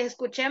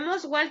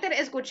 escuchemos, Walter,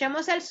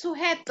 escuchemos el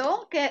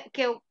sujeto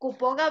que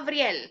ocupó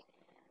Gabriel.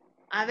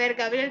 A ver,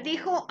 Gabriel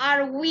dijo,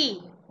 are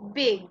we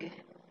big?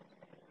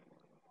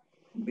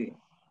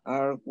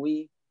 Are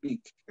we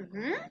big?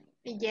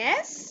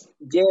 Yes?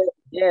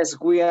 Yes,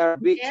 we are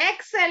big.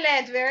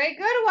 Excellent. Very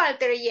good,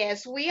 Walter.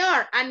 Yes, we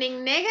are. And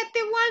in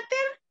negative,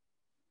 Walter?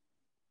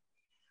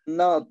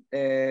 No,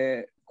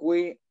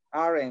 we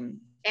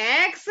aren't.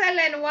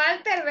 Excellent,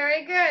 Walter.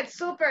 Very good.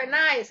 Super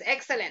nice.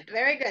 Excellent.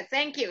 Very good.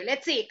 Thank you.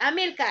 Let's see.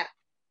 Amilcar.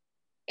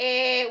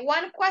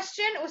 One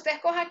question. ¿Usted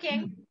escoja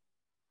quién?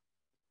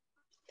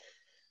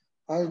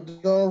 I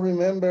don't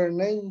remember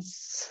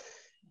names.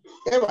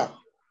 Eva.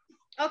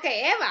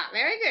 Okay, Eva.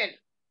 Very good.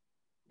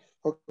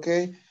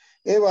 Okay.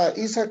 Eva,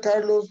 Isa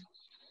Carlos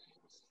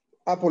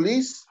a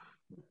police.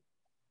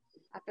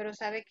 Pero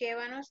 ¿sabe que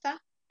Eva no está?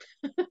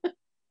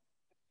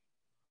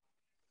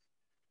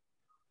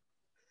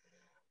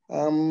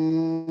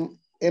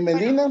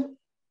 Emelina. Bueno.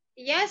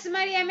 Yes,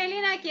 María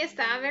Emelina, aquí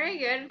está. Very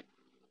good.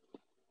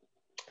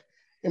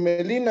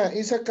 Emelina,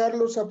 Isa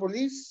Carlos a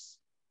police.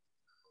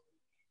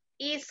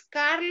 Is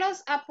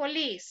Carlos a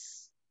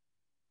police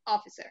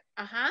officer?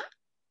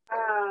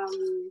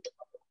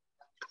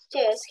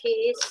 Yes, he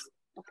is.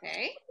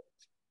 Okay.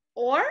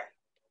 Or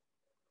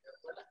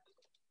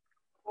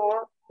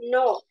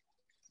no,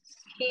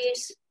 he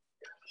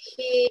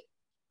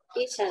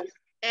isn't.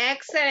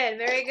 Excellent.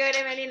 Very good,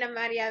 Emelina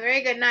María.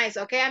 Very good. Nice.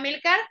 Okay,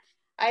 Amilcar.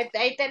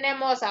 Ahí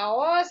tenemos a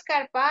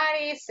Oscar,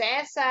 Paris,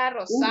 César,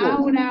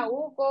 Rosaura,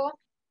 Hugo.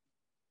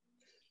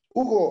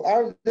 Hugo,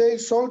 are they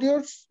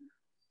soldiers?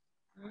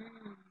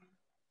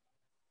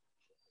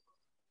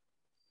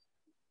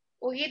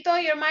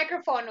 Huguito, your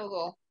microphone,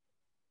 Hugo.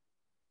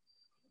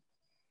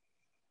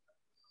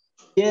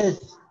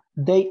 Yes,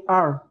 they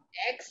are.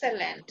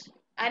 Excellent.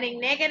 And in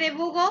negative,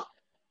 Hugo?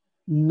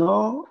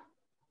 No,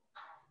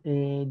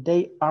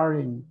 They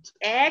aren't.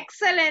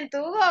 Excellent,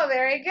 Hugo.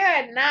 Very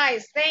good.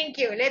 Nice. Thank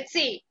you. Let's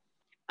see.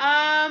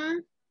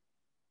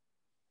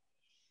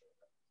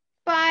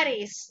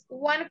 Paris,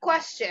 one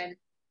question.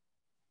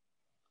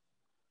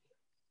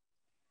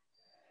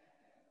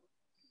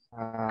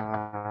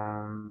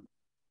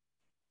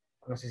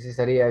 No sé si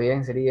estaría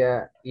bien,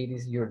 sería it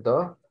is your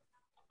dog.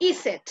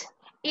 Is it?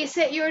 Is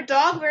it your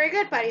dog? Very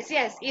good, Paris.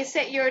 Yes. Is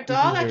it your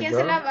dog? ¿A quién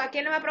le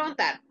va a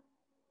preguntar?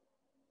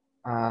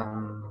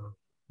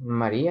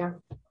 María.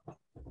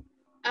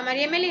 A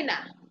María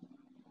Melina.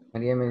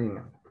 María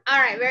Medina. All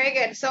right, very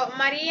good. So,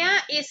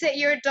 Maria, is it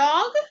your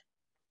dog?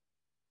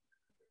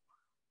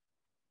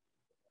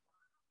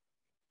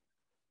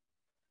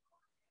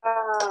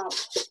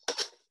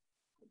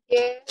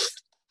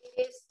 Yes, it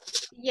is.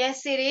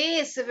 Yes, it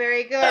is.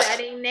 Very good.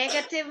 Adding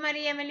negative,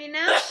 Maria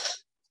Melina?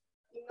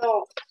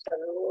 No,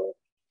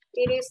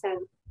 it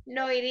isn't.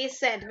 No, it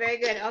isn't. Very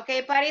good.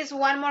 Okay, Paris,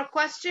 one more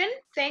question.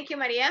 Thank you,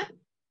 Maria.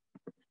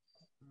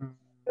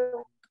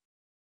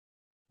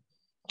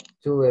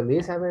 To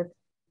Elizabeth.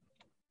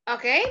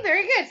 Okay,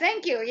 very good.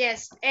 Thank you.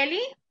 Yes.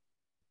 Ellie?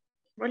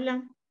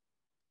 Hola.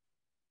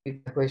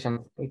 It's a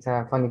question. It's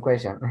a funny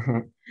question.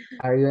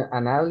 Are you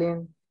an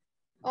alien?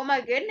 Oh,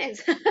 my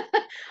goodness.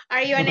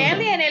 Are you an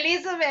alien,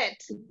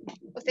 Elizabeth?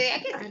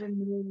 I don't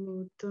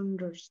know,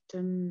 don't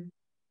understand.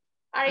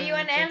 Are you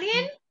an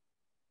alien?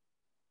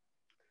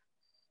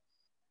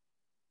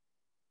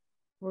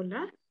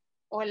 Hola.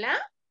 Hola?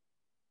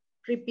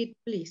 Repeat,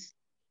 please.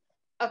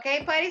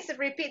 Okay, Paris,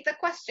 repeat the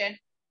question.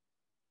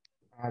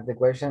 The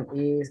question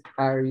is,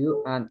 are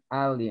you an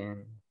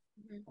alien?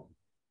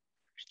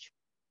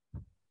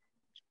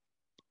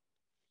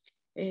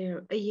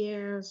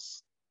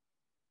 Yes.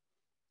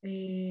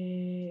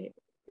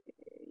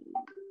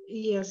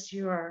 Yes,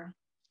 you are.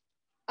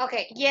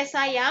 Okay, yes,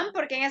 I am,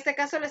 porque en este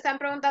caso le están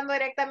preguntando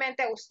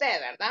directamente a usted,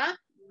 ¿verdad?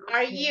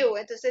 Are you?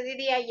 Entonces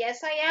diría,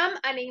 yes, I am.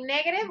 And in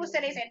negative,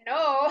 usted le dice,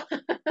 no.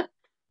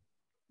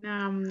 No,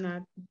 I'm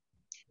not.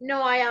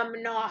 No, I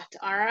am not.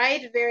 All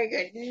right, very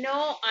good.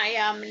 No, I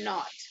am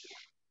not.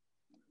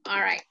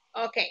 All right,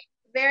 okay.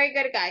 Very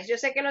good, guys. Yo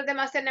sé que los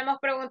demás tenemos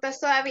preguntas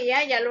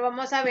todavía, ya lo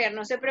vamos a ver,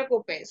 no se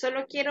preocupe.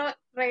 Solo quiero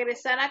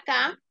regresar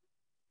acá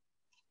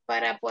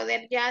para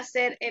poder ya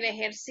hacer el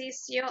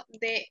ejercicio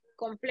de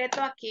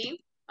completo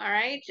aquí. All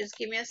right, just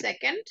give me a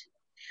second.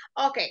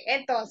 Ok,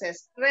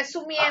 entonces,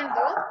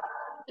 resumiendo,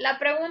 la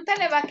pregunta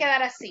le va a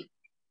quedar así.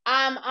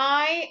 Am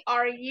I,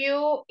 are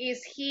you,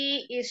 is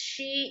he, is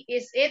she,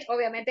 is it.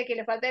 Obviamente aquí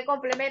le falta el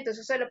complemento,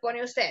 eso se lo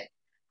pone usted.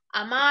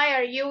 Am I,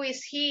 are you,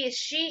 is he, is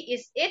she,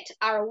 is it,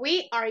 are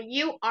we, are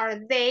you, are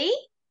they.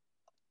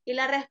 Y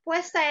la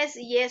respuesta es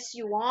yes,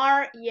 you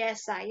are,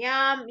 yes, I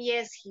am,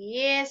 yes,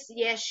 he is,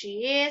 yes,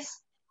 she is,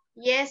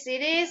 yes,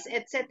 it is,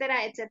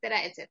 etcétera,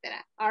 etcétera,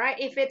 etcétera. All right,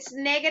 if it's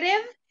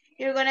negative,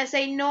 you're going to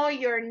say no,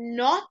 you're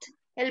not.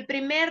 El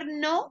primer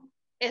no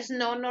es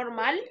no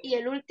normal y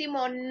el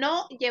último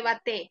no lleva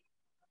T.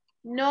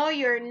 No,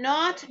 you're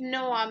not.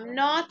 No, I'm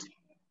not.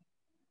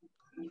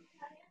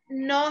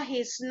 No,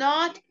 he's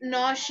not.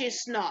 No,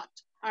 she's not.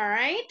 All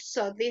right,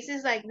 so this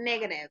is like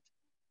negative.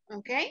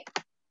 Okay.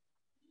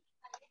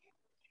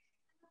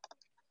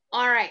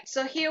 All right,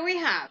 so here we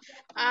have.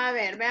 A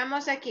ver,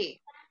 veamos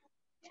aquí.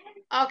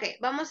 Ok,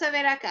 vamos a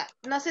ver acá.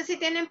 No sé si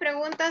tienen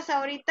preguntas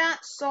ahorita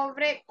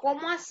sobre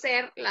cómo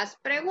hacer las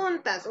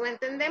preguntas o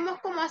entendemos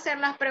cómo hacer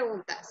las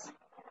preguntas.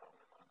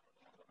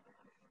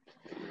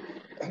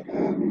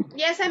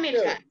 Yes,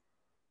 Amilcar.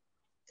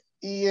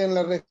 Y en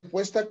la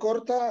respuesta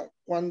corta,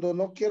 cuando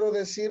no quiero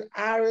decir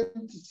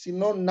aren't,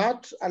 sino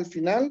not al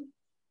final,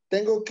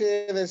 tengo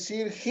que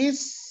decir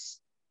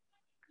his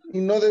y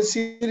no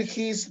decir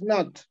he's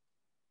not.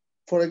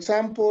 For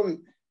example,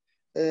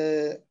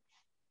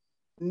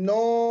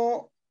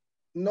 no,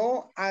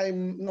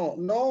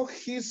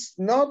 he's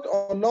not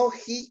o no,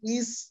 he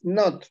is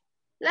not.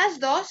 Las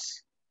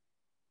dos.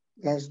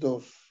 Las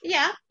dos.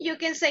 Yeah, you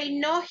can say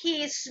no,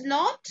 he is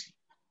not,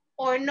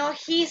 or no,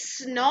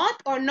 he's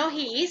not, or no,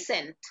 he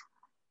isn't.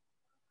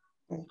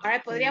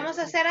 Ahora podríamos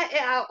hacer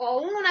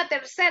aún una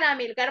tercera,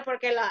 Milcar,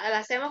 porque la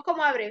hacemos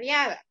como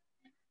abreviada.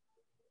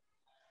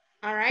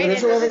 All right, pero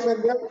eso, entonces,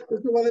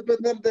 va a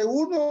depender de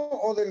uno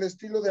o del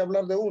estilo de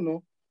hablar de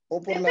uno. O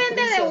por depende la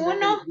prisa de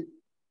uno.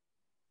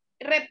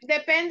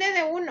 Depende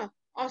de uno.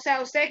 O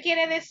sea, usted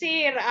quiere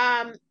decir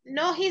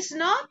no, he's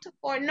not,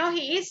 or no,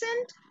 he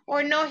isn't,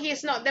 or no,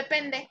 he's not.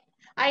 Depende.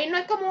 Ahí no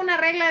es como una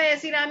regla de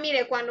decir,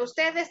 mire, cuando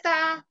usted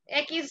está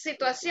X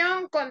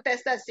situación,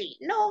 contesta así.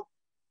 No.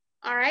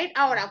 All right.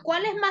 Ahora,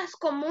 ¿cuál es más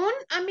común,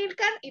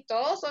 Amilcar? Y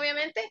todos,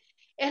 obviamente,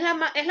 es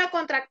la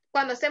contra,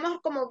 cuando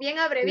hacemos como bien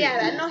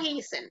abreviada, sí. No, he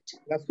isn't.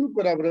 La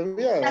súper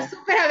abreviada. La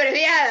súper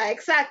abreviada,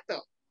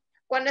 exacto.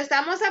 Cuando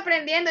estamos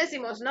aprendiendo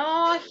decimos,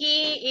 no,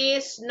 he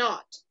is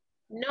not.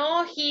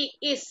 No, he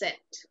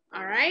isn't.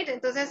 All right.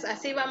 Entonces,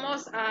 así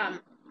vamos,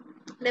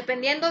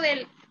 dependiendo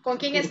del con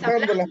quién está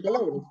hablando. Las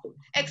palabras.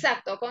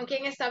 Exacto, con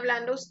quién está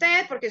hablando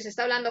usted, porque usted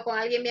está hablando con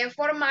alguien bien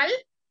formal.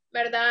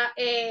 ¿verdad?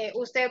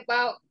 Usted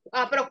va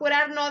a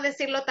procurar no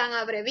decirlo tan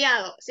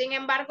abreviado. Sin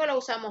embargo, lo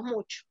usamos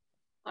mucho.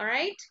 All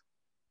right?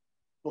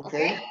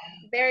 Okay.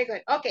 Very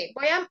good. Ok,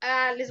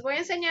 les voy a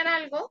enseñar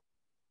algo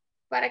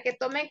para que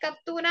tomen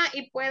captura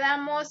y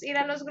podamos ir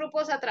a los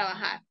grupos a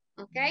trabajar.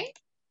 Ok.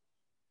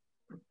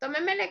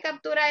 Tómenme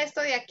captura a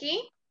esto de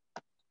aquí,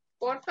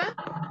 porfa.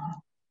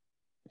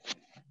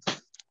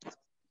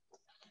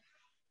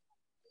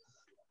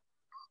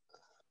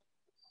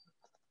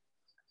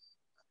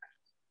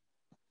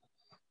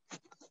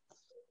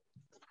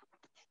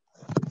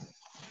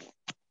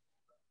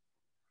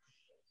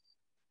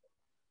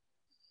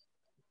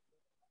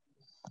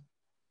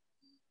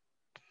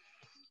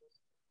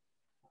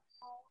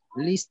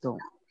 Listo.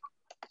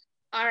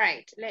 All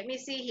right, let me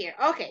see here.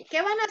 Ok,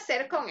 ¿qué van a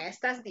hacer con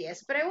estas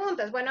 10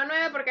 preguntas? Bueno,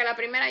 9 porque la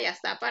primera ya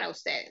está para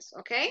ustedes,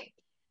 ¿ok?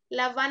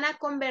 Las van a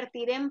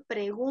convertir en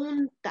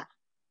pregunta.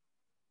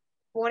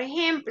 Por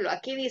ejemplo,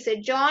 aquí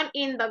dice John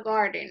in the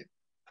garden.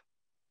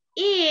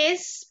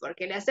 Is,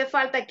 porque le hace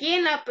falta aquí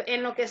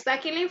en lo que está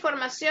aquí la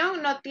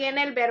información, no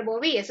tiene el verbo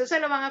be. Eso se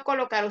lo van a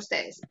colocar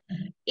ustedes.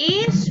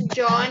 Is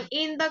John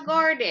in the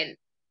garden?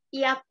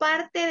 Y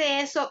aparte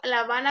de eso,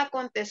 la van a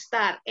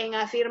contestar en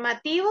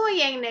afirmativo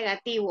y en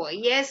negativo.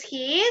 Yes,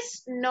 he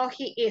is. No,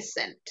 he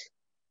isn't.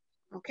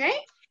 ¿Ok?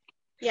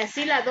 Y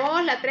así la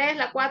 2, la 3,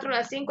 la 4,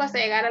 la 5 hasta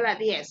llegar a la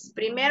 10.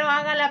 Primero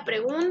haga la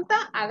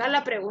pregunta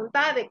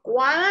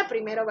adecuada.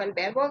 Primero va el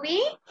verbo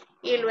be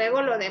y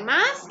luego lo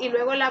demás y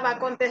luego la va a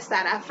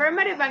contestar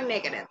affirmative and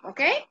negative.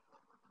 ¿Ok?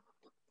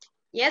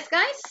 Yes,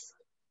 guys?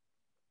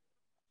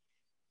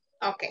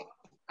 Ok.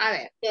 A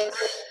ver,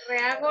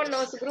 rehago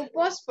los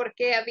grupos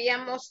porque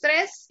habíamos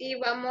 3 y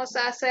vamos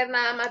a hacer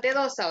nada más de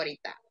 2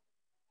 ahorita.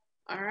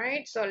 All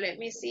right, so let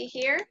me see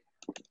here.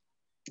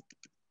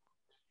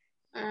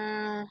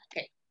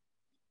 Okay.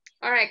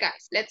 All right,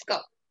 guys, let's go.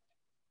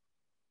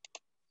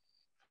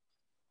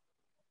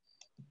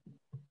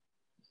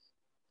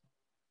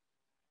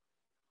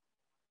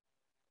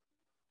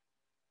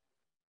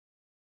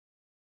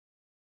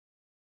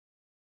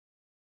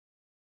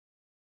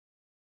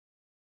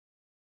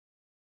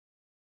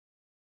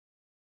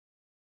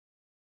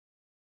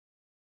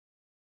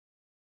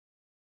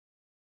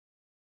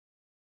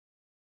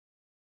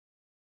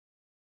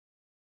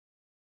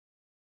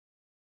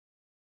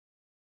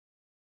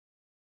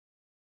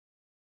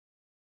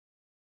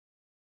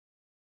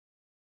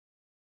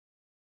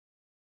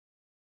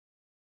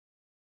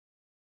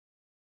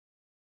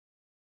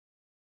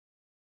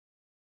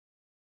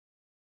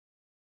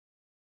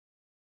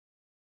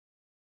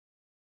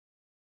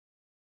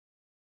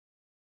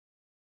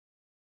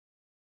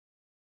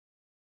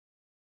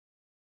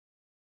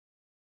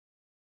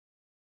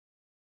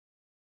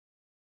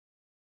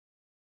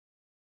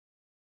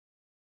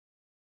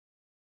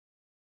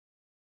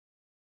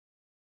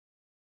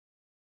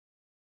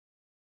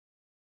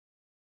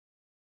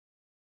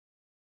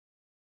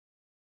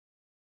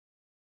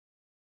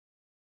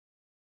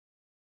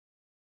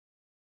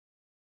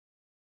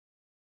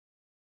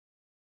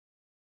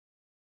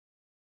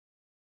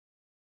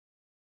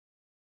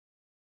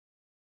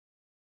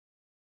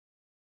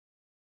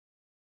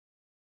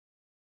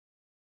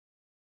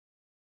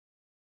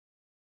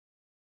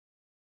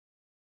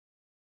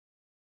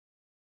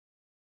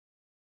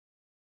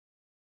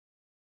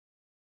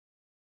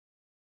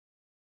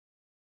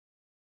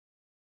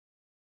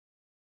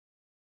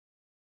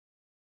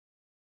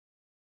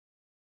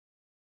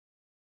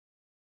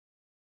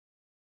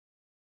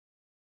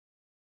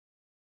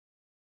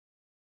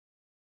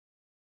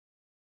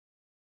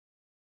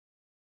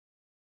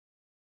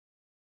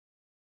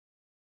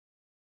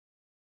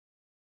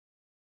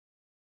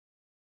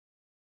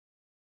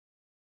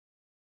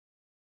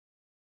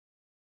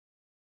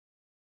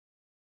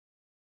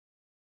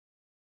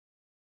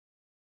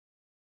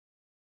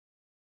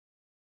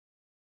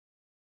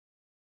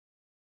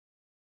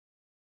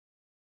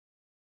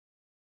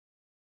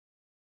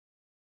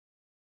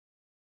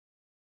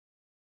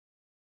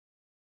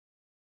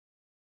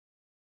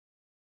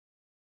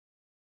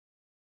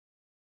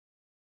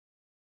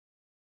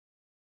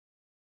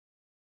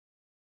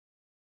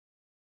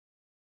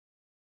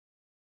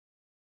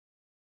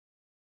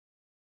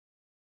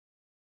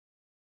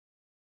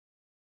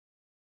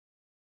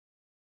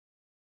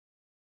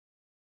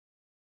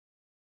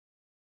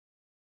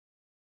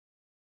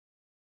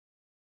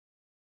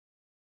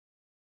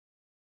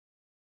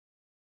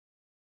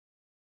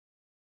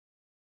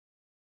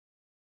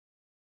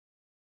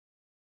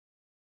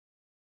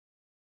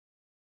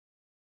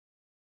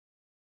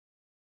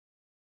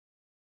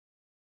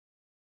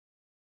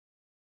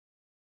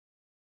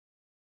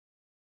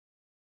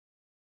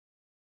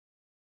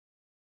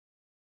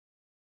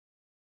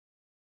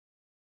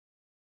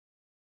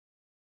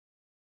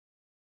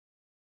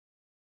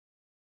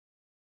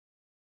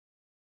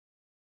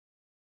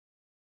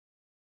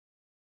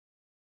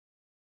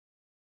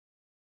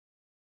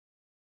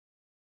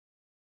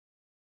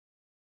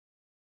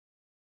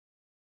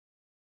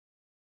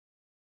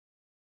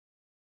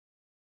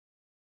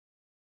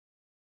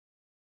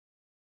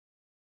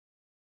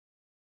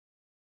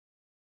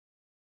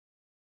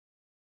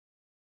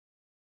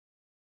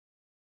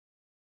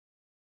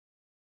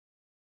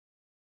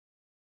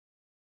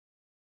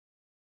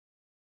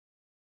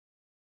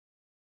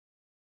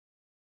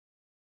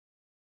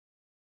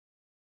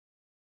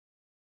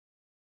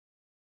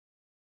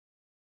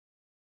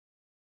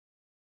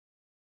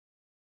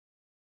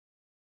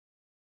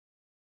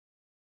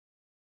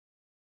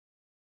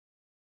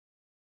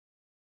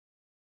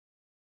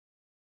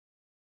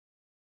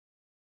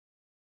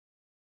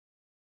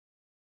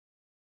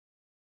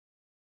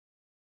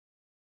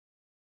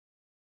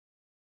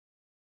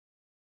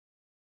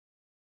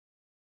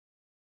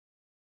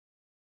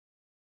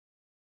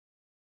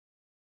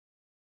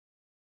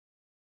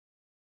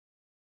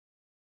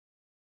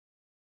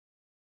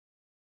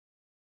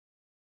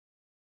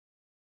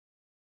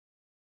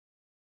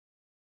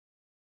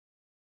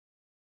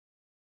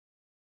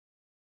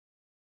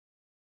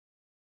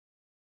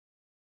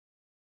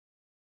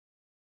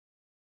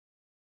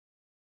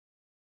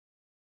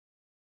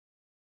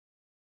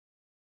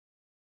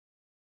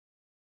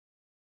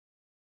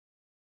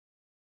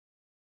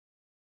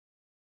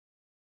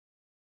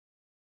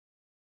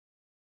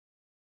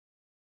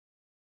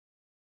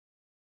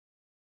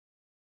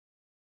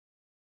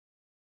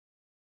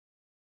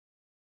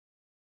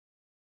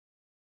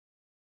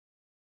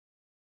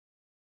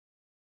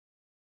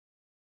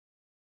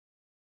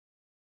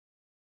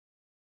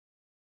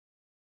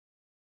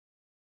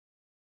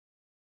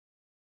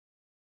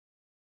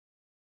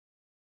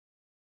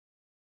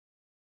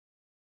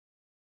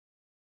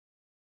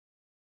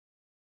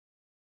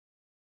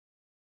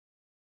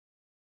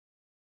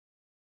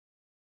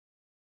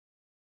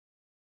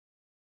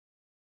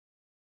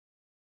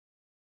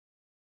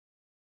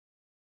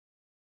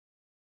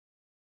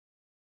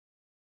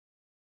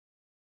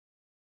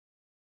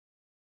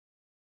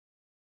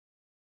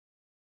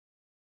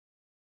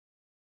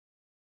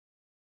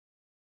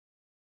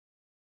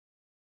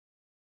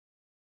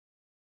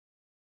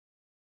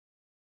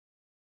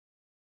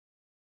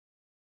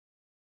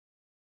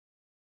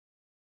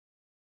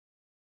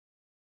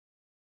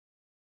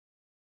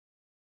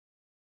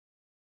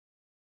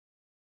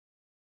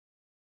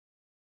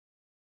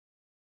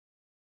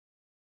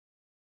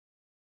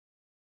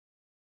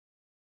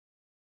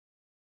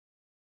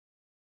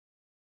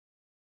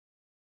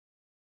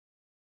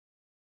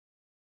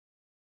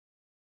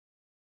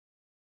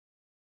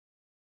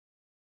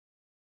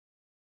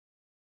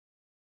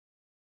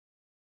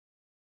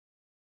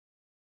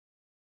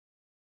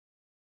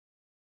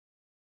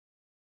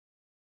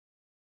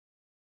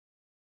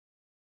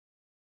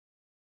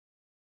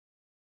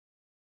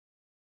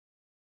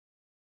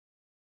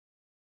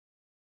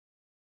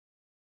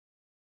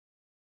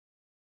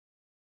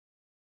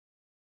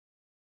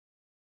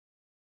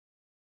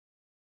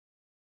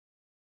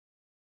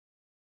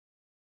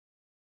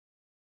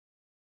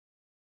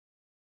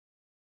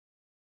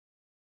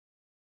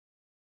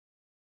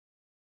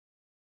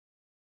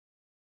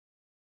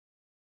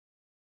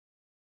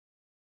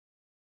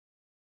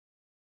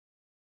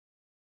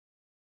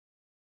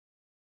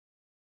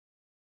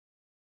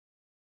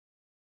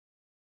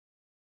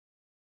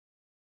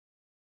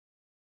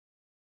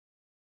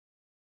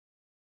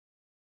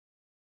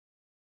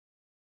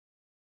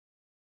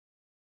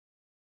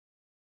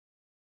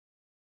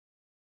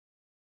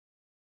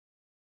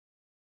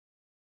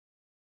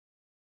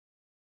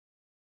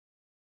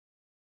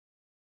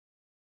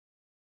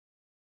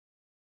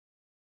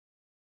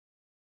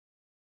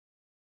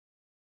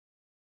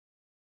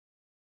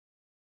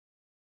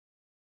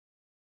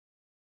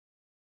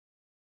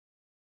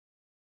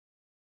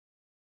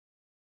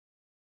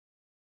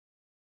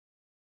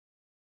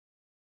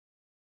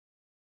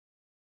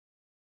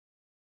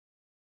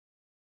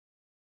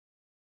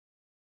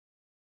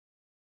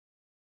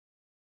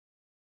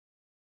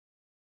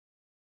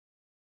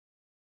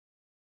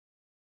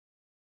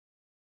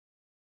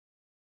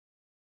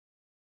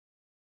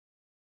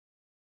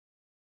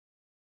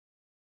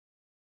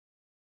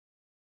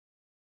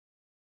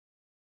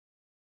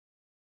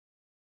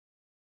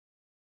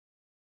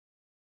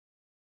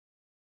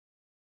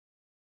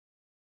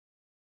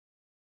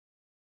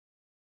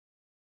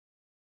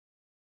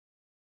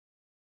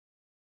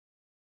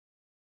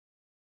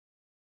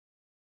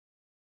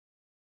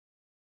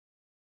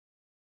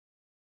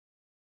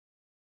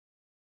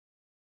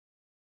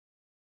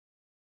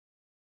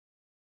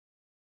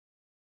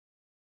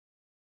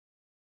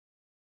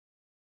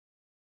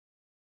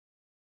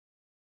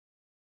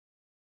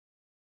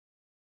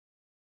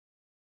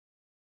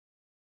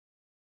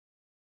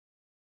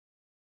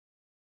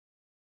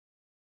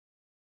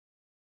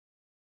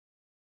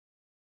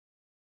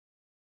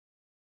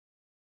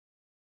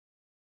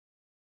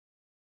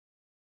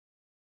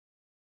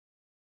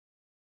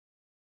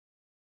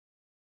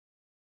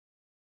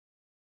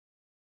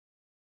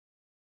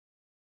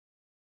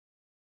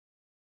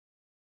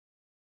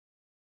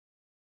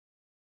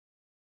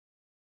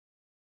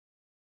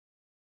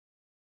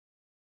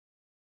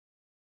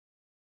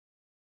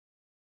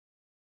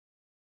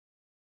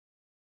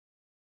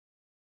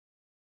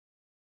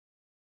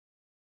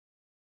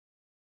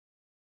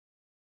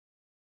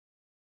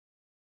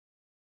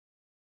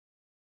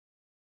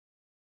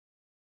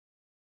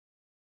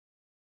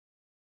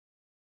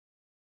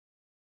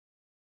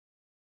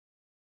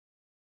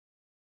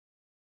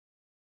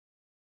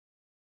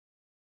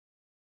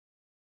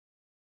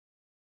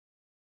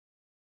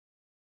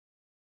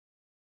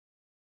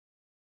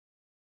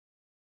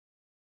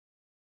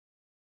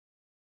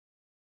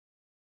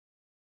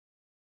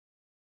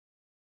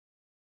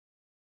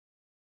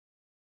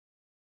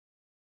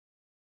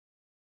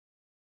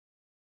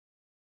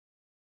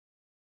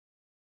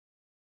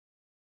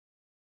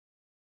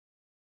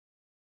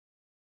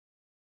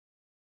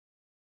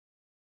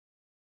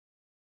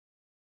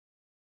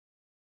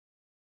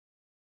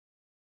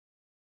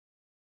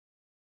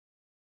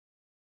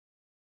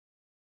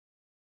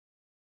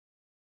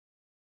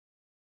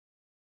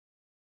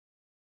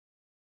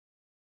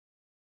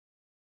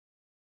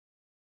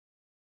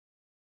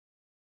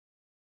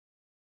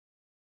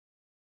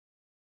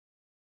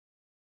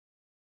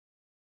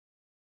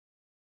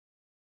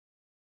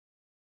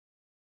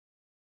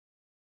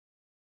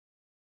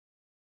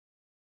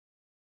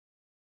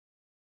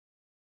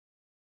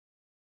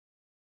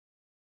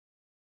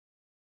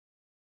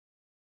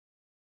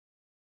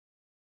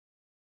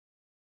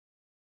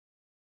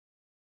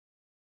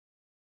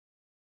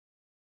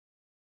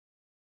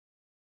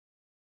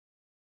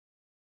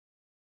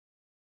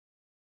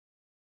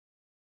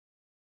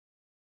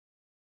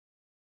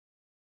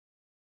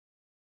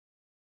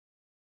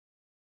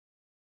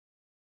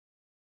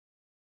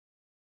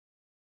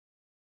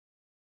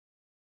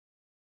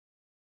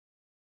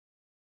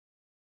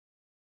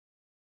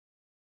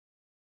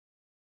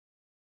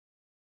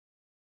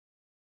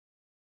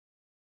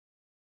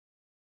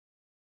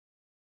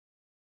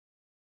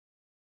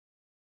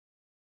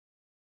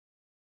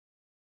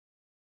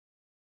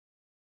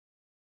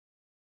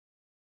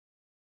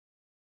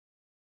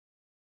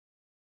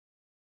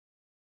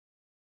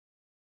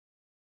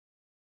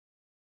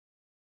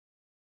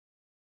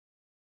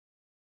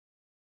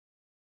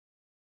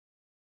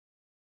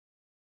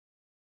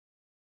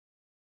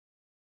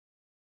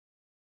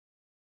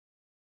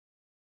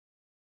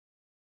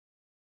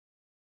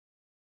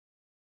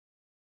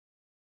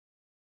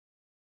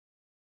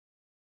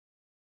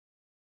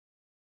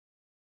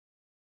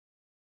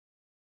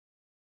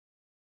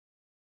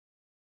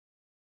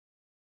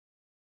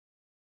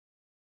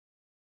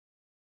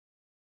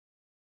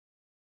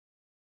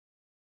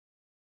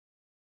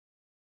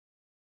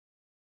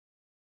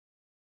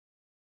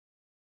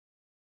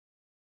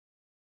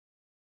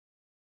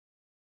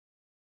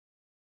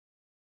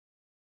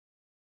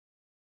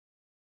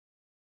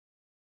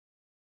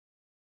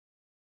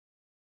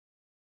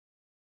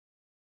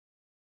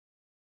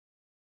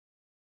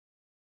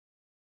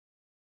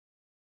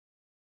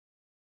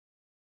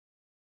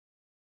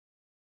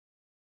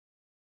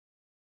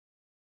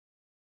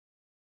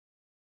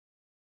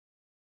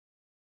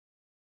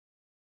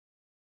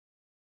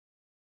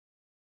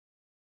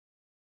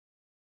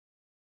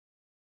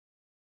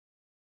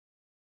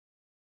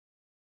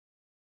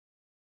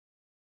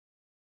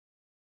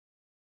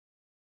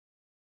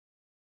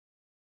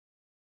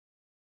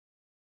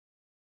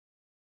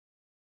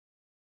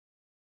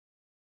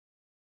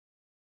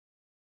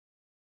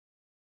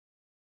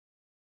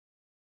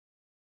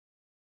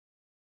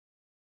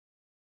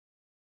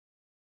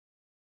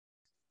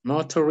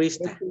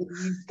 Motorista.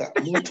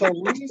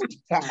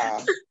 Motorista.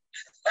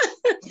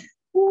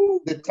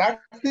 The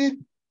taxi.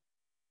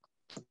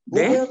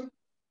 ¿De?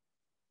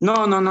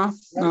 No.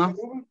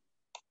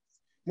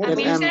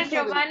 Mr.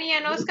 Giovanni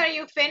and Oscar,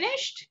 you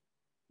finished?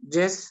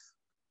 Yes.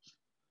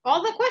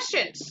 All the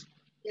questions?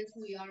 Yes,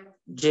 we are.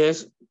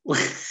 Yes.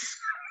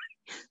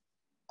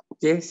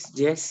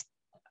 yes.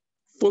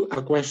 Full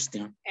a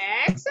question.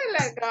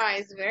 Excellent,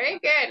 guys. Very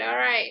good. All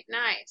right.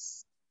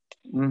 Nice.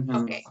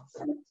 Ok.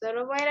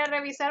 Solo voy a ir a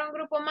revisar un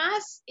grupo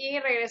más y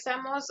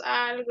regresamos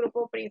al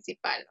grupo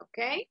principal.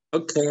 Ok.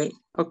 Okay.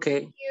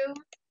 Thank you.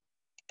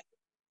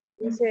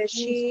 Dice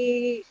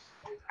she.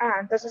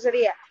 Entonces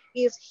sería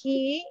is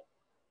she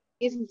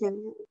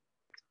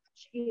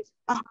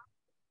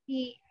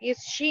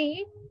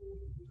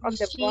on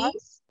the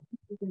bus?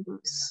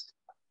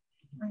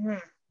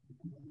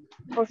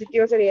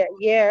 Positivo sería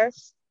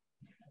yes.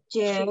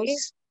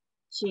 Yes,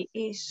 she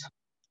is.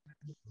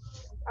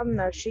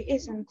 No, she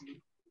isn't.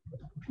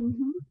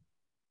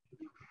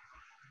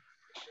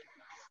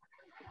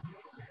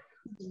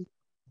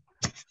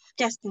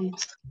 Ya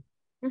estamos.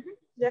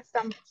 Ya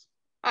estamos.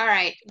 All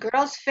right.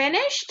 Girls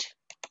finished?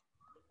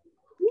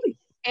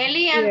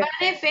 Ellie and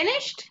Vane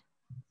finished?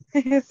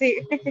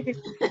 Sí.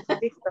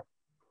 Listo.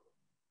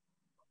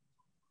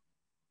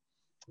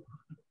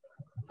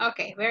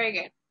 Okay, very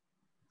good.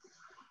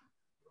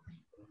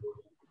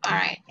 All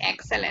right,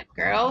 excellent,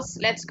 girls.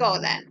 Let's go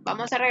then.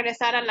 Vamos a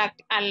regresar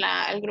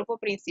al grupo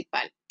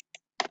principal.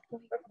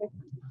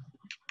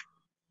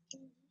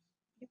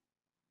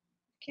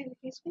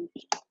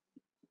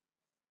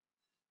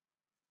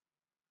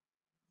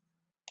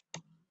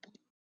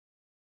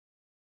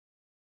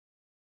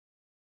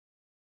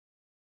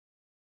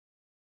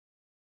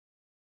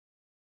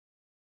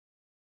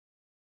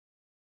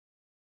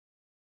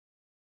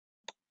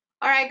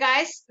 All right,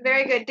 guys,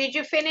 very good. Did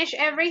you finish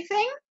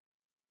everything?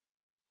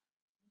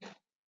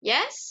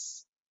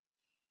 Yes?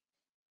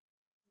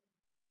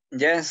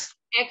 Yes.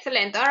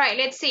 Excellent. All right,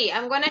 let's see.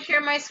 I'm going to share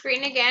my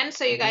screen again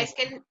so you guys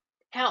can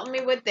help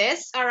me with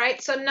this. All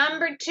right, so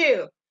number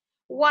 2.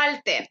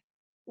 Walter,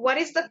 what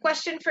is the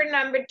question for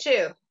number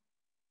 2?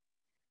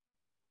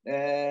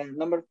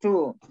 Number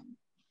 2.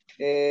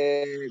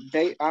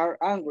 They are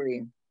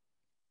angry.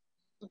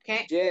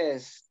 Okay.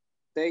 Yes,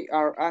 they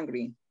are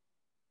angry.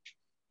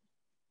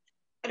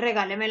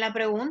 Regáleme la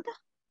pregunta.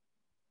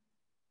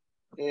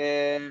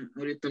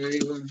 Ahorita le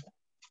digo.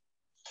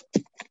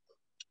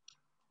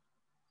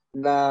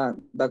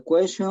 The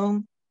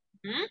question,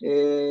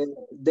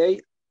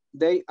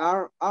 they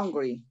are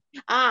angry.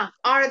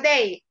 Are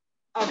they?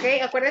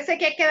 Ok, acuérdense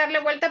que hay que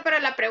darle vuelta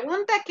para la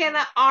pregunta,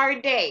 queda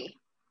are they.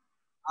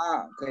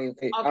 Okay.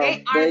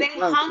 Okay, are they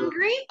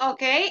hungry?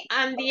 Okay,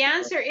 and the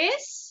answer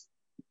is?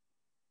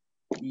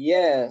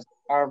 Yes,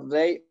 are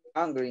they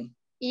hungry?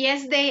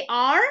 Yes, they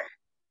are.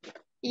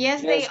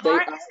 Yes, they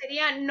are.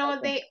 Sería no,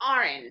 okay. they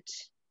aren't.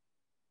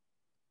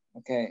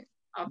 Okay.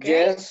 Okay.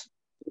 Yes,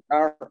 they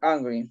are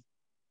angry.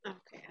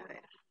 Ok, a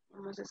ver,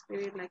 vamos a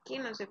escribirla aquí,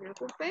 no se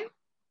preocupe.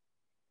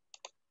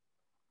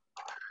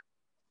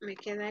 Me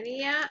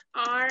quedaría,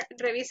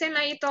 revisen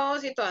ahí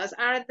todos y todas.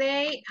 Are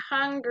they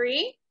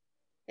hungry?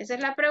 Esa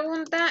es la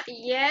pregunta.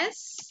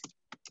 Yes,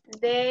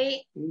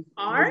 they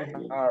are.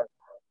 Are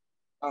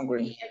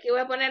hungry. Y aquí voy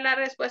a poner la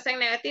respuesta en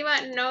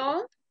negativa.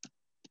 No.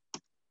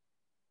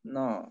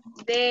 No.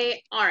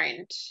 They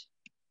aren't.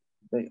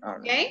 They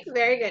aren't. Okay,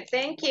 very good.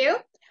 Thank you.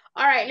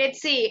 All right, let's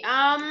see.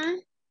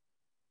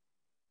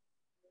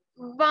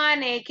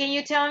 Vane, can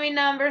you tell me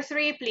number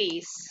 3,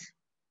 please?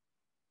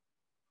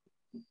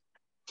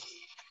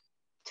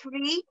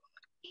 3.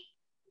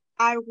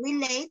 Are we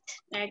late?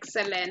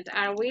 Excellent.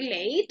 Are we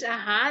late?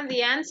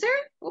 The answer?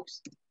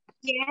 Oops.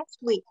 Yes,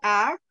 we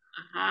are.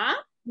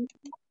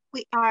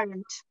 We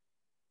aren't.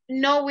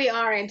 No, we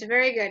aren't.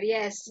 Very good.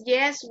 Yes.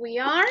 Yes, we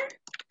are.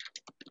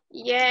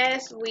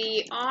 Yes,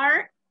 we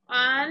are.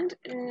 And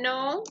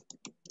no,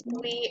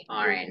 we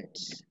aren't.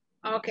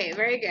 Okay,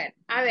 very good.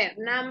 A ver,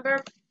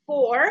 number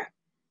 4.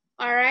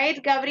 All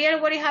right. Gabriel,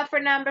 what do you have for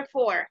number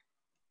 4?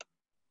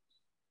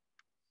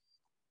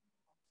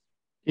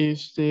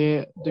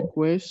 The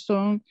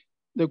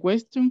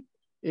question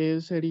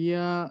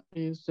sería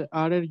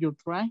are you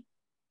trying?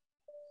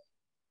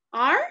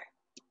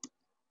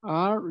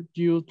 Are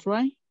you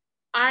trying?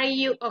 Are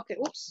you okay?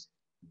 Oops.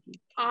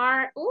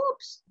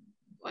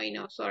 Oh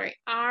no, sorry.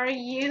 Are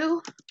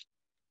you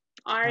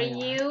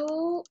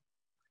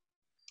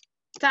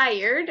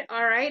tired?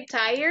 All right,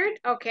 tired.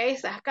 Okay,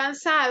 estás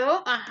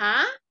cansado.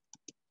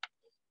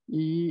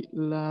 Y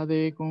la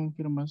de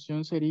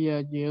confirmación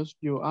sería yes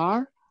you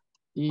are.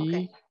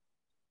 Y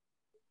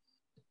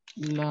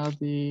la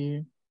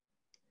de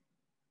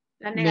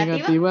 ¿La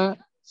negativa?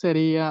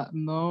 Sería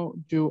no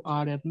you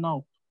aren't.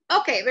 No.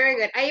 Ok, very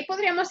good. Ahí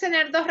podríamos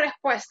tener 2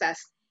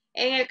 respuestas.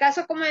 En el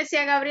caso, como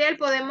decía Gabriel,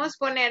 podemos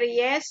poner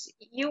yes,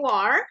 you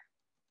are.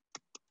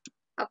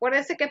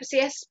 Acuérdense que si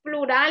es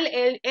plural,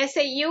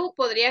 ese you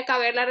podría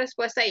caber la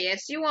respuesta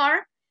yes, you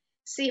are.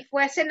 Si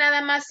fuese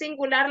nada más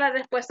singular, la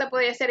respuesta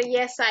podría ser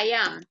yes, I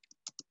am.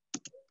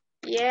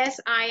 Yes,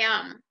 I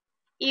am.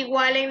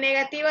 Igual en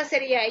negativa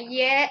sería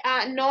yeah,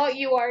 no,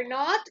 you are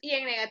not. Y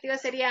en negativa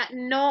sería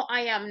no,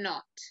 I am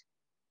not.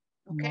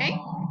 Okay?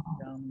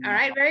 All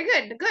right, very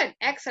good. Good.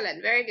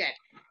 Excellent. Very good.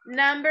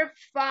 Number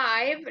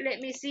 5. Let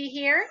me see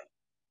here.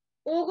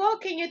 Hugo,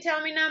 can you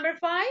tell me number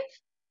 5?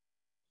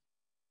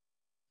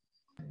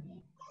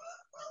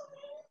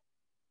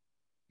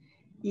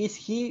 Is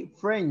he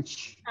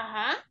French?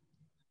 Uh-huh.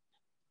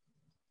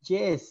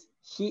 Yes,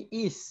 he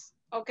is.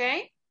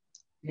 Okay.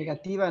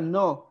 Negativa,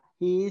 no,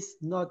 he is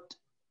not.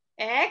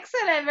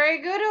 Excellent.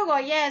 Very good, Hugo.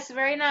 Yes,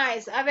 very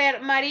nice. A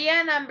ver,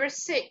 María, number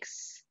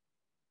 6.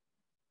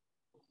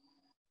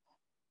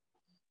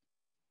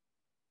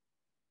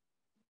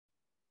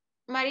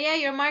 Maria,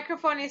 your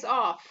microphone is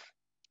off.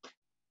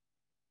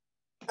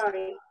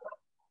 Sorry.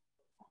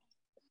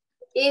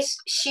 Is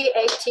she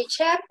a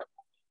teacher?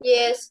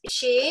 Yes,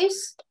 she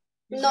is.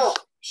 No,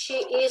 she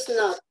is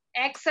not.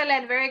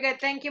 Excellent. Very good.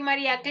 Thank you,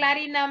 Maria.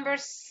 Clary, number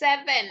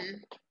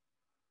 7.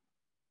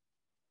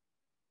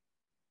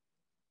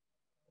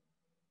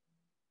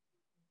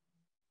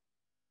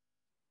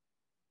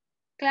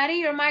 Clary,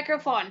 your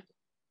microphone.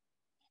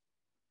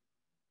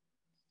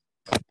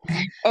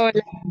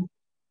 Hola.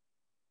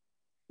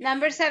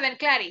 Number 7,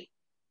 Clary.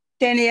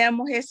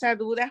 Teníamos esa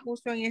duda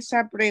justo en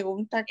esa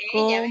pregunta.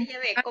 Ya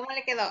ve. ¿Cómo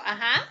le quedó?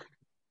 Ajá.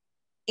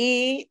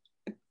 Y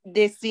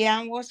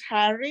decíamos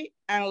Harry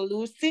and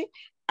Lucy,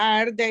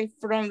 are they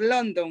from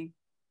London?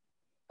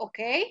 Ok.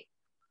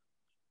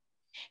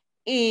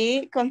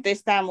 Y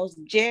contestamos,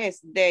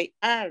 yes, they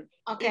are.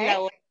 Ok. Y la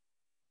otra,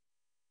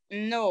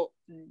 no,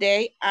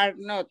 they are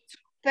not.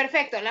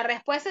 Perfecto, las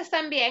respuestas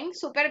están bien,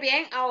 súper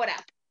bien. Ahora,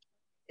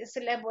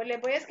 les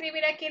voy a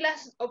escribir aquí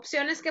las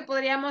opciones que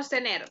podríamos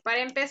tener. Para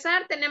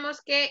empezar,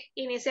 tenemos que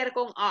iniciar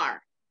con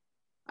are.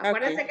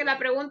 Acuérdense que la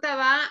pregunta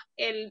va,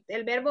 el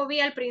verbo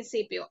be al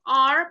principio.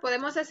 Are,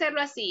 podemos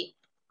hacerlo así.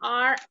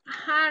 Are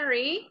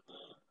Harry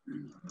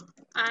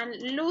and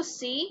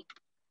Lucy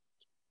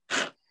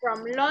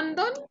from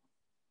London?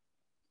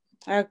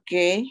 Ok.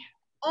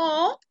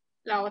 O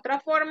la otra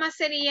forma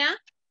sería,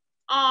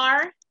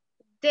 are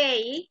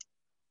they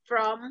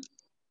from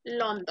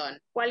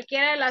London?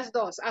 Cualquiera de las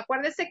dos.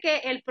 Acuérdese que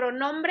el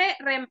pronombre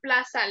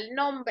reemplaza el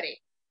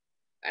nombre.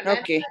 ¿Verdad?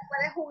 Ok. Entonces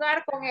puede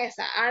jugar con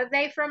esa. Are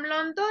they from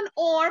London?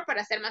 O,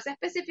 para ser más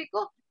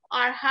específico,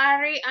 are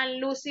Harry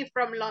and Lucy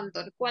from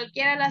London?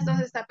 Cualquiera de las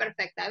dos está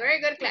perfecta. Very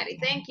good, Clary.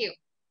 Thank you.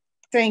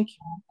 Thank you.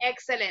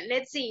 Excellent.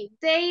 Let's see.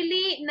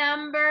 Daily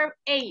number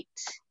 8.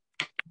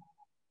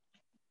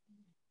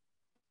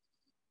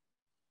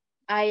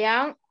 I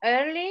am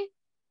early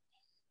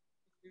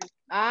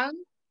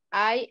and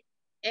I.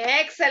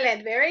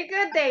 Excellent. Very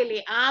good,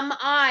 Daily. Am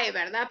I,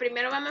 ¿verdad?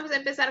 Primero vamos a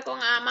empezar con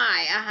am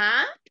I.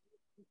 Ajá.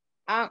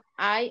 Am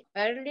I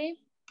early?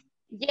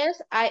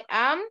 Yes, I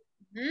am.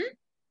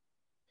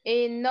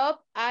 No,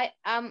 I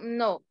am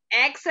no.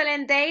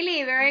 Excellent,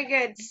 Daily. Very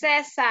good.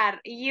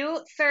 Cesar,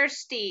 you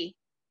thirsty?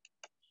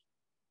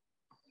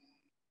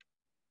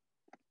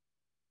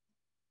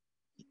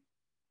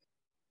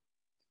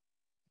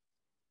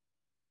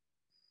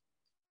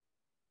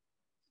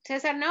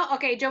 Cesar, no?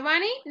 Okay,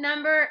 Giovanni,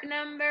 number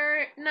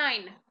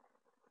 9.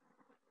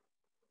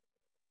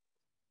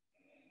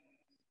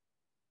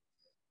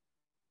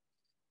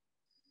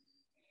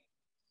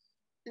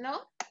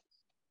 No?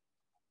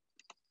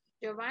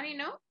 Giovanni,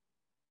 no?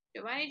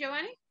 Giovanni?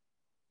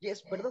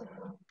 Yes, perdón.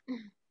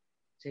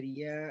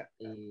 Sería,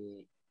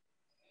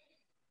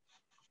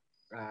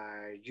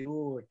 are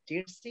you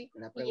thirsty?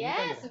 La pregunta,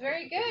 Yes,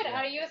 very good.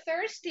 Are you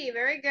thirsty?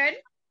 Very good.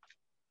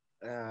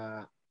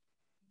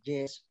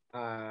 Yes,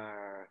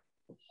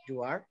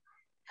 you are.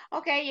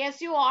 Okay,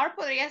 yes, you are.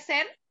 Podría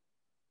ser.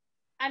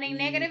 And in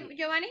negative,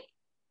 Giovanni?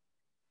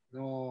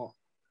 No,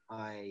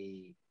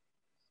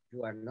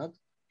 you are not.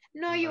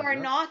 No, you are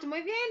not.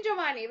 Muy bien,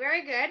 Giovanni.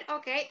 Very good.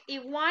 Okay.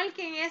 Igual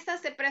que en esta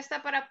se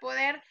presta para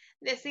poder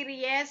decir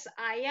yes,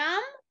 I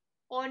am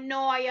o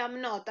no, I am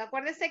not.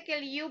 Acuérdese que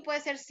el you puede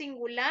ser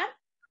singular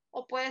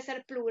o puede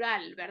ser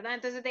plural, ¿verdad?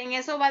 Entonces en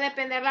eso va a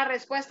depender la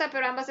respuesta,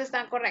 pero ambas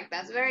están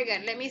correctas. Very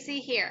good. Let me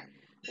see here.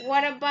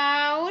 What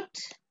about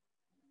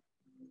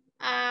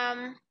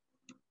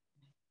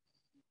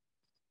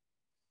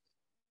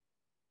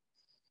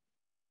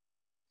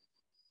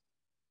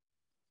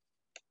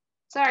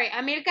sorry,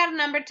 Amilcar,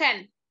 number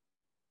 10.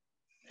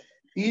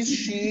 Is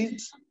she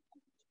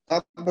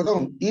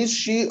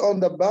on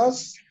the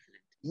bus?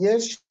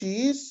 Yes,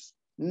 she is.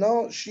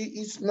 No, she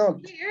is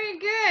not. Very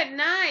good.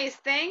 Nice.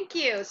 Thank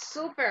you.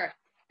 Super.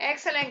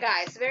 Excellent,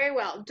 guys. Very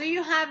well. Do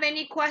you have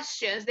any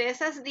questions? De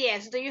esas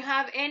 10, do you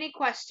have any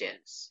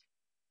questions?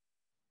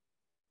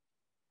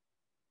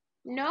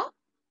 No?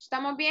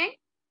 ¿Estamos bien?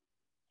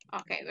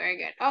 Okay, very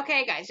good.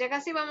 Okay, guys. Ya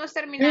casi vamos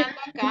terminando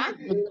acá.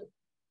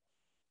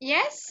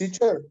 Yes?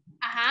 Teacher.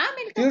 Ajá,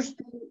 Milton.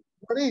 Thirsty,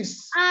 what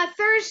is?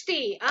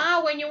 Thirsty.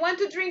 When you want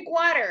to drink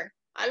water.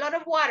 A lot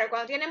of water.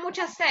 Cuando tiene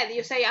mucha sed,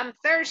 you say, I'm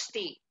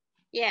thirsty.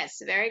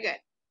 Yes, very good.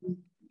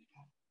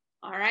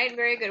 All right,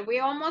 very good. We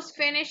almost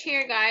finished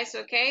here, guys.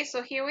 Okay,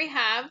 so here we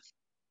have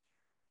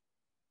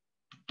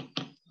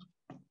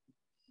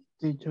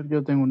Teacher,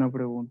 yo tengo una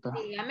pregunta.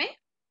 Dígame.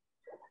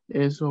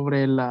 Es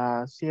sobre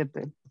la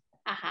 7,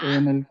 Ajá.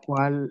 en el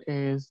cual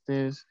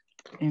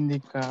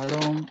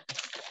indicaron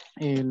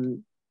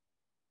el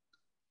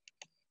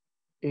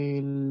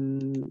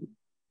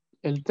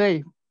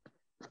they,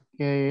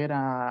 que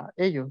era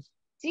ellos.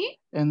 ¿Sí?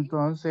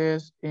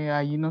 Entonces,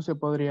 allí no se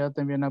podría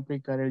también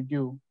aplicar el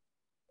you.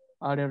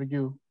 Are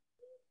you.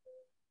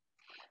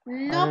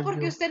 No,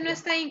 porque usted no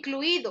está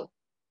incluido.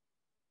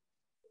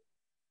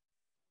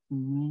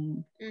 Mm.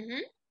 Ujú.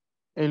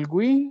 El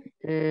we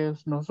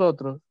es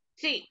nosotros.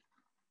 Sí.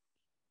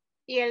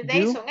 Y el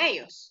they You, son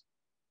ellos.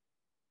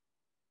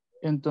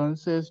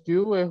 entonces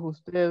you es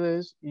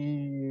ustedes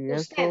y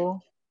Usted.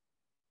 eso.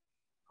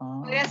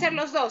 Podría ser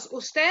los dos,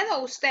 usted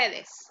o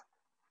ustedes.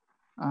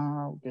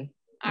 Ok.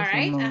 All Eso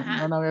right,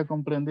 no lo había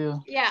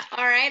comprendido. Yeah,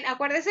 all right.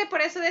 Acuérdese, por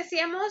eso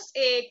decíamos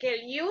que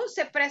el you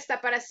se presta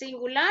para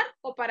singular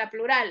o para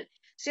plural.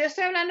 Si yo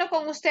estoy hablando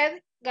con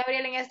usted,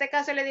 Gabriel, en este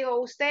caso le digo,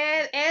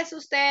 usted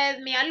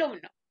mi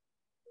alumno.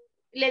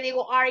 Le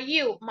digo, are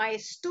you my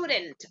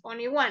student?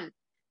 Only one.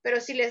 Pero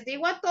si les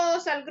digo a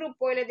todos al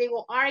grupo y les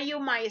digo, are you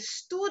my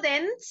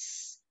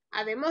students?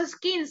 Habemos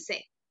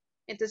 15.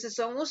 Entonces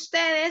son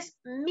ustedes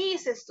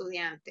mis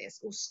estudiantes.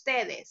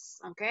 Ustedes,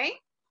 ¿ok?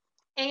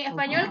 En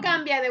español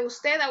cambia de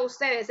usted a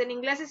ustedes. En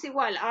inglés es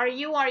igual. Are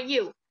you, are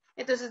you.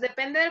 Entonces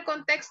depende del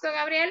contexto,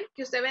 Gabriel,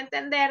 que usted va a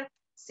entender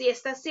si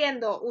está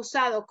siendo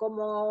usado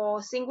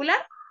como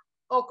singular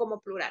o como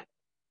plural.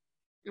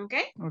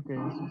 Okay? Okay.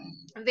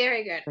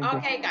 Very good. Thank you.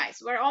 Okay,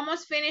 guys. We're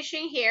almost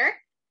finishing here.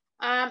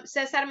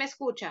 César, ¿me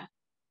escucha?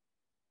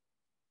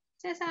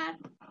 César.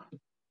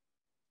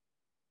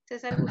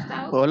 César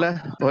Gustavo.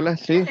 Hola,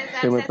 sí,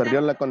 César, se me César.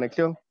 perdió la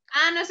conexión.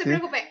 No se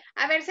preocupe.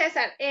 A ver,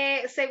 César,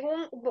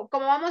 según,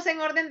 como vamos en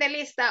orden de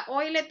lista,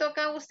 hoy le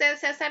toca a usted,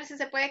 César, si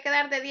se puede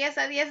quedar de 10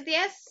 a 10,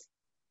 10.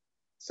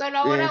 ¿Solo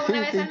ahora Sí,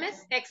 una vez al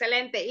mes?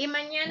 Excelente. Y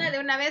mañana de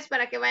una vez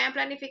para que vayan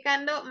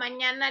planificando,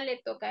 mañana le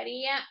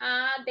tocaría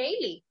a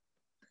Daily.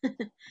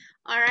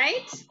 All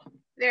right.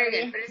 Very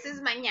good. Pero eso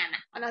es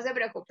mañana. No se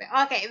preocupe.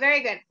 Ok,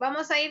 very good.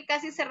 Vamos a ir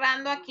casi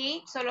cerrando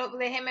aquí. Solo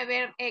déjenme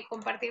ver,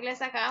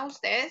 compartirles acá a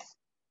ustedes.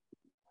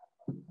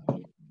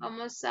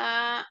 Vamos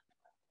a...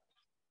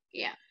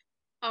 Yeah.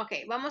 Ok,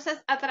 vamos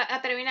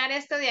a terminar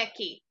esto de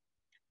aquí.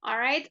 All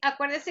right.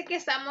 Acuérdense que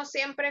estamos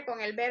siempre con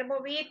el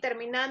verbo be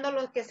terminando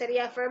lo que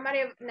sería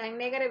affirmative and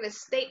negative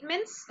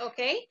statements. Ok.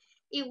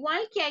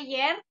 Igual que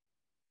ayer,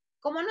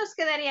 ¿cómo nos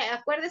quedaría?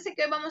 Acuérdense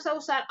que hoy vamos a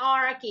usar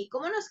are aquí.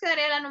 ¿Cómo nos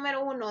quedaría la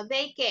número 1?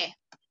 ¿De qué?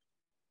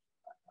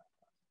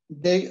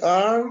 They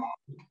are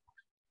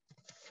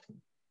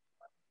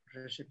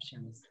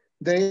Receptionist.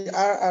 They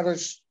are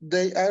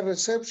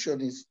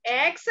receptionists.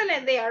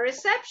 Excellent. They are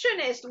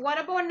receptionists. What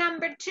about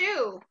number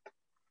 2?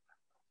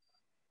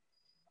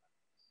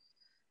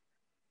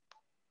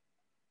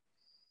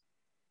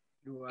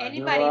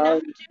 Anybody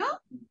number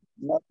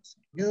 2?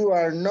 You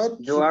are not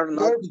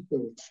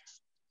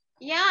supervisors.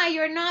 Yeah,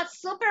 you're not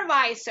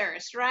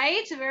supervisors,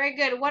 right? Very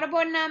good. What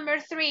about number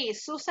 3?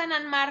 Susan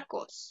and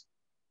Marcos.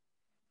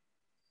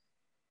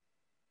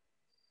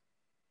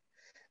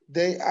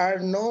 They are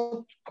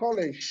not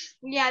colleagues.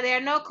 Yeah, they are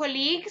no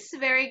colleagues.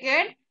 Very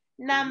good.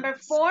 Number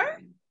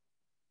 4.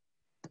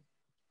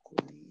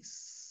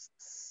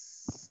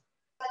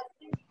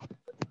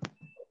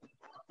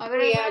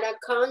 We are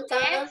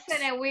accountants.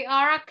 Excellent. We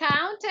are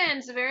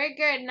accountants. Very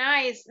good.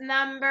 Nice.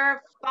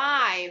 Number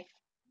 5.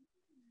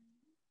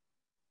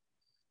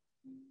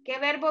 ¿Qué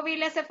verbo be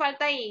le hace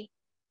falta ahí?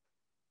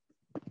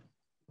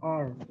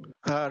 Are.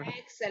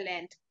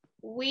 Excellent.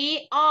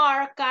 We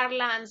are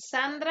Carla and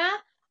Sandra.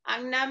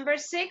 And number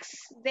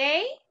 6,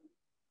 they?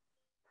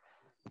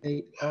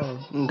 They are.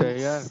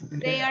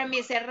 They are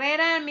Miss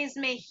Herrera and Miss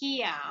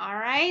Mejía. All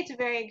right.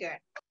 Very good.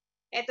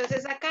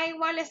 Entonces acá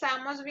igual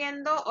estábamos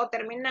viendo o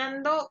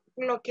terminando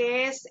lo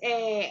que es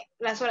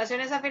las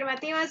oraciones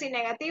afirmativas y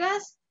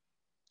negativas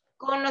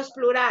con los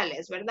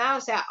plurales, ¿verdad?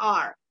 O sea,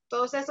 are.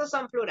 Todos estos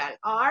son plural.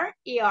 Are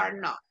y are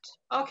not.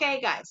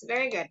 Okay, guys.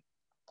 Very good.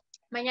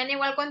 Mañana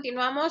igual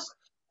continuamos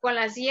con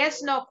las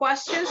yes, no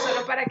questions,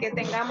 solo para que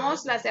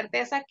tengamos la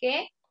certeza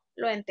que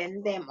lo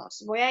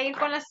entendemos. Voy a ir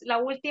con la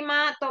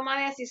última toma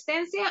de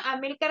asistencia.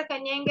 Amílcar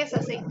Cañengues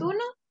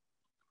Aceituno.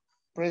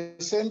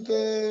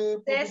 Presente.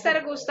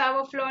 César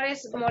Gustavo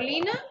Flores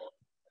Molina.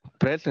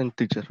 Present,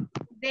 teacher.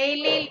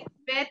 Daily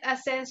Lisbeth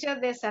Asensio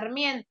de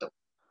Sarmiento.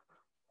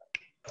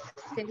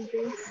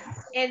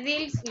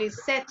 Edil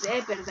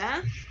Lisette,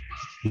 ¿verdad?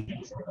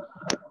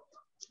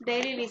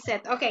 Daily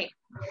Lisette, ok.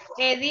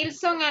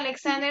 Edilson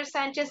Alexander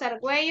Sánchez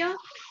Argüello.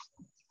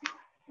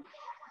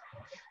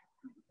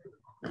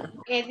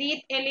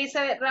 Edith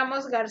Elizabeth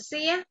Ramos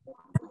García.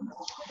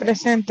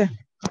 Presente.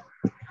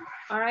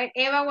 All right.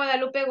 Eva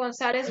Guadalupe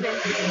González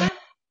Ventura.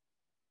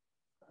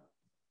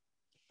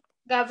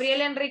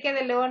 Gabriel Enrique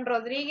de León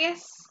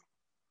Rodríguez.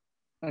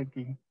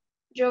 Aquí.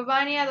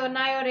 Giovanni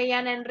Adonai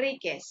Orellana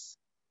Enríquez.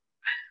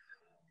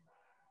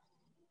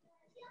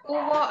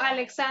 Hugo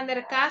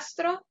Alexander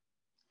Castro.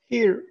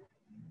 Here.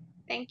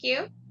 Thank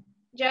you.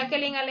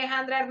 Jacqueline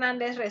Alejandra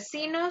Hernández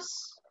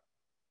Recinos.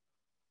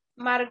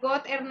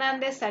 Margot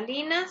Hernández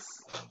Salinas.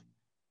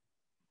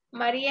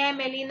 María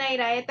Emelina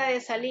Iraeta de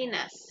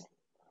Salinas.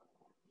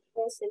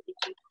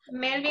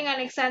 Melvin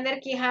Alexander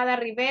Quijada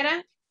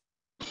Rivera.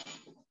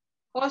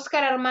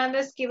 Oscar Armando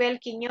Esquivel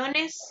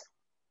Quiñones.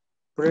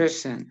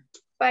 Present.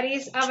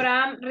 París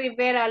Abraham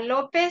Rivera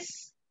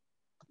López.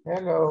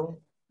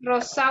 Hello.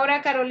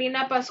 Rosaura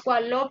Carolina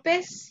Pascual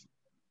López.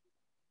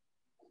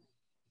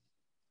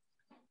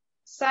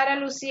 Sara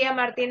Lucía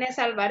Martínez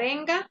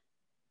Alvarenga.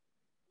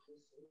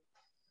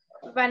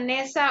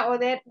 Vanessa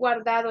Odette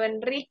Guardado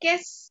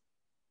Enríquez.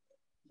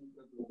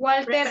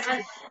 Walter,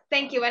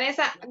 thank you,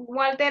 Vanessa.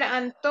 Walter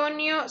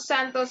Antonio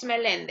Santos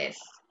Meléndez.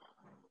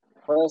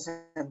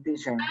 Present,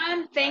 teacher.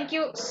 And thank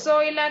you,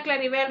 Zoila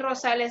Claribel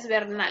Rosales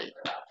Bernal.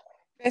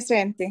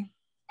 Presente.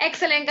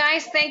 Excellent,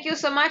 guys. Thank you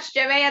so much.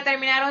 Ya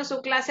terminaron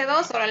su clase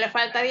 2. Ahora le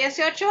falta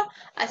 18.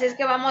 Así es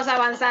que vamos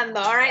avanzando.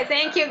 All right.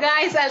 Thank you,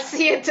 guys. I'll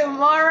see you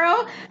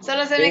tomorrow.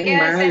 Solo se me Qué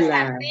queda César.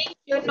 mala. Thank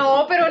you.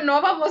 No, pero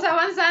no, vamos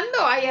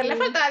avanzando. Ayer le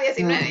faltaba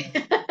 19.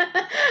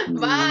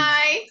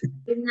 Bye.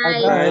 Good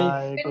Bye.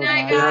 night. Good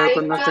night, Cuidado guys.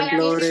 con los Bye.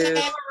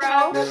 temblores.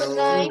 Tomorrow. Good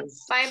night.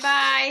 Bye,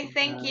 bye.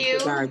 Thank you.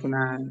 Good night, good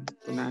night,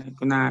 good night,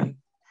 good night.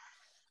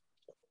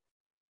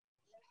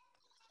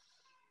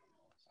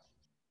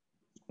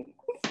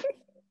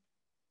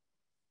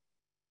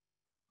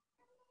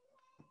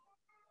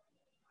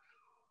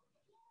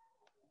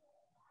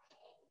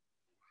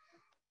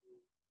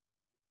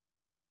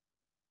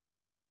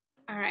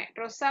 All right.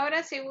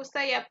 Rosaura, si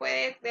gusta, ya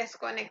puede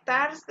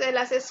desconectarse de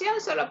la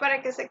sesión solo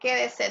para que se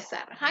quede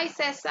César. Hi,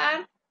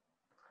 César.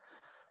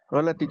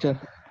 Hola, teacher.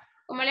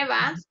 ¿Cómo le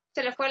va?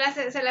 ¿Se le fue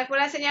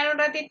la señal un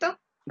ratito?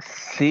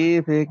 Sí,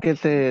 ve que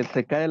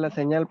se cae la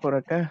señal por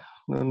acá,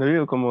 donde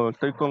vivo, como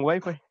estoy con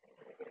wifi.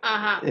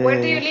 Ajá.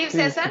 Where do you live, Sí,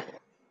 César?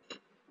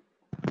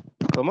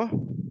 ¿Cómo?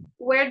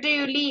 Where do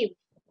you live?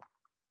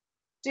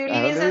 Do you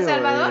 ¿A live in dónde San vivo?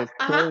 Salvador?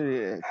 Ajá.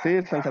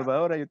 Sí, San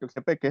Salvador,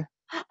 Ayutuxtepeque.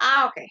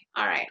 Ah, okay.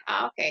 All right.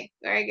 Ah, okay.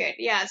 Very good.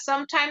 Yeah,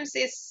 sometimes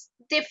it's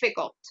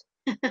difficult.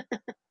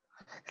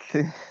 Sí.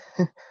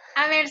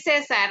 A ver,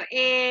 César,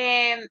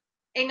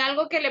 en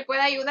algo que le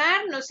pueda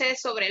ayudar, no sé,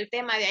 sobre el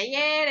tema de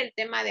ayer, el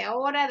tema de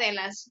ahora, de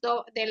las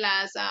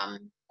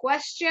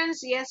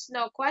questions, yes,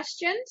 no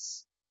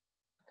questions.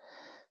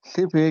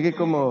 Sí, fíjate que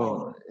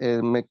como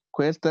me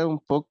cuesta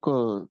un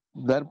poco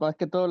dar más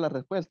que todo las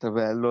respuestas,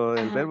 ¿verdad? Lo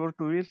del verbo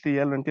to be, sí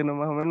ya lo entiendo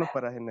más o menos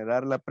para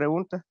generar la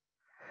pregunta,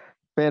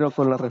 pero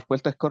con las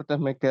respuestas cortas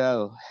me he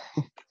quedado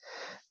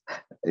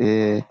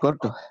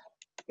corto.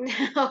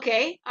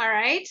 Okay, all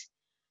right.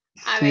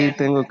 A Sí, ver.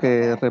 tengo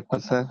que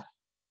repasar.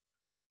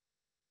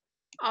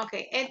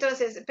 Okay,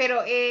 entonces,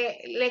 pero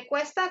 ¿le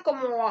cuesta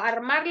como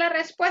armar la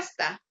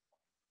respuesta?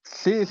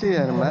 Sí,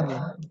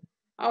 armarla.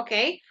 Ok,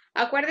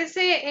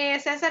 acuérdese,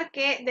 César,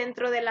 que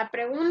dentro de la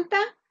pregunta,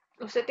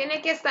 usted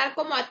tiene que estar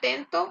como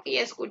atento y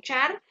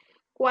escuchar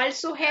cuál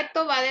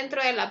sujeto va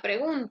dentro de la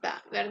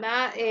pregunta,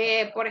 ¿verdad?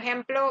 Por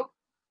ejemplo,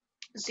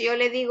 si yo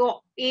le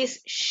digo,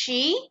 is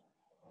she,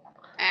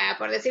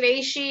 por decirle,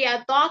 is she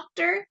a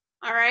doctor?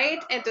 All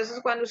right, entonces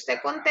cuando usted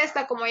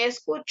contesta, como ya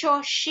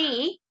escucho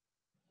she,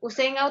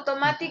 usted en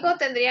automático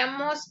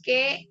tendríamos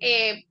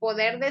que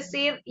poder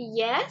decir,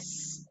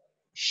 yes,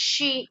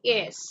 she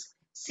is.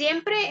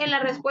 Siempre en la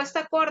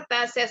respuesta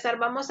corta, César,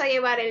 vamos a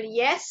llevar el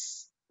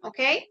yes, ¿ok?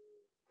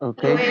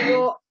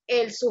 Luego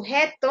el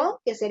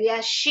sujeto, que sería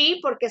she,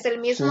 porque es el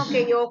mismo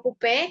que yo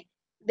ocupé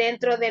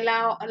dentro de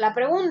la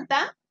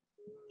pregunta.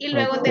 Y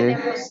luego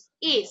tenemos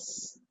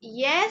is.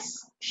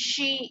 Yes,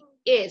 she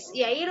is.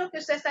 Y ahí lo que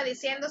usted está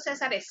diciendo,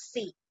 César, es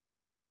sí.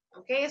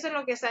 ¿Ok? Eso es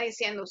lo que está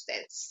diciendo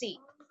usted, sí.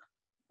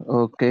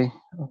 Ok.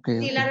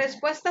 Si la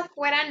respuesta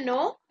fuera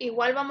no,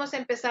 igual vamos a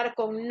empezar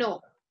con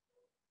no.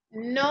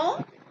 No,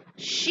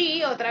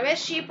 she, otra vez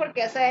she,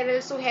 porque ese era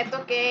el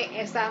sujeto que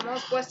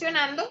estábamos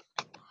cuestionando.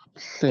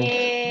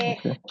 Sí.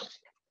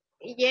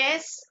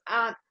 Yes,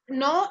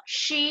 no,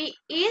 she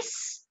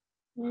is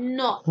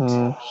not.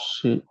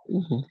 Sí.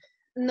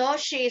 No,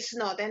 she is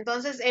not.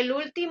 Entonces,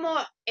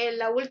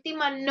 la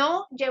última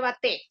no lleva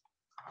T,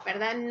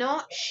 ¿verdad?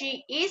 No,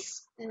 she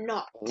is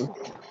not.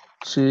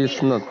 She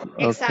is not.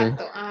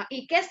 Exacto. Okay.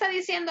 ¿Y qué está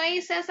diciendo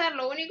ahí, César?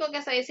 Lo único que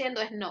está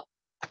diciendo es no.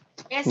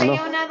 ¿Es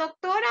ella una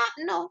doctora?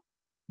 No.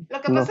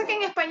 Lo que pasa es que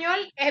en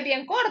español es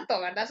bien corto,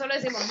 ¿verdad? Solo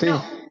decimos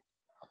no.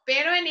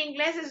 Pero en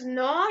inglés es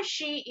no,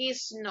 she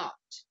is not.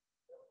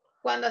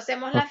 Cuando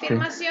hacemos la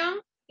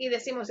afirmación y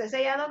decimos, ¿es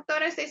ella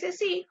doctora? Usted dice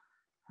sí.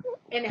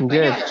 En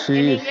español. Yes,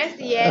 en inglés,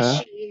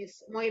 yes, she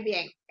is. Muy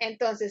bien.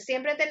 Entonces,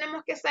 siempre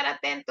tenemos que estar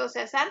atentos,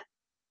 César,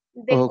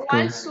 de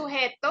cuál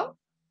sujeto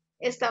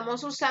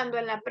estamos usando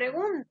en la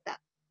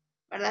pregunta.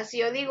 ¿Verdad? Si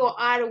yo digo,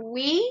 are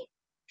we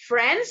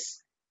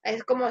friends?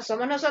 Es como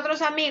somos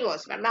nosotros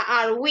amigos, ¿verdad?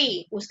 Are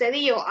we? Usted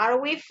y yo, are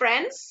we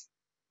friends?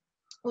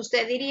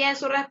 Usted diría en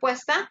su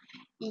respuesta,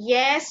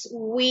 yes,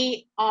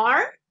 we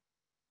are.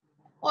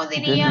 O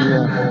diría,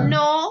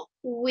 no,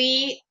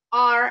 we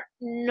are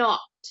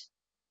not.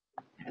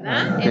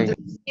 ¿Verdad?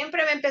 Entonces,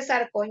 siempre va a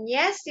empezar con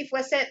yes si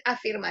fuese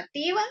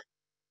afirmativa.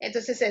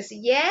 Entonces es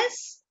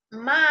yes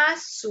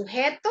más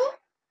sujeto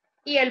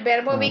y el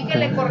verbo be que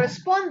le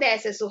corresponde a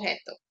ese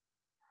sujeto.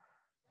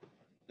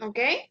 ¿Ok?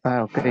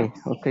 Ah, ok,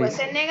 ok. Pues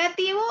en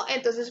negativo,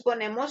 entonces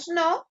ponemos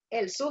no,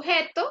 el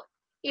sujeto,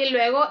 y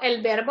luego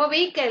el verbo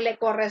be que le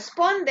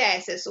corresponde a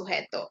ese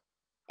sujeto.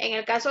 En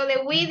el caso de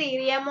we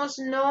diríamos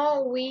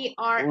no, we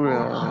are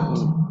not.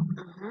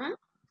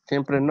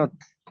 Siempre not.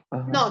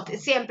 Not,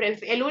 siempre.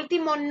 El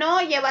último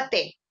no lleva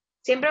T.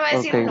 Siempre va a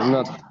decir Ok,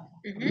 not.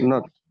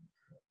 not.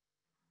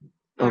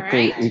 Ok,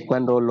 Alright. y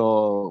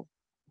cuando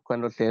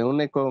se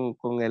une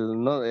con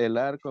el no, el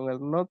are con el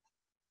not,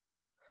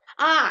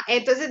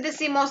 Entonces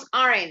decimos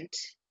aren't.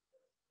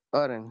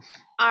 orange,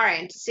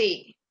 Aren't,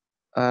 sí.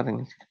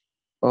 orange.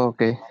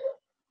 Ok.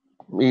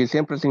 Y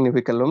siempre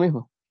significa lo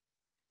mismo.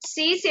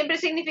 Sí, siempre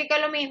significa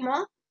lo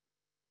mismo.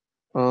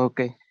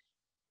 Ok.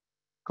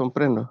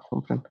 Comprendo.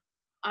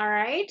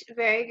 Alright,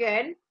 very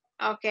good.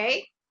 Ok.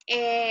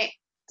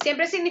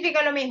 Siempre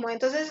significa lo mismo.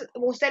 Entonces,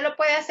 usted lo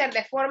puede hacer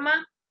de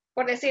forma,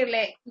 por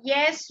decirle,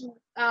 yes,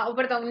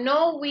 perdón,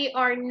 no, we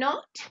are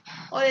not.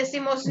 O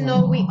decimos,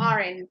 no, we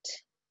aren't.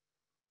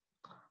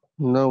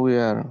 No,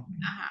 we are.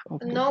 Ajá.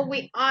 Okay. No,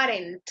 we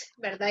aren't,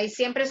 ¿verdad? Y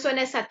siempre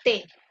suena esa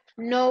T.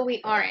 No,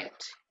 we aren't.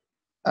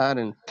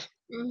 Aren't.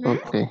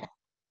 Ok.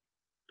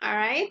 All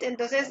right.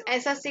 Entonces,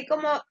 es así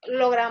como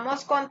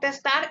logramos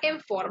contestar en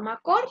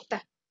forma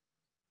corta.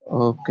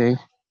 Ok.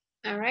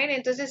 All right.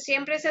 Entonces,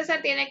 siempre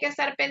César tiene que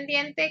estar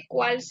pendiente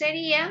cuál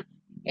sería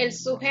el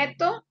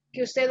sujeto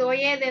que usted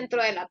oye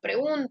dentro de la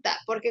pregunta,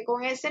 porque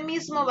con ese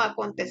mismo va a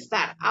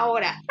contestar.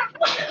 Ahora,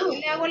 yo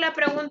le hago la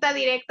pregunta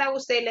directa a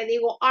usted, le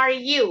digo,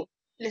 are you?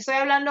 Le estoy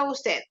hablando a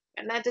usted,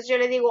 ¿verdad? Entonces yo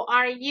le digo,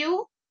 are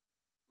you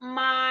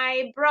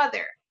my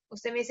brother?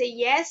 Usted me dice,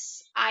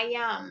 yes, I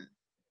am.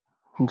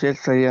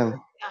 Yes, I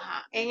am.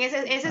 Ajá. En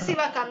ese sí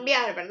va a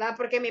cambiar, ¿verdad?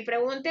 Porque mi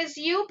pregunta es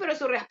you, pero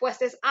su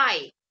respuesta es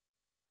I.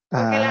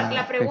 Porque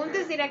la pregunta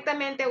es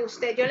directamente a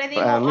usted. Yo le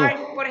digo,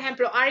 por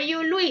ejemplo, are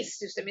you Luis?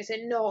 Si usted me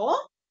dice, no,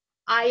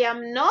 I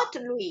am not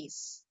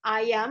Luis.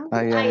 I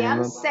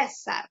am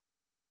César.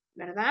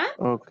 ¿Verdad?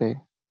 Ok.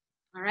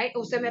 All right.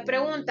 Usted me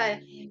pregunta,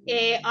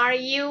 are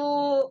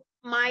you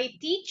my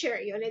teacher?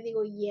 Yo le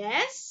digo,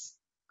 yes,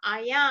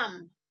 I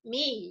am.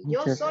 Me,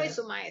 yo soy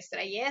su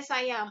maestra. Yes,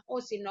 I am. O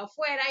si no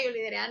fuera, yo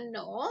le diría,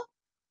 no,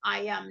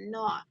 I am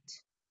not.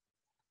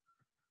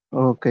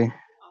 Ok.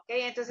 Ok,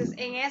 entonces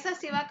en esa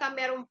sí va a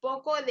cambiar un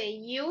poco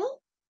de you,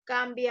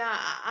 cambia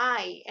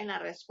a I en la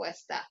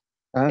respuesta.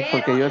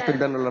 Porque yo estoy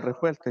dando la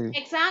respuesta.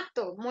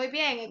 Exacto, muy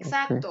bien,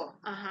 exacto.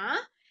 Ajá.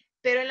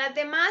 Pero en las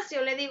demás,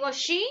 yo le digo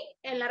she,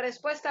 en la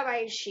respuesta va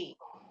a ir she.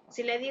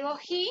 Si le digo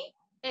he,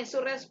 en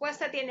su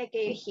respuesta tiene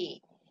que ir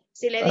he.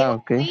 Si le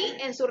digo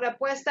we, en su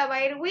respuesta va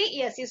a ir we,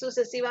 y así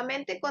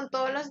sucesivamente con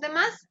todos los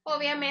demás,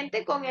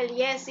 obviamente con el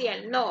yes y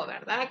el no,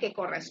 ¿verdad? Que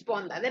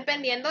corresponda,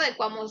 dependiendo de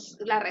cómo es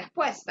la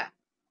respuesta.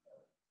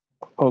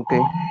 Ok.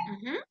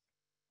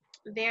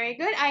 Very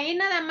good. Ahí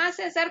nada más,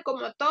 César,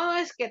 como todo,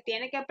 es que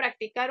tiene que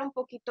practicar un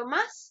poquito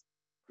más,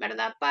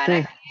 ¿verdad?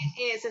 Para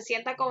que se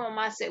sienta como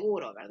más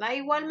seguro, ¿verdad?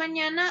 Igual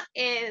mañana,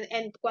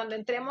 cuando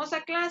entremos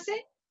a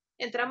clase,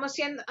 entramos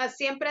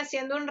siempre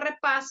haciendo un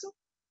repaso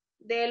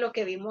de lo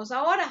que vimos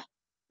ahora,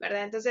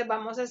 ¿verdad? Entonces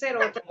vamos a hacer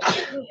otro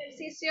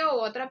ejercicio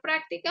u otra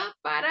práctica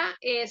para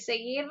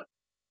seguir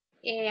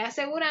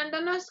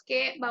asegurándonos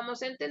que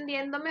vamos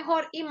entendiendo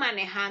mejor y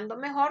manejando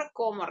mejor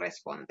cómo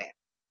responder.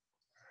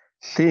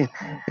 Sí,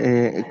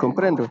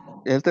 comprendo.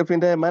 Este fin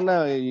de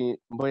semana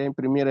voy a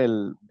imprimir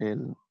el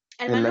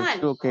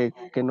archivo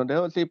que nos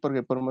dejó, sí,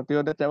 porque por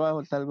motivos de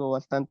trabajo salgo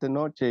bastante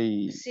noche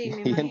y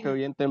entro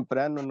bien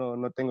temprano,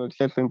 no tengo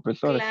acceso a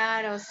impresora.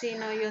 Claro, sí,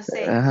 no, yo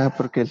sé. Ajá,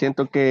 porque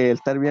siento que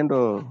estar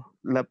viendo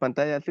la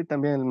pantalla así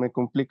también me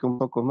complica un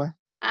poco más.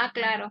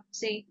 Claro,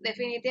 sí,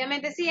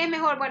 definitivamente sí es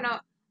mejor. Bueno,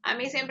 a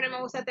mí siempre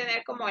me gusta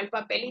tener como el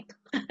papelito.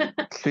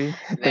 Sí,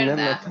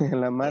 tenerlo en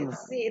la mano.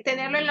 Sí,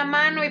 tenerlo en la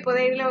mano y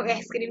poder irlo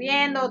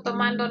escribiendo o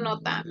tomando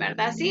nota,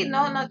 ¿verdad? Sí,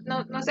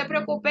 no se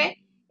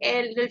preocupe.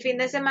 El fin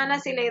de semana,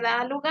 si le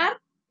da lugar,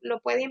 lo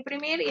puede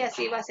imprimir y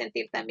así va a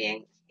sentir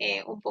también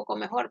un poco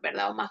mejor,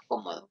 ¿verdad? O más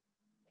cómodo.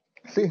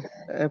 Sí,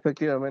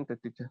 efectivamente,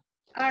 teacher.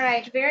 All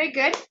right, very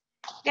good.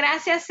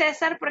 Gracias,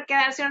 César, por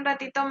quedarse un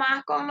ratito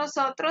más con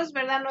nosotros,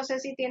 ¿verdad? No sé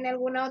si tiene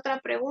alguna otra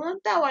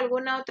pregunta o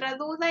alguna otra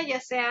duda, ya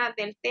sea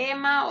del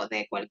tema o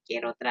de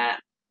cualquier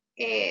otra,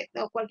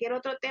 o cualquier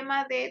otro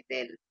tema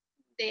del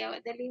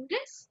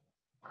inglés.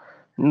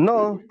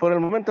 No, por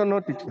el momento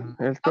no, teacher.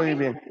 Estoy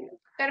bien.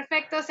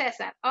 Perfecto,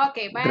 César. Ok,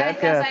 vaya a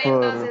Gracias descansar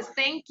entonces.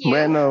 Thank you.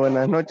 Bueno,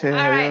 buenas noches.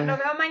 All right, Adiós. nos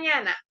vemos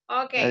mañana.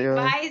 Ok,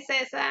 Adiós. bye,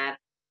 César.